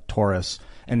also a torus.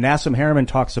 And Nassim Haramein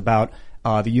talks about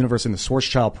the universe in the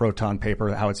Schwarzschild proton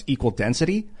paper, how it's equal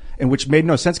density, and which made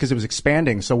no sense because it was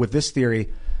expanding. So with this theory,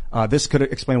 this could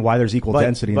explain why there's equal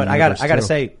density. But I gotta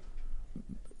say,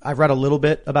 I've read a little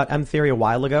bit about M theory a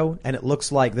while ago, and it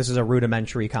looks like this is a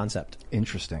rudimentary concept.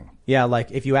 Interesting. Yeah, like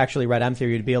if you actually read M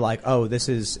theory, you'd be like, oh, this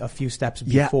is a few steps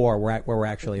before where we're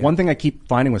actually at. One thing I keep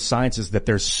finding with science is that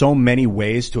there's so many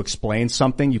ways to explain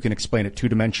something. You can explain it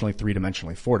 2-dimensionally,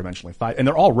 3-dimensionally, 4-dimensionally, 5, and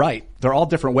they're all right. They're all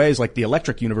different ways. Like the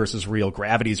electric universe is real,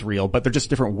 gravity's real, but they're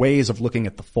just different ways of looking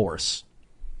at the force.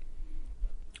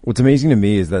 What's amazing to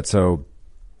me is that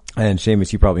and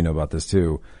Seamus, you probably know about this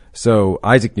too. So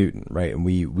Isaac Newton, right? And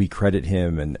we credit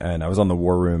him and I was on the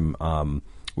War Room.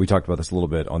 We talked about this a little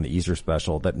bit on the Easter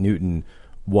special that Newton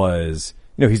was,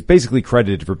 he's basically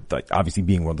credited for obviously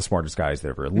being one of the smartest guys that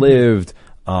ever lived.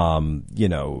 Arguably,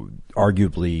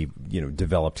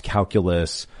 developed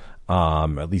calculus,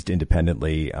 at least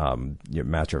independently,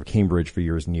 master of Cambridge for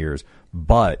years and years,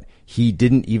 but he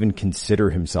didn't even consider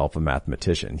himself a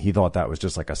mathematician. He thought that was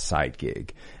just like a side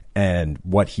gig. And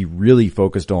what he really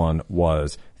focused on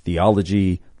was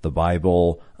theology, the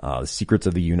Bible, the secrets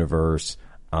of the universe.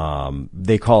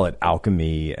 They call it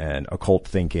alchemy and occult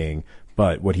thinking.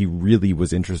 But what he really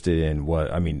was interested in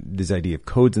this idea of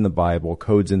codes in the Bible,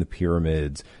 codes in the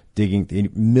pyramids, digging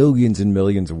millions and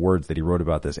millions of words that he wrote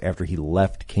about this after he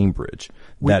left Cambridge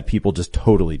that people just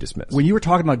totally dismissed. When you were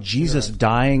talking about Jesus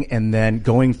dying and then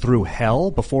going through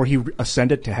hell before he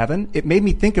ascended to heaven, it made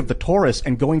me think of the torus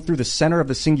and going through the center of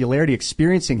the singularity,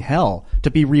 experiencing hell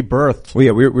to be rebirthed. Well,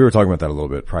 yeah, we were talking about that a little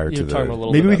bit prior to the.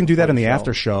 Maybe we can do that in the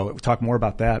after show. Talk more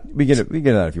about that. We get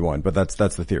that if you want, but that's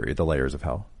the theory, the layers of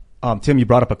hell. Tim, you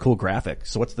brought up a cool graphic.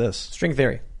 So what's this? String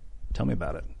theory. Tell me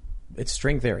about it. It's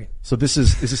string theory. So is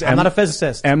this I'm not a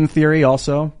physicist. M theory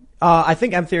also? I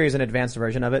think M theory is an advanced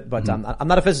version of it, but I'm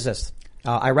not a physicist.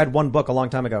 I read one book a long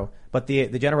time ago, but the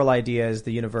general idea is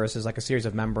the universe is like a series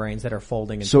of membranes that are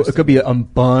folding and so twisting. It could be a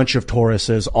bunch of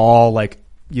toruses all like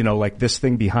this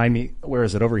thing behind me. Where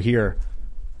is it? Over here.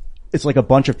 It's like a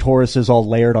bunch of toruses all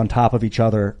layered on top of each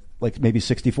other, like maybe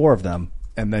 64 of them.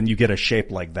 And then you get a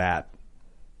shape like that.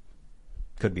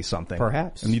 Could be something.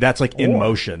 Perhaps. And that's like in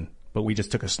motion. But we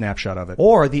just took a snapshot of it.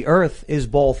 Or the Earth is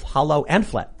both hollow and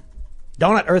flat.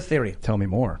 Donut Earth theory. Tell me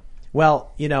more.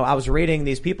 Well, I was reading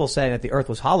these people saying that the Earth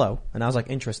was hollow, and I was like,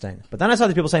 interesting. But then I saw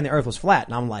the people saying the Earth was flat,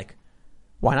 and I'm like,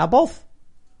 why not both?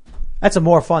 That's a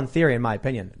more fun theory, in my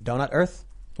opinion. Donut Earth?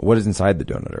 What is inside the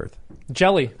donut Earth?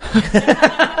 Jelly.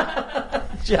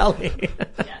 Jelly.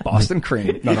 Boston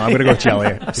cream. No, I'm going to go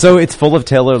jelly. So it's full of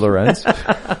Taylor Lorenz?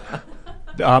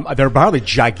 There are probably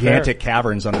gigantic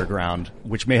caverns underground,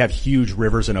 which may have huge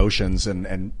rivers and oceans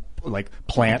and like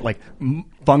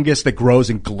fungus that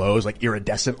grows and glows like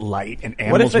iridescent light and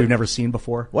animals we've never seen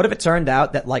before. What if it turned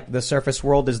out that like the surface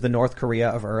world is the North Korea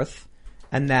of Earth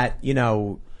and that,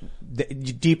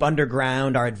 deep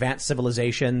underground are advanced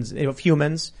civilizations of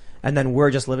humans and then we're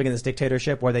just living in this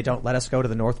dictatorship where they don't let us go to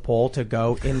the North Pole to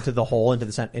go into the hole,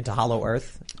 into hollow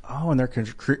Earth. Oh, and they're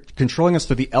controlling us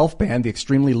through the ELF band, the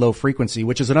extremely low frequency,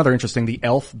 which is another interesting, the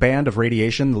ELF band of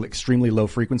radiation, the extremely low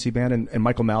frequency band. And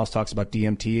Michael Malice talks about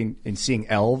DMT and seeing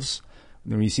elves.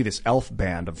 And when you see this ELF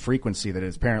band of frequency that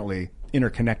is apparently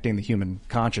interconnecting the human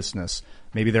consciousness,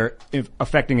 maybe they're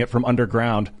affecting it from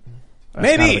underground. That's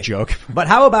maybe kind of a joke. But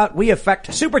how about we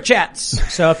affect super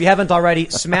chats? So if you haven't already,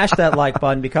 smash that like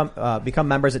button, become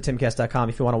members at timcast.com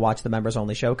if you want to watch the members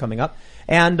only show coming up.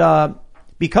 And,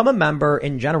 become a member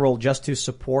in general just to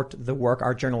support the work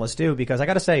our journalists do, because I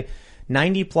gotta say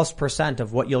 90+%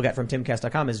 of what you'll get from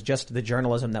timcast.com is just the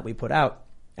journalism that we put out.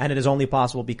 And it is only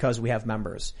possible because we have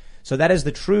members. So that is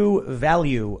the true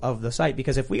value of the site,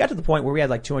 because if we got to the point where we had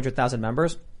like 200,000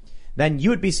 members, then you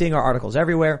would be seeing our articles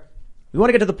everywhere. We want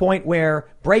to get to the point where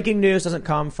breaking news doesn't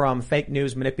come from fake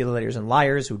news manipulators and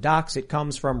liars who dox. It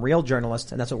comes from real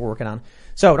journalists, and that's what we're working on.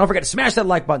 So don't forget to smash that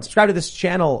like button, subscribe to this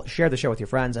channel, share the show with your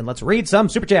friends, and let's read some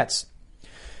super chats.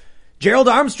 Gerald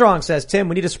Armstrong says, Tim,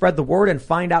 we need to spread the word and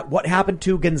find out what happened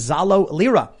to Gonzalo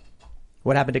Lira.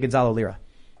 What happened to Gonzalo Lira?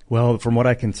 Well, from what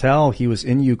I can tell, he was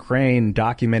in Ukraine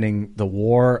documenting the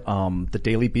war. The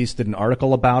Daily Beast did an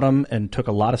article about him and took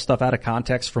a lot of stuff out of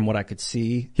context from what I could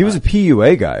see. He was a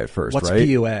PUA guy at first, what's right? What's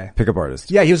PUA? Pickup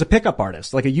artist. Yeah, he was a pickup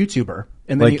artist, like a YouTuber.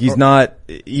 And then he's not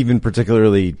even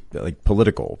particularly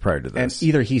political prior to this. And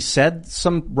either he said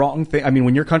some wrong thing. I mean,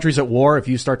 when your country's at war, if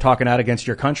you start talking out against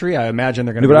your country, I imagine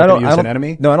they're going to look at you as an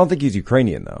enemy. No, I don't think he's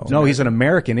Ukrainian though. No, he's an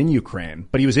American in Ukraine,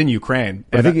 but he was in Ukraine.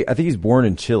 I think he's born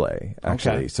in Chile,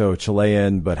 actually. Okay. So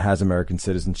Chilean, but has American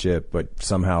citizenship, but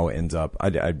somehow ends up, I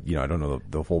don't know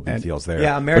the whole details there.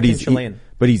 Yeah, American Chilean.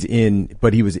 But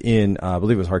he was in, I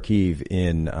believe it was Kharkiv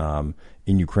in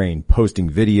Ukraine, posting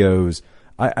videos.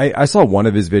 I saw one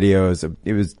of his videos.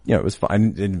 It was fine. I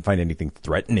didn't find anything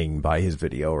threatening by his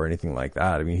video or anything like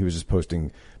that. I mean, he was just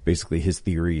posting basically his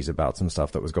theories about some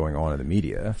stuff that was going on in the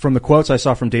media. From the quotes I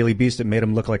saw from Daily Beast, it made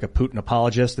him look like a Putin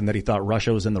apologist and that he thought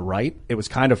Russia was in the right. It was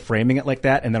kind of framing it like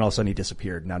that, and then all of a sudden he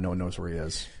disappeared. Now no one knows where he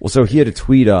is. Well, so he had a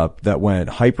tweet up that went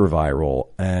hyper viral,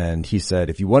 and he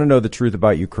said, if you want to know the truth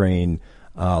about Ukraine,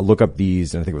 look up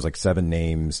these, and I think it was like 7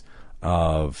 names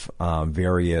of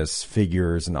various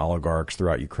figures and oligarchs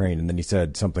throughout Ukraine. And then he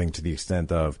said something to the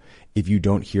extent of, if you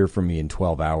don't hear from me in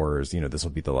 12 hours, this will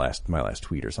be my last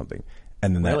tweet or something.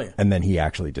 And then and then he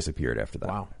actually disappeared after that.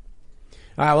 Wow. All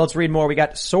right, well, let's read more. We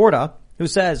got Sorta, who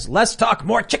says, let's talk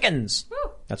more chickens.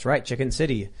 Woo. That's right. Chicken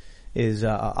City is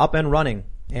up and running,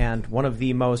 and one of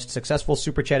the most successful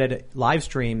super chatted live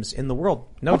streams in the world.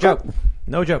 No joke.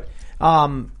 No joke.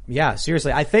 Yeah,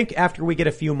 seriously. I think after we get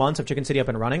a few months of Chicken City up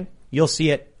and running, you'll see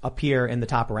it appear in the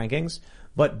top rankings.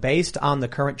 But based on the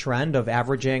current trend of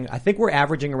averaging, I think we're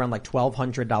averaging around like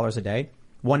 $1,200 a day.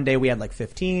 One day we had like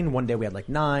 15, one day we had like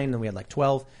 9, and we had like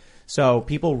 12. So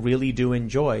people really do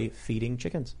enjoy feeding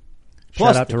chickens.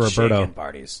 Plus, shout out to Roberto, chicken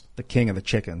parties, the king of the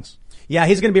chickens. Yeah,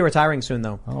 he's going to be retiring soon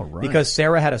though. Oh, right. Because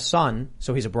Sarah had a son,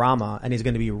 so he's a Brahma, and he's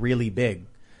going to be really big.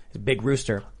 He's a big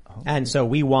rooster. Oh. And so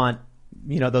we want,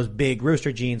 those big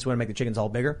rooster genes. We want to make the chickens all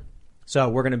bigger. So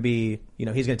we're going to be, he's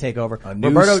going to take over. A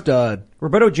new stud.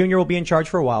 Roberto Jr. will be in charge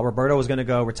for a while. Roberto is going to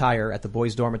go retire at the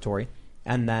boys' dormitory.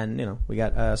 And then, we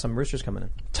got some roosters coming in.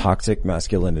 Toxic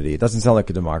masculinity. It doesn't sound like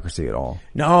a democracy at all.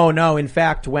 No. In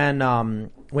fact,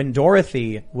 when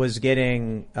Dorothy was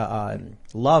getting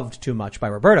loved too much by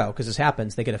Roberto, because this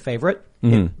happens, they get a favorite,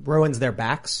 it ruins their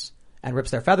backs and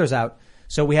rips their feathers out.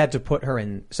 So we had to put her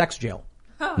in sex jail.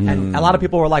 And a lot of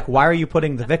people were like, why are you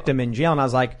putting the victim in jail? And I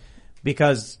was like,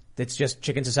 because it's just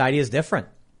chicken society is different.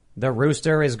 The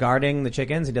rooster is guarding the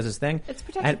chickens. He does his thing. It's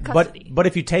protected custody. But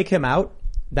if you take him out,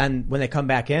 then when they come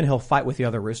back in, he'll fight with the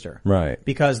other rooster. Right.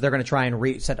 Because they're going to try and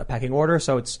reset a pecking order.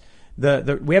 So it's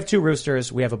we have 2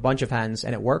 roosters. We have a bunch of hens,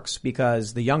 and it works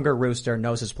because the younger rooster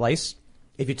knows his place.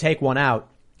 If you take one out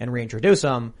and reintroduce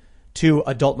them, 2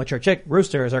 adult mature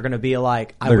roosters are going to be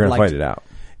like, they're going to fight it out.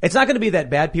 It's not going to be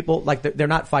that bad. People, like, they're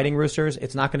not fighting roosters.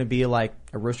 It's not going to be like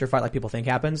a rooster fight like people think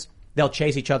happens. They'll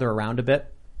chase each other around a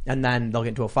bit, and then they'll get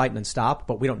into a fight and then stop,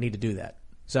 but we don't need to do that.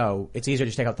 So it's easier to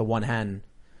just take out the one hen.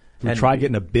 We tried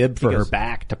getting a bib for her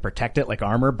back to protect it like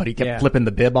armor, but he kept flipping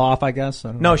the bib off, I guess.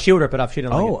 No, she would rip it off. She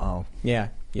didn't like it. Oh. Yeah.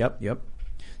 Yep.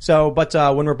 So, but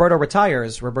when Roberto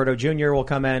retires, Roberto Jr. will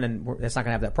come in, and it's not going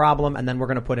to have that problem. And then we're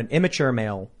going to put an immature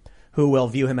male who will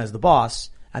view him as the boss.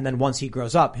 And then once he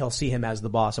grows up, he'll see him as the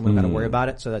boss, and we don't got to worry about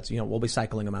it. So that's, we'll be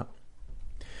cycling him out.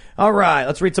 All right,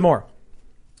 let's read some more.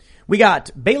 We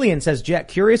got Balian says, Jack,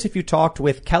 curious if you talked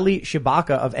with Kelly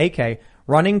Shibaka of AK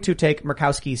running to take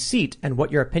Murkowski's seat and what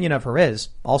your opinion of her is.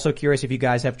 Also curious if you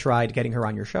guys have tried getting her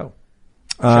on your show.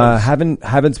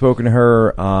 Haven't spoken to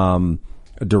her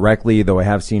directly, though I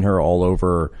have seen her all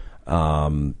over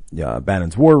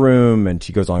Bannon's War Room, and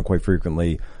she goes on quite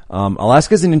frequently.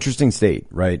 Alaska's an interesting state,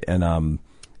 right? And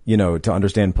to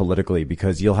understand politically,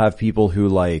 because you'll have people who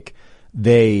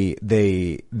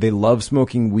they love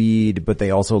smoking weed, but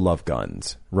they also love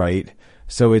guns, right?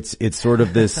 So it's sort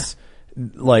of this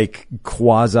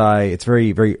it's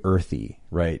very, very earthy,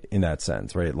 right? In that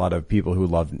sense, right? A lot of people who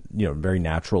love, very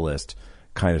naturalist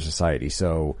kind of society.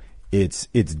 So it's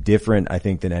different, I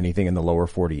think, than anything in the lower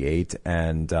 48.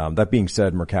 And, that being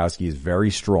said, Murkowski is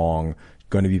very strong,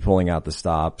 going to be pulling out the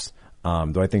stops.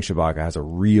 Though I think Shibaka has a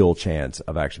real chance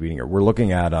of actually beating her. We're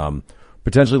looking at,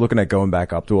 potentially looking at going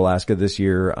back up to Alaska this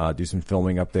year, do some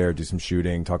filming up there, do some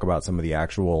shooting, talk about some of the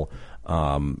actual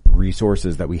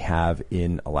resources that we have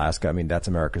in Alaska. I mean, that's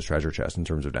America's treasure chest in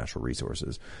terms of natural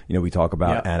resources. You know, we talk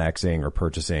about annexing or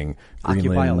purchasing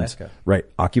Greenland. Occupy Alaska. Right.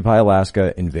 Occupy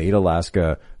Alaska, invade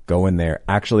Alaska, go in there.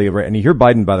 Actually, and you hear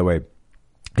Biden, by the way,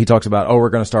 he talks about, we're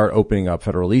going to start opening up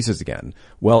federal leases again.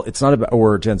 Well, it's not about,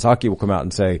 or Jen Psaki will come out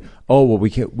and say,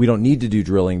 we don't need to do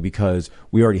drilling because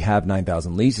we already have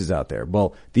 9,000 leases out there.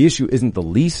 Well, the issue isn't the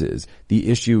leases. The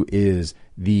issue is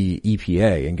the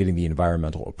EPA and getting the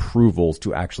environmental approvals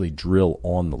to actually drill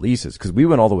on the leases. Cause we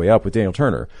went all the way up with Daniel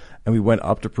Turner and we went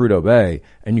up to Prudhoe Bay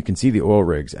and you can see the oil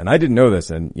rigs. And I didn't know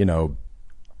this, and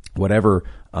whatever,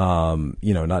 not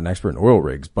an expert in oil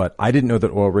rigs, but I didn't know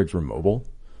that oil rigs were mobile.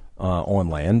 On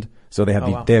land. So they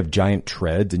have they have giant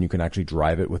treads and you can actually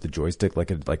drive it with a joystick like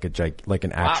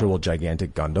an actual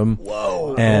gigantic Gundam.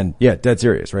 Whoa. And dead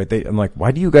serious, right? I'm like,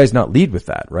 why do you guys not lead with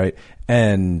that, right?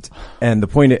 And the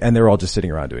point, and they're all just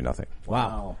sitting around doing nothing.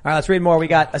 Wow. All right, let's read more. We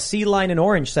got A Sea Line in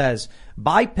Orange says,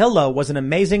 Buy Pillow was an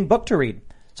amazing book to read.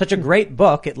 Such a great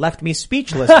book, it left me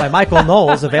speechless by Michael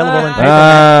Knowles, available in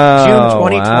paperback June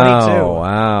 2022.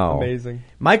 Wow. Amazing.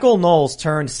 Michael Knowles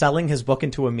turned selling his book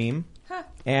into a meme.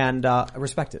 And I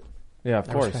respect it. Yeah, of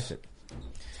course. Respect it.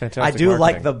 Fantastic I do marketing.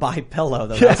 like the buy pillow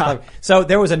though. That's so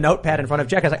there was a notepad in front of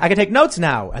Jack. I was like, I can take notes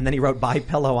now. And then he wrote buy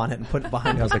pillow on it and put it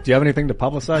behind I was like, do you have anything to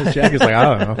publicize, Jack? He's like, I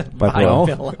don't know. Buy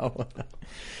pillow.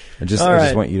 I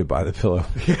just want you to buy the pillow.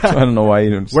 So I don't know why you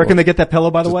didn't. Where can they get that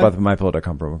pillow, by the way? Just buy the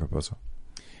mypillow.com promo code Poso.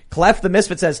 Clef the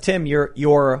Misfit says, Tim,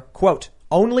 your quote,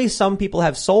 only some people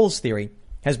have souls theory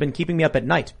has been keeping me up at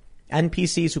night.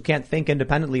 NPCs who can't think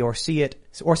independently or see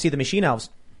the machine elves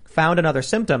found another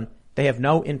symptom. They have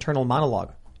no internal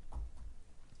monologue.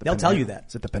 They'll tell you that.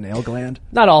 Is it the pineal gland?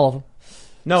 Not all of them.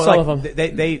 No, some like, of them.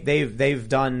 They've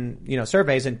done,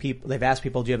 surveys and they've asked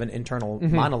people, do you have an internal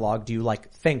monologue? Do you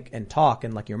think and talk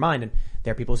and your mind? And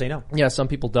there are people who say no. Yeah, some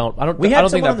people don't. I don't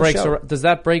think that breaks. Does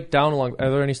that break down along?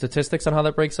 Are there any statistics on how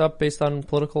that breaks up based on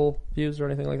political views or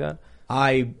anything like that?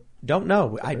 I don't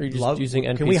know. I love using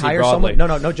NPC Can we hire broadly?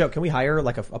 someone? No joke. Can we hire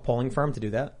a polling firm to do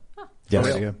that?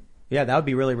 Yes. Yeah, that would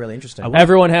be really, really interesting.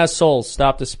 Everyone has souls.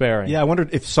 Stop despairing. Yeah, I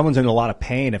wondered if someone's in a lot of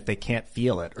pain if they can't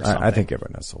feel it or something. I think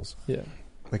everyone has souls. Yeah.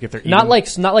 Like if they're not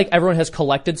like everyone has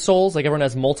collected souls, like everyone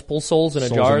has multiple souls in a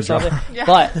jar or something.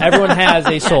 But everyone has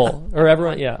a soul, or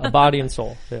a body and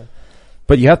soul. Yeah.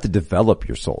 But you have to develop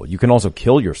your soul. You can also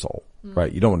kill your soul,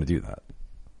 right? You don't want to do that.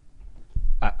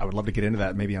 I would love to get into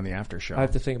that maybe on the after show. I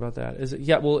have to think about that. Is it?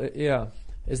 Yeah. Well, yeah.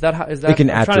 Is that how? It can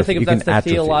I'm trying to think if that's the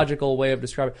atrophy. theological way of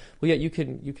describing it. Well, yeah. You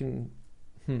can.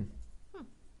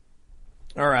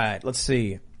 All right. Let's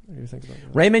see. What do you think about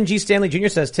that? Raymond G. Stanley Jr.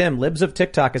 says, Tim, Libs of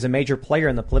TikTok is a major player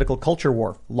in the political culture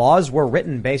war. Laws were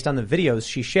written based on the videos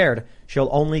she shared. She'll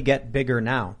only get bigger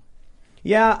now.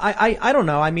 Yeah, I don't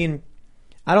know. I mean,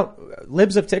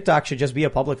 Libs of TikTok should just be a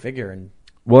public figure. And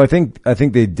well, I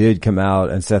think they did come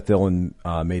out, and Seth Dillon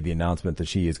made the announcement that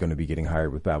she is going to be getting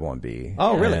hired with Babylon Bee.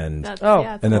 Oh, really? And That's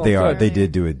they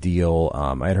did do a deal.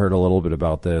 I had heard a little bit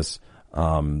about this.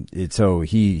 So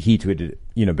he tweeted,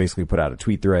 basically put out a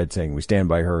tweet thread saying we stand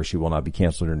by her. She will not be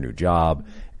canceled her new job,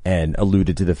 and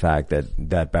alluded to the fact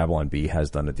that Babylon Bee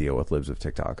has done a deal with Libs of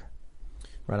TikTok.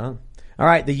 Right on. All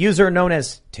right. The user known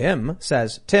as Tim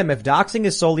says, Tim, if doxing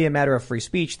is solely a matter of free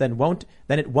speech, then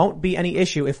it won't be any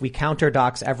issue if we counter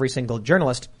dox every single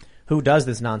journalist who does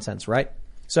this nonsense, right?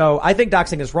 So I think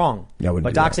doxing is wrong,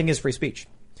 but doxing is free speech.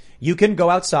 You can go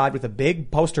outside with a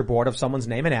big poster board of someone's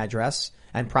name and address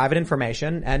and private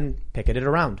information and picket it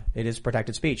around. It is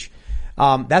protected speech.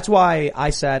 That's why I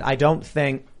said I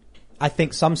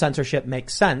think some censorship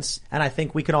makes sense, and I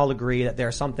think we can all agree that there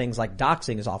are some things like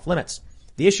doxing is off limits.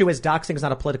 The issue is doxing is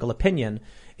not a political opinion.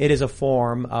 It is a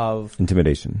form of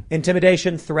intimidation,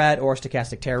 threat, or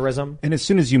stochastic terrorism. And as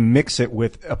soon as you mix it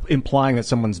with implying that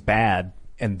someone's bad,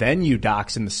 and then you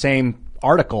dox in the same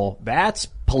article, that's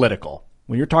political.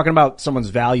 When you're talking about someone's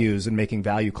values and making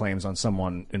value claims on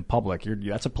someone in public,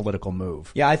 that's a political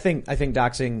move. Yeah, I think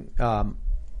doxing,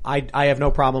 I have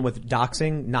no problem with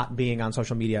doxing not being on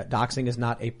social media. Doxing is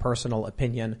not a personal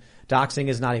opinion. Doxing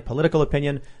is not a political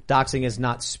opinion. Doxing is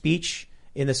not speech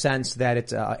in the sense that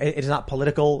it is not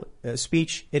political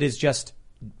speech. It is just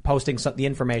posting the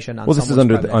information on someone's this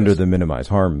is under the minimize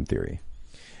harm theory.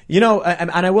 And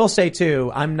I will say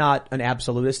too, I'm not an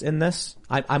absolutist in this.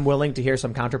 I'm willing to hear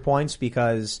some counterpoints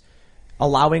because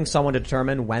allowing someone to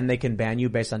determine when they can ban you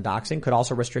based on doxing could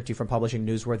also restrict you from publishing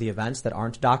newsworthy events that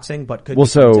aren't doxing, but could be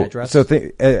addressed.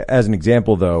 As an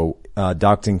example, though,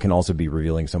 doxing can also be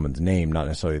revealing someone's name, not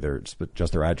necessarily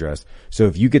just their address. So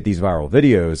if you get these viral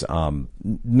videos,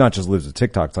 not just Libs of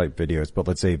TikTok type videos, but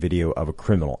let's say a video of a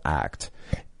criminal act,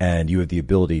 and you have the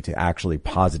ability to actually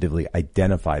positively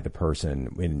identify the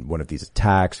person in one of these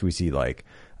attacks. We see like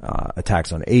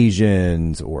attacks on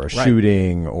Asians or a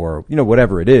shooting or,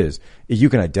 whatever it is. If you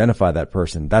can identify that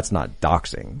person, that's not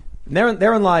doxing.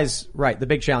 Therein lies, the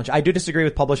big challenge. I do disagree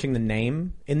with publishing the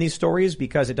name in these stories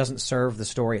because it doesn't serve the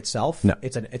story itself. No.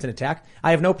 It's an attack.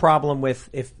 I have no problem with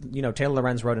if, Taylor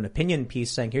Lorenz wrote an opinion piece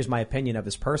saying, here's my opinion of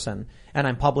this person, and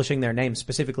I'm publishing their name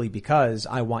specifically because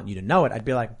I want you to know it. I'd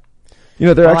be like,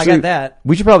 I got that.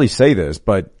 We should probably say this,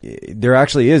 but there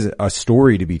actually is a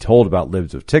story to be told about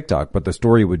Libs of TikTok, but the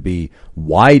story would be,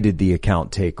 why did the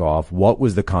account take off? What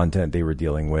was the content they were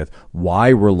dealing with?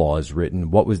 Why were laws written?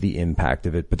 What was the impact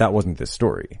of it? But that wasn't this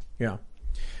story. Yeah.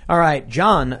 All right.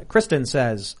 Kristen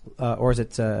says, or is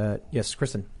it, yes,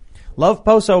 Kristen. Love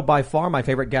Poso, by far my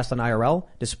favorite guest on IRL,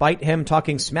 despite him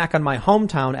talking smack on my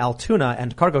hometown, Altoona,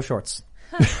 and cargo shorts.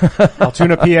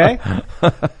 Altoona,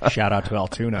 PA. Shout out to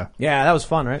Altoona. Yeah, that was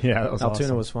fun, right? Yeah, that was Altoona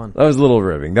awesome. was fun. That was a little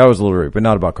riveting, but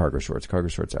not about cargo shorts. Cargo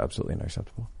shorts are absolutely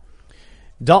unacceptable.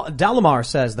 Dalamar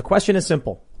says, the question is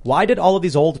simple. Why did all of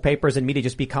these old papers and media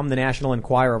just become the National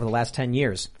Enquirer over the last 10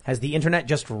 years? Has the internet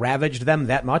just ravaged them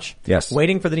that much? Yes.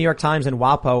 Waiting for the New York Times and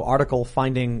WaPo article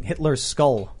finding Hitler's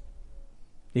skull.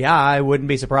 Yeah, I wouldn't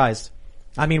be surprised.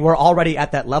 I mean, we're already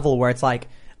at that level where it's like,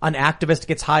 an activist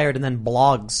gets hired and then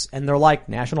blogs, and they're like,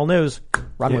 national news,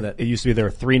 run with it. It used to be there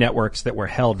were 3 networks that were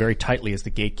held very tightly as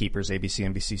the gatekeepers,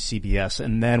 ABC, NBC, CBS,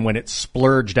 and then when it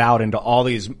splurged out into all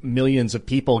these millions of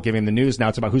people giving the news, now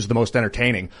it's about who's the most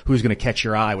entertaining, who's going to catch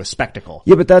your eye with spectacle.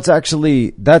 Yeah, but that's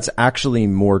actually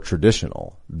more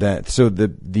traditional. So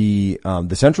the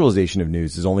centralization of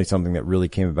news is only something that really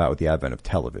came about with the advent of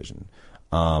television.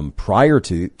 Prior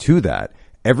to that,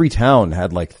 every town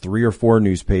had like 3 or 4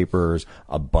 newspapers,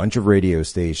 a bunch of radio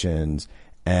stations,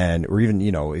 or even,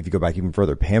 if you go back even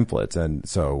further, pamphlets. And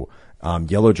so,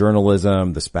 yellow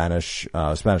journalism, the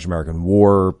Spanish-American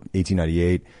War,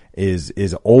 1898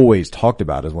 is always talked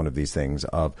about as one of these things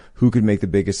of who could make the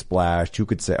biggest splash, who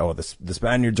could say, oh, the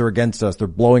Spaniards are against us. They're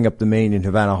blowing up the Maine in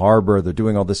Havana Harbor. They're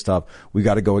doing all this stuff. We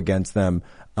got to go against them.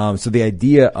 So the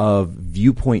idea of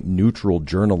viewpoint neutral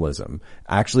journalism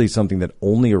actually is something that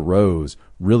only arose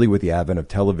really with the advent of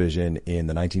television in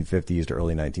the 1950s to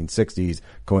early 1960s,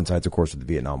 coincides of course with the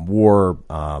Vietnam War.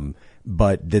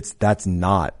 But that's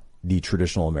not the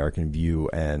traditional American view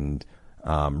and,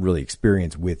 really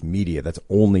experience with media. That's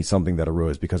only something that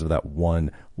arose because of that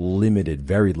one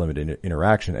very limited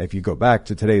interaction. If you go back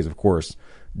to today's, of course,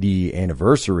 the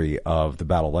anniversary of the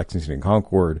Battle of Lexington and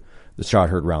Concord, the shot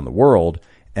heard around the world.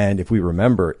 And if we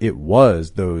remember, it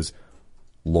was those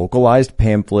localized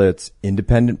pamphlets,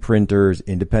 independent printers,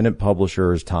 independent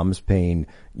publishers, Thomas Paine,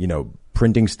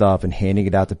 printing stuff and handing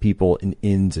it out to people in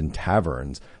inns and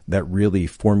taverns that really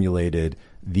formulated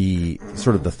the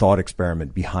sort of the thought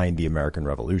experiment behind the American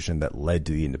Revolution that led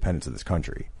to the independence of this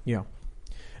country. Yeah.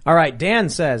 All right. Dan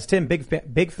says, Tim,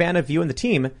 big fan of you and the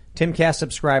team, Timcast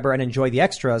subscriber, and enjoy the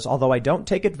extras. Although I don't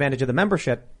take advantage of the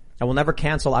membership, I will never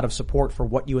cancel out of support for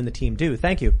what you and the team do.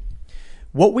 Thank you.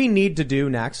 What we need to do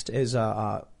next is,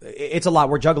 it's a lot.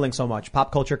 We're juggling so much.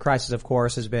 Pop Culture Crisis, of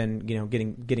course, has been,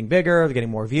 getting bigger, getting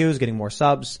more views, getting more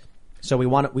subs. So we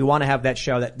want to have that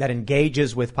show that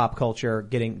engages with pop culture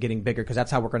getting bigger, because that's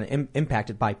how we're going to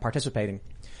impact it, by participating.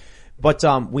 But,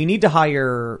 we need to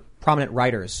hire prominent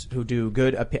writers who do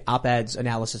good op-eds,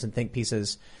 analysis, and think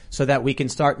pieces so that we can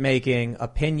start making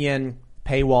opinion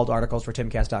paywalled articles for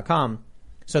timcast.com.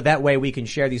 So that way we can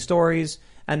share these stories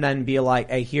and then be like,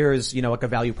 hey, here's, like a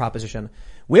value proposition.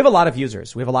 We have a lot of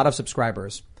users. We have a lot of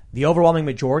subscribers. The overwhelming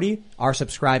majority are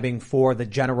subscribing for the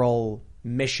general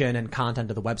mission and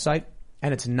content of the website.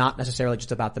 And it's not necessarily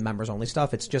just about the members only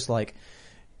stuff. It's just like,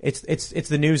 it's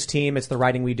the news team. It's the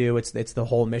writing we do. It's the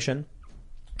whole mission.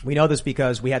 We know this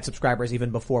because we had subscribers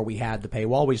even before we had the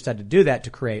paywall. We just had to do that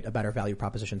to create a better value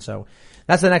proposition. So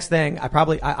that's the next thing.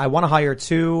 I want to hire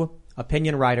 2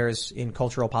 opinion writers in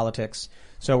cultural politics.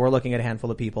 So we're looking at a handful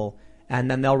of people,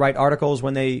 and then they'll write articles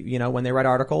when they write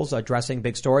articles addressing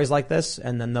big stories like this.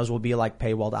 And then those will be like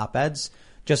paywalled op-eds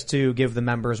just to give the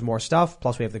members more stuff.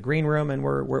 Plus we have the green room, and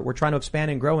we're trying to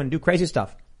expand and grow and do crazy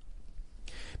stuff.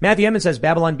 Matthew Emmons says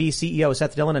Babylon Bee CEO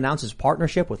Seth Dillon announces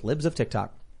partnership with Libs of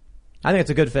TikTok. I think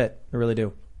it's a good fit. I really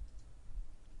do.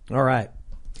 All right.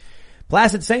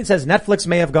 Placid Saint says Netflix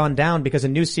may have gone down because a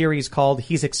new series called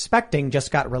He's Expecting just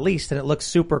got released and it looks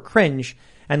super cringe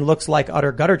and looks like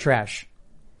utter gutter trash.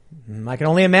 I can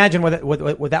only imagine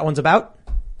what that one's about.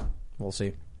 We'll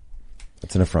see.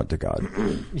 It's an affront to God.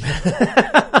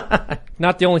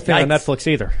 Not the only thing on Netflix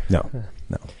either. No.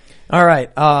 All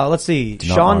right. Let's see.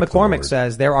 Sean McCormick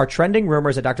says there are trending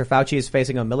rumors that Dr. Fauci is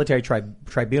facing a military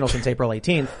tribunal since April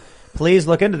 18th. Please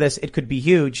look into this. It could be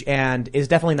huge and is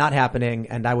definitely not happening.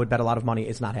 And I would bet a lot of money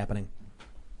it's not happening.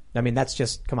 I mean, that's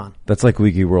just, come on. That's like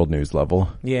Wiki World News level.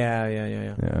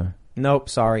 Yeah. Nope.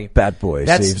 Sorry. Bad boy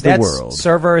saves the world.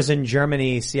 Servers in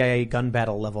Germany, CIA gun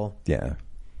battle level. Yeah.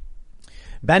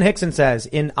 Ben Hickson says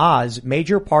in Oz,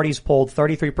 major parties polled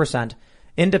 33%,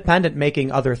 independent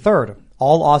making other third.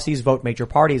 All Aussies vote major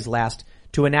parties last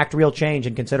to enact real change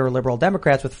and consider liberal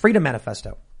Democrats with Freedom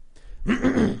Manifesto.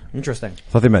 Interesting. I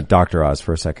thought they meant Dr. Oz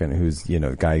for a second, who's,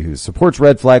 the guy who supports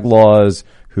red flag laws,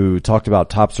 who talked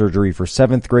about top surgery for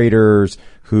 7th graders,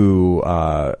 who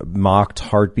mocked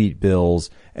heartbeat bills,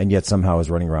 and yet somehow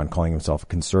is running around calling himself a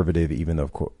conservative, even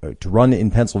though to run in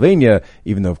Pennsylvania,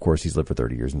 even though, of course, he's lived for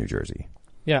 30 years in New Jersey.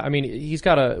 Yeah, I mean,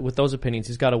 with those opinions,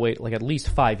 he's got to wait like at least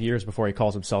 5 years before he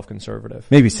calls himself conservative.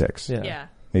 Maybe 6. Yeah.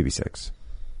 Maybe 6.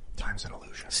 Time's an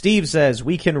illusion. Steve says,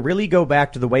 we can really go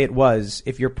back to the way it was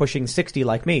if you're pushing 60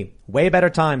 like me. Way better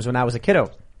times when I was a kiddo.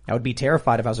 I would be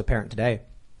terrified if I was a parent today.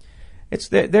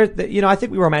 It's I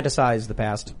think we romanticize the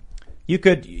past.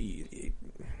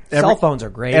 Cell phones are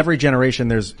great. Every generation,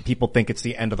 there's people think it's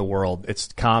the end of the world.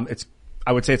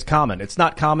 I would say it's common. It's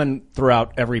not common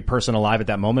throughout every person alive at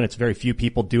that moment. It's very few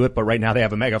people do it, but right now they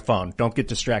have a megaphone. Don't get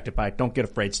distracted by it. Don't get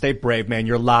afraid. Stay brave, man.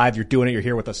 You're live. You're doing it. You're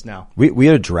here with us now. We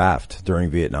had a draft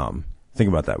during Vietnam. Think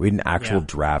about that. We had an actual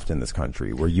draft in this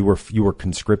country where you were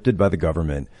conscripted by the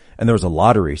government, and there was a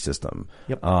lottery system.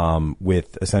 Yep.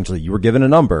 With essentially you were given a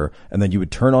number, and then you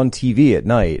would turn on TV at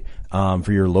night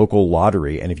for your local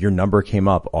lottery, and if your number came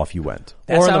up, off you went.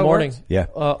 Or in the morning. Yeah.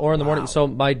 Or in the morning. So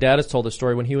my dad has told the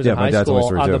story when he was in high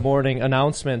school. On the morning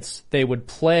announcements, they would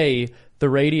play the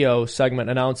radio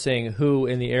segment announcing who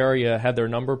in the area had their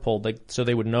number pulled, so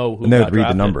they would know who. And they would got read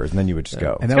drafted. the numbers, and then you would just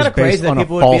go. And that was based on a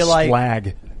false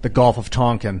flag, the Gulf of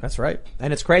Tonkin. That's right.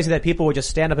 And it's crazy that people would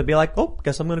just stand up and be like, "Oh,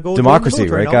 guess I'm going to go." Democracy,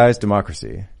 right, guys?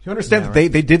 Democracy. You understand that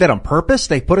they did that on purpose?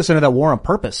 They put us into that war on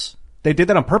purpose. They did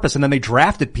that on purpose, and then they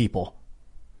drafted people.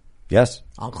 Yes.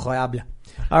 Incroyable.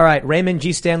 All right. Raymond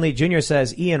G. Stanley Jr.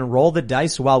 says, Ian, roll the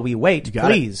dice while we wait,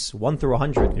 please. 1 through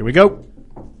 100. Here we go.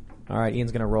 All right.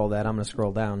 Ian's going to roll that. I'm going to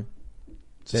scroll down.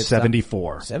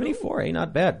 74. 74. Ain't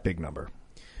not bad. Big number.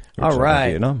 All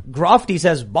right. Grofty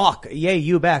says, Bach, yay,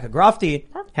 you back. Grofty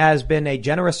has been a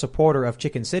generous supporter of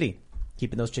Chicken City,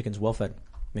 keeping those chickens well fed.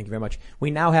 Thank you very much. We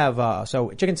now have,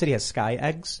 so Chicken City has sky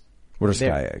eggs. What are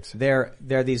sky eggs? They're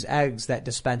these eggs that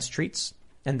dispense treats,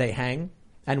 and they hang.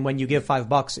 And when you give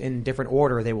 $5 in different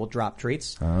order, they will drop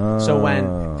treats. Oh. So when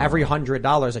every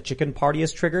 $100 a chicken party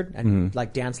is triggered and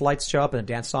like dance lights show up and a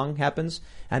dance song happens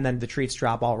and then the treats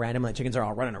drop all random and the chickens are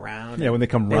all running around. Yeah, when they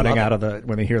come running out of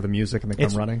when they hear the music and they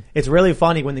come running. It's really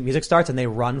funny when the music starts and they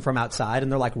run from outside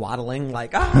and they're like waddling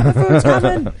like, the food's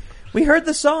coming. We heard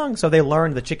the song. So they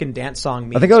learned the chicken dance song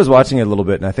means. I think I was watching it a little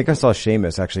bit and I think I saw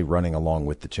Seamus actually running along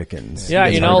with the chickens. Yeah,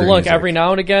 look, music. Every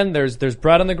now and again there's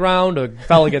bread on the ground, a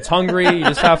fella gets hungry, you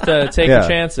just have to take the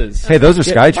chances. Hey, those are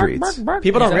sky treats.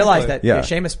 People don't realize that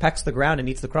Seamus pecks the ground and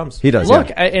eats the crumbs. He does.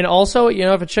 Look, and also,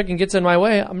 if a chicken gets in my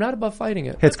way, I'm not above fighting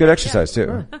it. Hey, it's good exercise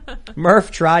too.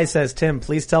 Murph Try says, Tim,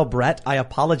 please tell Brett I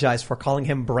apologize for calling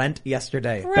him Brent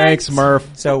yesterday. Brent. Thanks,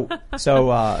 Murph. So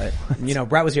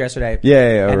Brett was here yesterday.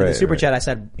 Yeah, and right. In the super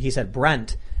chat he said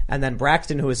Brent, and then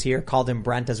Braxton, who was here, called him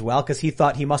Brent as well because he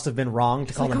thought he must have been wrong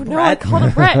to call him Brett. No, I called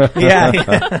him Brett.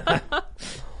 Yeah.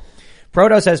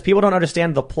 Proto says people don't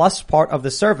understand the plus part of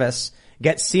the service.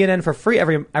 Get CNN for free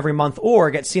every month, or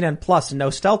get CNN Plus, no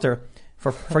Stelter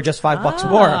for just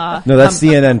 $5 more. No, that's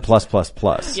CNN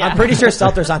plus. Yeah. I'm pretty sure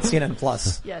Stelter's on CNN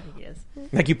Plus. Yeah, I think he is.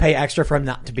 Like you pay extra for him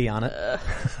not to be on it.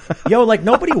 Yo, like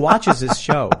nobody watches his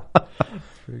show.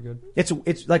 Pretty good.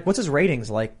 It's like, what's his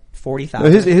ratings? Like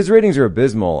 40,000? His ratings are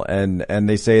abysmal, and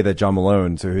they say that John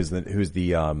Malone, so who's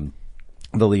the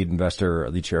lead investor,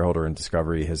 lead shareholder in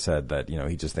Discovery, has said that,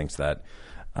 he just thinks that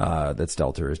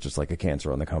Stelter is just like a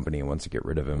cancer on the company and wants to get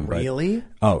rid of him. Really?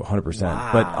 Oh, 100%. Wow.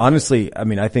 But honestly, I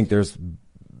mean, I think there's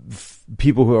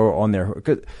people who are on there,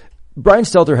 'cause Brian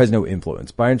Stelter has no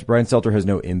influence. Brian Stelter has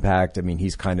no impact. I mean,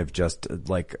 he's kind of just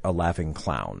like a laughing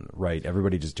clown, right?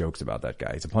 Everybody just jokes about that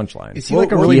guy. He's a punchline. Is he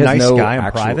like a really nice guy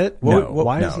in private?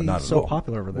 Why is he so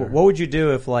popular over there? What would you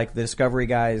do if like the Discovery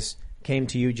guys came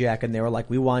to you, Jack, and they were like,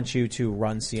 we want you to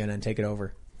run CNN, take it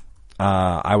over?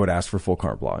 I would ask for full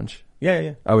carte blanche.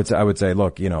 Yeah. I would say,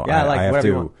 look, I have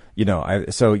to,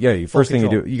 first thing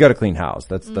control. you do, you got to clean house.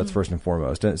 That's first and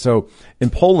foremost. And so in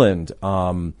Poland,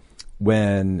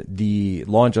 when the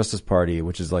Law and Justice Party,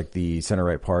 which is like the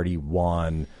center-right party,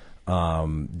 won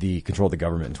the control of the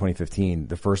government in 2015,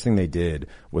 the first thing they did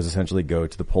was essentially go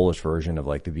to the Polish version of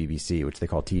like the BBC, which they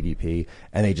call TVP,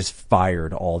 and they just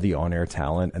fired all the on-air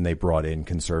talent, and they brought in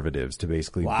conservatives to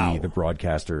basically be the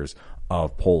broadcasters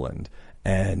of Poland.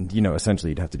 And,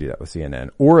 essentially you'd have to do that with CNN,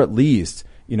 or at least,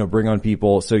 bring on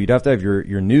people. So you'd have to have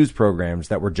your news programs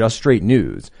that were just straight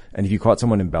news. And if you caught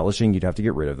someone embellishing, you'd have to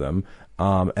get rid of them.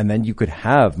 And then you could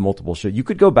have multiple shows. You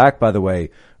could go back, by the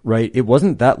way, right? It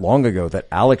wasn't that long ago that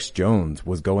Alex Jones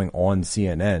was going on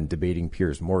CNN debating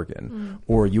Piers Morgan.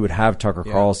 Or you would have Tucker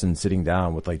Carlson sitting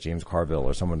down with like James Carville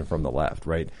or someone from the left,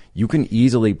 right? You can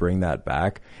easily bring that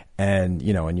back. And,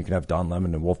 and you can have Don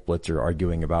Lemon and Wolf Blitzer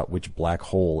arguing about which black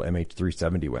hole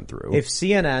MH370 went through. If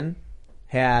CNN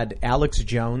had Alex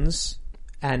Jones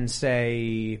and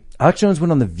say... Alex Jones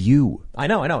went on The View. I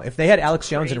know. If they had Alex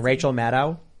Jones and Rachel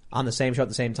Maddow on the same show at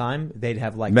the same time, they'd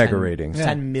have like mega ratings.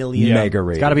 10 million. Mega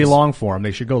ratings. It's gotta be long form.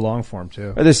 They should go long form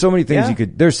too. There's so many things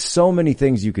there's so many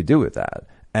things you could do with that.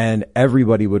 And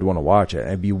everybody would want to watch it.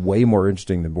 It'd be way more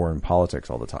interesting than boring politics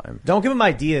all the time. Don't give them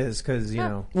ideas, because,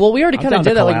 Well, we already kind of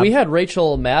did that. Like, we had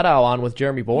Rachel Maddow on with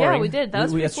Jeremy Boring. Yeah, we did. That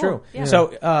was pretty That's cool. true.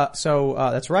 Yeah. So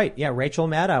that's right. Yeah, Rachel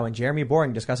Maddow and Jeremy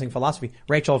Boring discussing philosophy.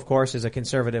 Rachel, of course, is a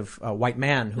conservative white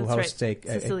man who hosts a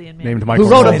Sicilian man. Named Michael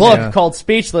who wrote a Knowles. book called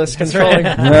Speechless, controlling...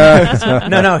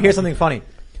 No, here's something funny.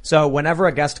 So whenever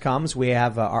a guest comes, we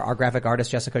have our graphic artist,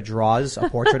 Jessica, draws a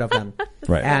portrait of them.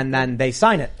 Right. And then they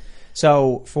sign it.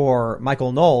 So for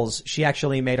Michael Knowles, she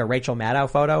actually made a Rachel Maddow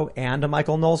photo and a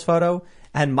Michael Knowles photo,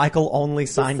 and Michael only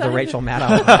signed the Rachel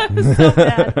Maddow one. So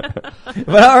bad.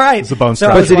 But all right. It's a bone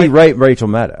But did he write Rachel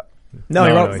Maddow? No,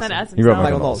 he wrote He wrote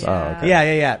Michael Knowles. Oh, okay.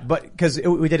 Yeah. But because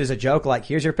we did as a joke, like,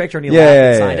 here's your picture, and he Yeah, laughed yeah,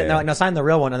 and signed yeah, it. yeah. No, sign the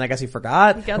real one, and I guess he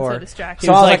forgot. He got so distracted.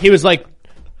 So He was like,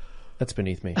 that's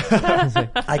beneath me.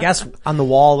 I guess on the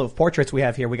wall of portraits we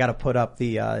have here, we got to put up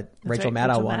the Rachel right, Maddow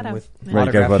Rachel one Maddow. with Right,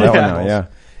 you gotta autographed put that one Michaels. out, yeah.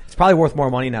 It's probably worth more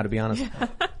money now, to be honest.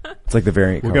 It's like the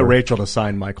variant We'll cover. get Rachel to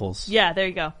sign Michael's. Yeah, there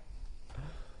you go.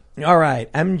 All right.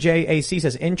 MJAC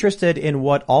says, interested in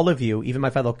what all of you, even my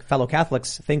fellow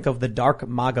Catholics, think of the dark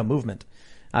MAGA movement.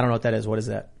 I don't know what that is. What is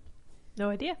that? No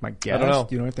idea. My guess. I don't know.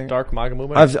 Do you know anything? Dark MAGA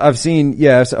movement? I've seen,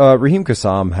 yes, Raheem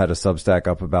Kassam had a Substack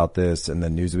up about this, and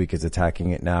then Newsweek is attacking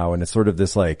it now, and it's sort of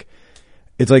this like,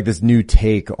 it's like this new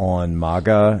take on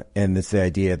MAGA, and it's the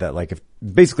idea that like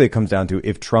basically it comes down to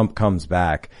if Trump comes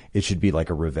back, it should be like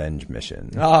a revenge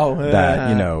mission. Oh, that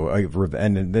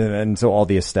and so all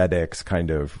the aesthetics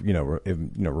kind of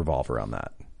revolve around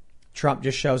that. Trump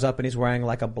just shows up and he's wearing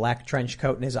like a black trench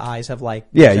coat, and his eyes have like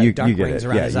you dark get rings it.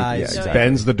 around Yeah, his you- eyes. yeah, exactly.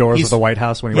 Bends the doors of the White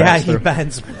House when he walks he through.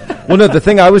 bends. Well, no, the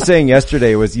thing I was saying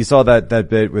yesterday was you saw that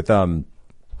bit with Joe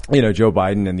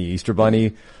Biden and the Easter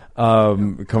Bunny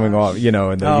coming off,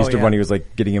 and the Easter Bunny was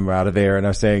like getting him out of there. And I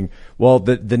was saying, well,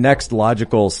 the next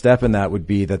logical step in that would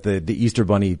be that the Easter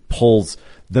Bunny pulls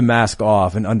the mask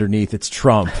off, and underneath it's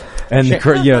Trump, and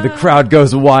the crowd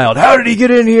goes wild. How did he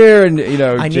get in here? And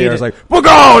JR's like, we're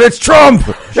going. It's Trump.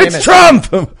 It's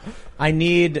Trump. I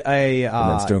need a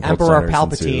Stone Cold Emperor Stunner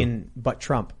Palpatine, but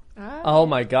Trump. Oh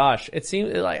my gosh. It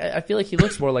seems like, I feel like he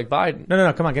looks more like Biden.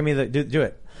 No, come on, give me do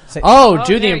it. Say, Do the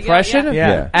there you go, impression?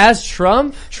 yeah. As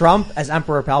Trump? Trump as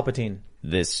Emperor Palpatine.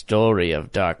 This story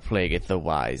of Dark Plagueeth the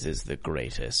Wise is the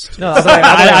greatest. No,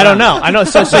 I don't know. I know.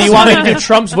 So you want me to do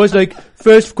Trump's voice? Like,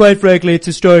 first, quite frankly, it's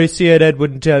a story CNN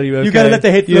wouldn't tell you. Okay? You gotta let the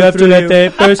hate flow You have through to let you. the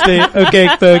hate. Firstly, okay,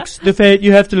 folks,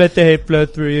 you have to let the hate flow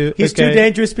through you. He's okay? too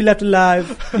dangerous to be left alive.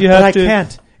 You But have I to.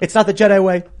 can't. It's not the Jedi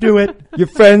way. Do it. Your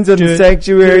friends on the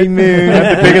sanctuary moon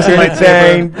have the biggest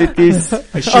lightsaber. That this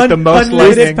I shoot the most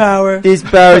Unlimited lightning. power. this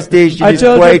power station I is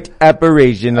told quite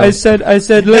aberrational. I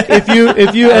said, look, if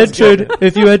you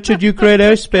entered Ukraine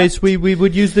airspace, we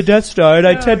would use the Death Star, and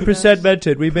I 10% meant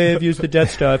it. We may have used the Death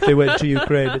Star if they went to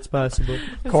Ukraine. It's possible.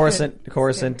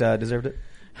 Coruscant deserved it.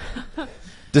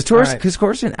 Does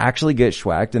Coruscant actually get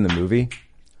schwacked in the movie?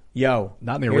 Yo,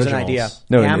 Not in the here's originals. an idea.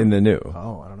 No, Yam- in the new.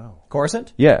 Oh, I don't know.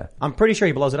 Coruscant? Yeah. I'm pretty sure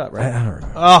he blows it up, right? I don't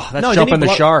remember. Oh, that's No, jumping didn't he the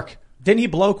blow- shark. Didn't he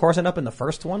blow Coruscant up in the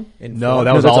first one? No,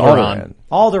 that was that's Alderaan.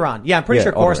 Alderaan. Yeah, I'm pretty Yeah,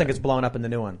 sure Coruscant Alderaan. gets blown up in the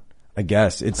new one. I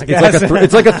guess it's guess.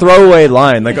 it's like a throwaway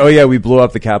line. Like, oh yeah, we blew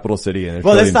up the capital city and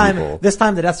Well, this time this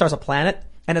time the Death Star's a planet,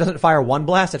 and it doesn't fire one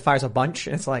blast; it fires a bunch.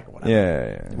 And it's like, whatever.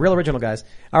 Yeah. Real original, guys.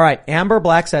 All right, Amber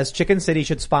Black says Chicken City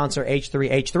should sponsor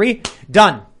H3H3.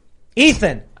 Done.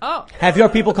 Ethan. Oh. Have your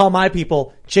people call my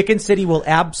people. Chicken City will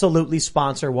absolutely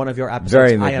sponsor one of your episodes.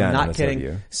 Very I am not magnanimous kidding. of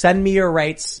you. Send me your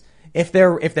rates. if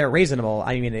they're reasonable,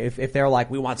 I mean, if they're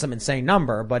like, we want some insane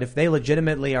number, but if they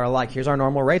legitimately are like, here's our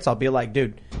normal rates, I'll be like,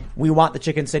 dude, we want the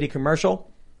Chicken City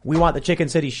commercial. We want the Chicken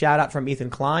City shout out from Ethan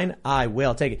Klein. I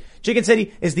will take it. Chicken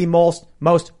City is the most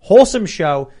wholesome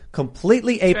show,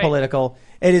 completely apolitical.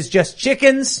 It is just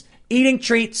chickens eating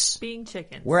treats. Being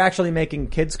chickens. We're actually making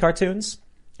kids cartoons,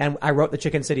 and I wrote the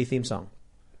Chicken City theme song.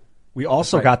 We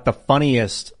also got the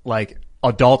funniest, like,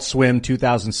 Adult Swim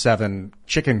 2007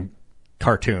 chicken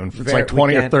cartoon. It's like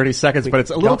 20 or 30 seconds, but it's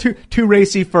a little too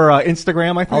racy for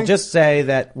Instagram, I think. I'll just say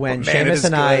that when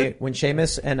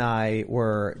Seamus and I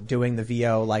were doing the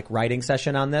VO like writing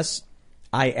session on this,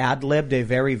 I ad-libbed a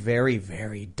very, very,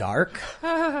 very dark.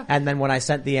 And then when I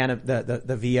sent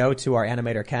the VO to our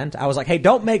animator Kent, I was like, hey,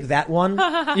 don't make that one.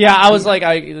 Yeah, I was like,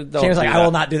 I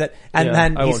will not do that. And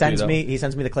then he sends me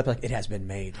the clip like, it has been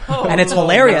made. And it's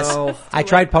hilarious. No. I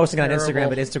tried posting it on Instagram,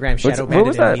 but Instagram shadow banned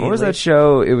it. What was that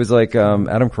show? It was like,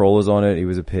 Adam Carolla was on it. He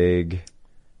was a pig.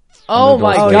 Oh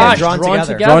my gosh, Drawn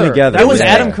Together. It was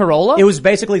Adam Carolla? It was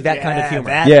basically that kind of humor.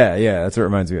 That's what it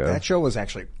reminds me of. That show was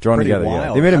actually Drawn Together. Wild.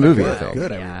 Yeah. They made a movie, I think.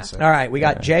 Good, I would say. All right, we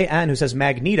got JN who says,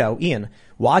 Magneto, Ian,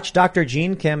 watch Dr.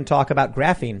 Gene Kim talk about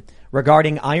graphene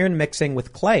regarding iron mixing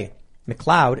with clay.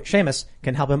 McLeod, Seamus,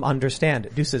 can help him understand.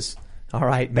 Deuces. All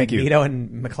right, Magneto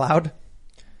and McLeod.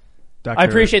 I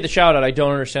appreciate the shout out. I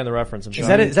don't understand the reference. Is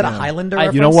that a Highlander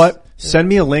reference? You know what? Send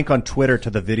me a link on Twitter to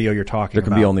the video you're talking about.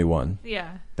 There can be only one.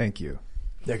 Yeah. Thank you.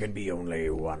 There can be only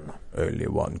one. Only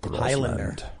one.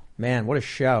 Highlander. Man, what a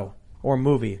show. Or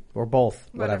movie. Or both.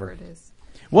 Whatever it is.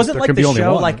 Wasn't like the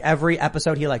show, like every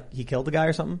episode he killed the guy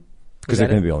or something? Because there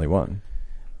can be only one.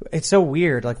 It's so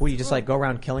weird. Like, you just like go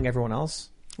around killing everyone else?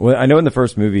 Well, I know in the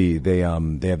first movie they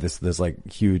have this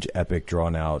like huge epic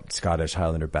drawn out Scottish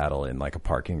Highlander battle in like a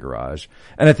parking garage.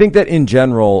 And I think that in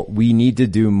general we need to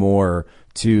do more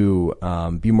to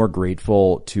be more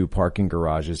grateful to parking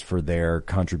garages for their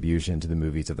contribution to the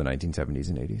movies of the 1970s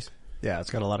and 80s. Yeah,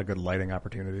 it's got a lot of good lighting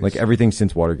opportunities. Like everything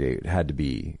since Watergate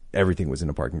everything was in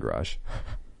a parking garage.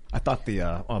 I thought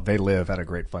They Live had a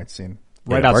great fight scene.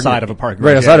 Right outside of a parking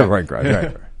garage. Right outside of a parking garage,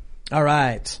 right. All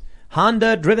right.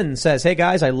 Honda Driven says, hey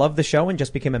guys, I love the show and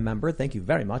just became a member. Thank you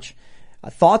very much.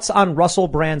 Thoughts on Russell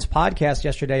Brand's podcast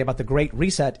yesterday about the Great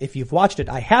Reset. If you've watched it,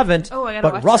 I haven't.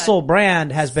 But Russell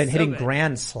Brand has been hitting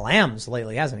grand slams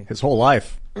lately, hasn't he? His whole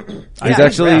life. He's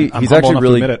actually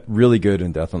really good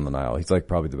in Death on the Nile. He's like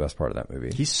probably the best part of that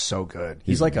movie. He's so good.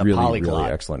 He's like a polyglot.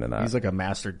 Really excellent in that. He's like a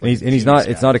master. And he's not.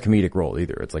 It's not a comedic role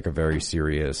either. It's like a very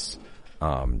serious,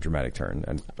 dramatic turn.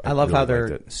 And I love how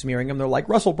they're smearing him. They're like,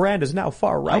 Russell Brand is now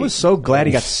far right. I was so glad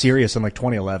he got serious in like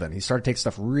 2011. He started taking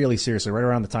stuff really seriously right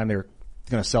around the time they were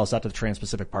going to sell us out to the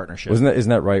Trans-Pacific Partnership. Isn't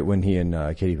that right when he and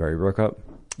Katy Perry broke up?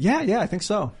 Yeah, I think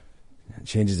so.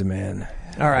 Changes a man.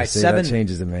 All right,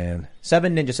 changes a man.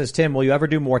 7 Ninja says, Tim, will you ever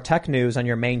do more tech news on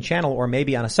your main channel or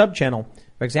maybe on a sub-channel?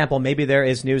 For example, maybe there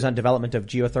is news on development of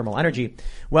geothermal energy.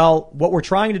 Well, what we're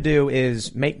trying to do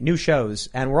is make new shows,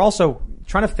 and we're also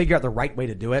trying to figure out the right way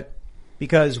to do it,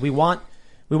 because we want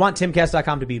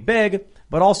timcast.com to be big,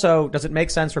 but also does it make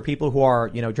sense for people who are,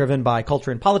 driven by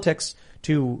culture and politics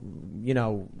to,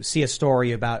 see a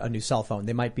story about a new cell phone?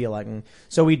 They might be like,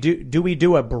 so we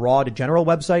do a broad general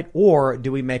website, or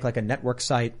do we make like a network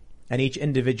site and each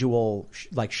individual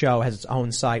show has its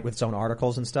own site with its own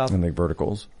articles and stuff? And like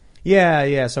verticals.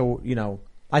 Yeah. So,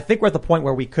 I think we're at the point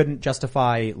where we couldn't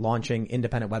justify launching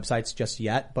independent websites just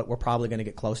yet, but we're probably going to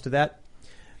get close to that.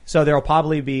 So there'll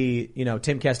probably be,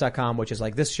 timcast.com, which is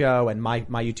like this show and my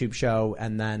YouTube show,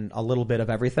 and then a little bit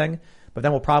of everything. But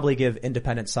then we'll probably give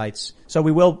independent sites. So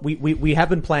we have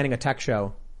been planning a tech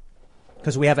show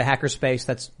because we have a hackerspace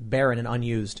that's barren and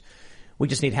unused. We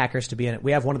just need hackers to be in it.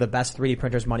 We have one of the best 3D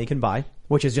printers money can buy,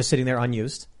 which is just sitting there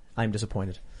unused. I'm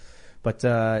disappointed. But,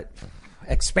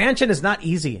 expansion is not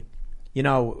easy.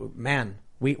 Man,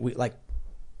 we like,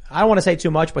 I don't want to say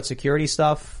too much, but security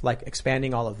stuff, like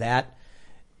expanding all of that,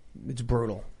 it's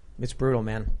brutal. It's brutal,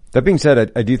 man. That being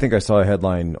said, I do think I saw a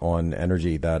headline on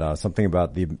energy that something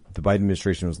about the Biden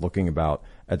administration was looking about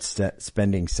at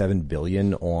spending $7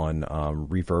 billion on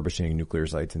refurbishing nuclear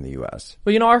sites in the U.S.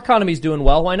 Well, our economy's doing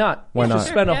well. Why not? Why not? Just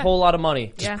spend a whole lot of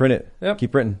money. Just print it. Yep.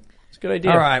 Keep printing. It's a good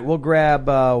idea. All right, we'll grab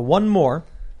one more.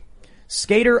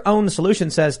 Skater Owned Solution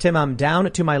says, Tim, I'm down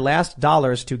to my last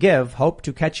dollars to give. Hope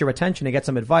to catch your attention and get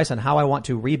some advice on how I want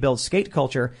to rebuild skate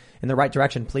culture in the right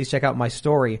direction. Please check out my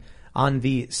story on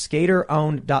the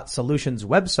skaterowned.solutions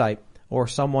website or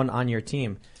someone on your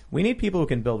team. We need people who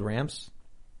can build ramps.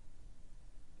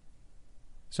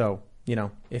 So,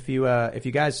 if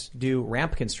you guys do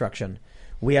ramp construction,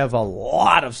 we have a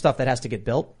lot of stuff that has to get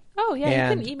built. Oh, yeah,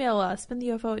 you can email us,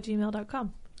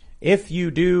 spintheufo@gmail.com. if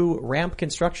you do ramp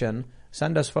construction,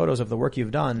 send us photos of the work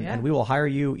you've done, and we will hire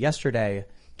you yesterday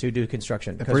to do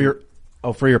construction.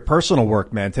 For your personal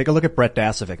work, man, take a look at Brett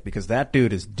Dasovic, because that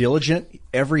dude is diligent.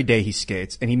 Every day he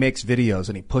skates and he makes videos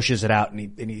and he pushes it out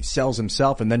and he sells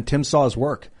himself, and then Tim saw his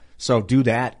work. So do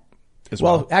that as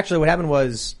well. Well, actually what happened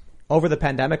was over the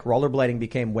pandemic, rollerblading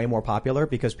became way more popular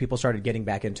because people started getting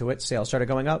back into it. Sales started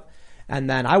going up. And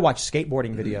then I watched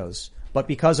skateboarding videos. But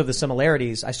because of the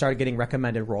similarities, I started getting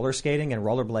recommended roller skating and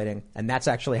rollerblading. And that's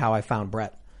actually how I found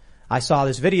Brett. I saw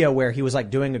this video where he was like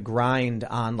doing a grind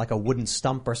on like a wooden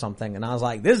stump or something. And I was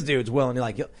like, this dude's willing to,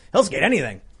 like, he'll skate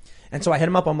anything. And so I hit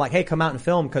him up. I'm like, hey, come out and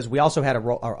film, because we also had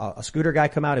a scooter guy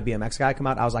come out, a BMX guy come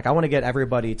out. I was like, I want to get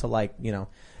everybody to, like, you know.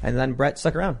 And then Brett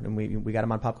stuck around, and we got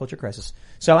him on Pop Culture Crisis.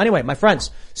 So anyway, my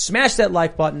friends, smash that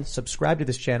like button, subscribe to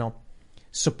this channel,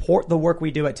 support the work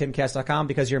we do at timcast.com,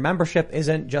 because your membership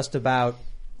isn't just about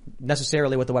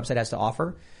necessarily what the website has to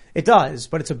offer. It does,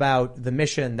 but it's about the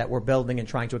mission that we're building and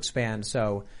trying to expand.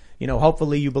 So, you know,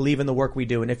 hopefully you believe in the work we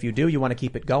do. And if you do, you want to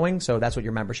keep it going. So that's what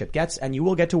your membership gets. And you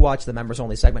will get to watch the members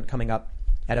only segment coming up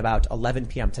at about 11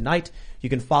 p.m. tonight. You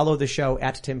can follow the show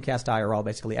at TimCastIRL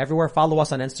basically everywhere. Follow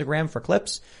us on Instagram for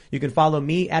clips. You can follow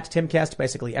me at TimCast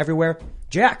basically everywhere.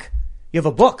 Jack, you have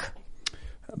a book.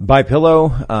 Buy Pillow.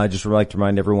 Just would like to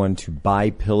remind everyone to buy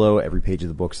Pillow. Every page of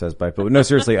the book says Buy Pillow. No,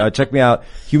 seriously, check me out.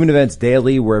 Human Events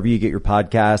Daily, wherever you get your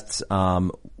podcasts.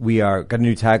 We got a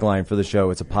new tagline for the show.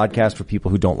 It's a podcast for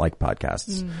people who don't like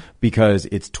podcasts, because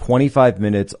it's 25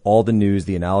 minutes, all the news,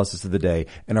 the analysis of the day,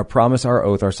 and our promise, our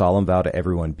oath, our solemn vow to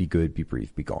everyone: be good, be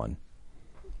brief, be gone.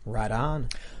 Right on.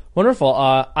 Wonderful.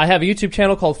 I have a YouTube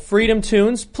channel called Freedom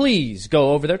Tunes. Please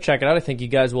go over there, check it out. I think you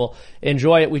guys will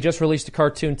enjoy it. We just released a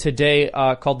cartoon today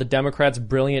called The Democrats'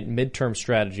 Brilliant Midterm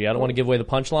Strategy. I don't want to give away the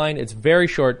punchline. It's very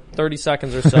short, 30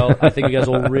 seconds or so. I think you guys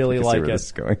will really like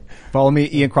it. Follow me,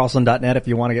 IanCrosland.net, if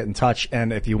you want to get in touch.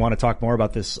 And if you want to talk more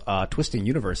about this twisting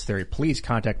universe theory, please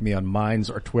contact me on Minds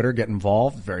or Twitter. Get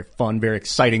involved. Very fun, very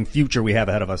exciting future we have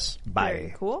ahead of us. Bye.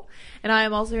 Very cool. And I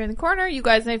am also here in the corner. You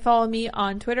guys may follow me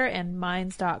on Twitter and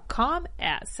minds.com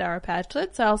at Sour Patch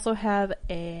Lids. I also have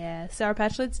a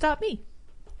sourpatchlids.me.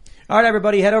 All right,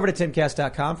 everybody, head over to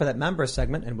timcast.com for that member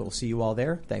segment, and we'll see you all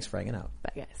there. Thanks for hanging out.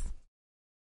 Bye, guys.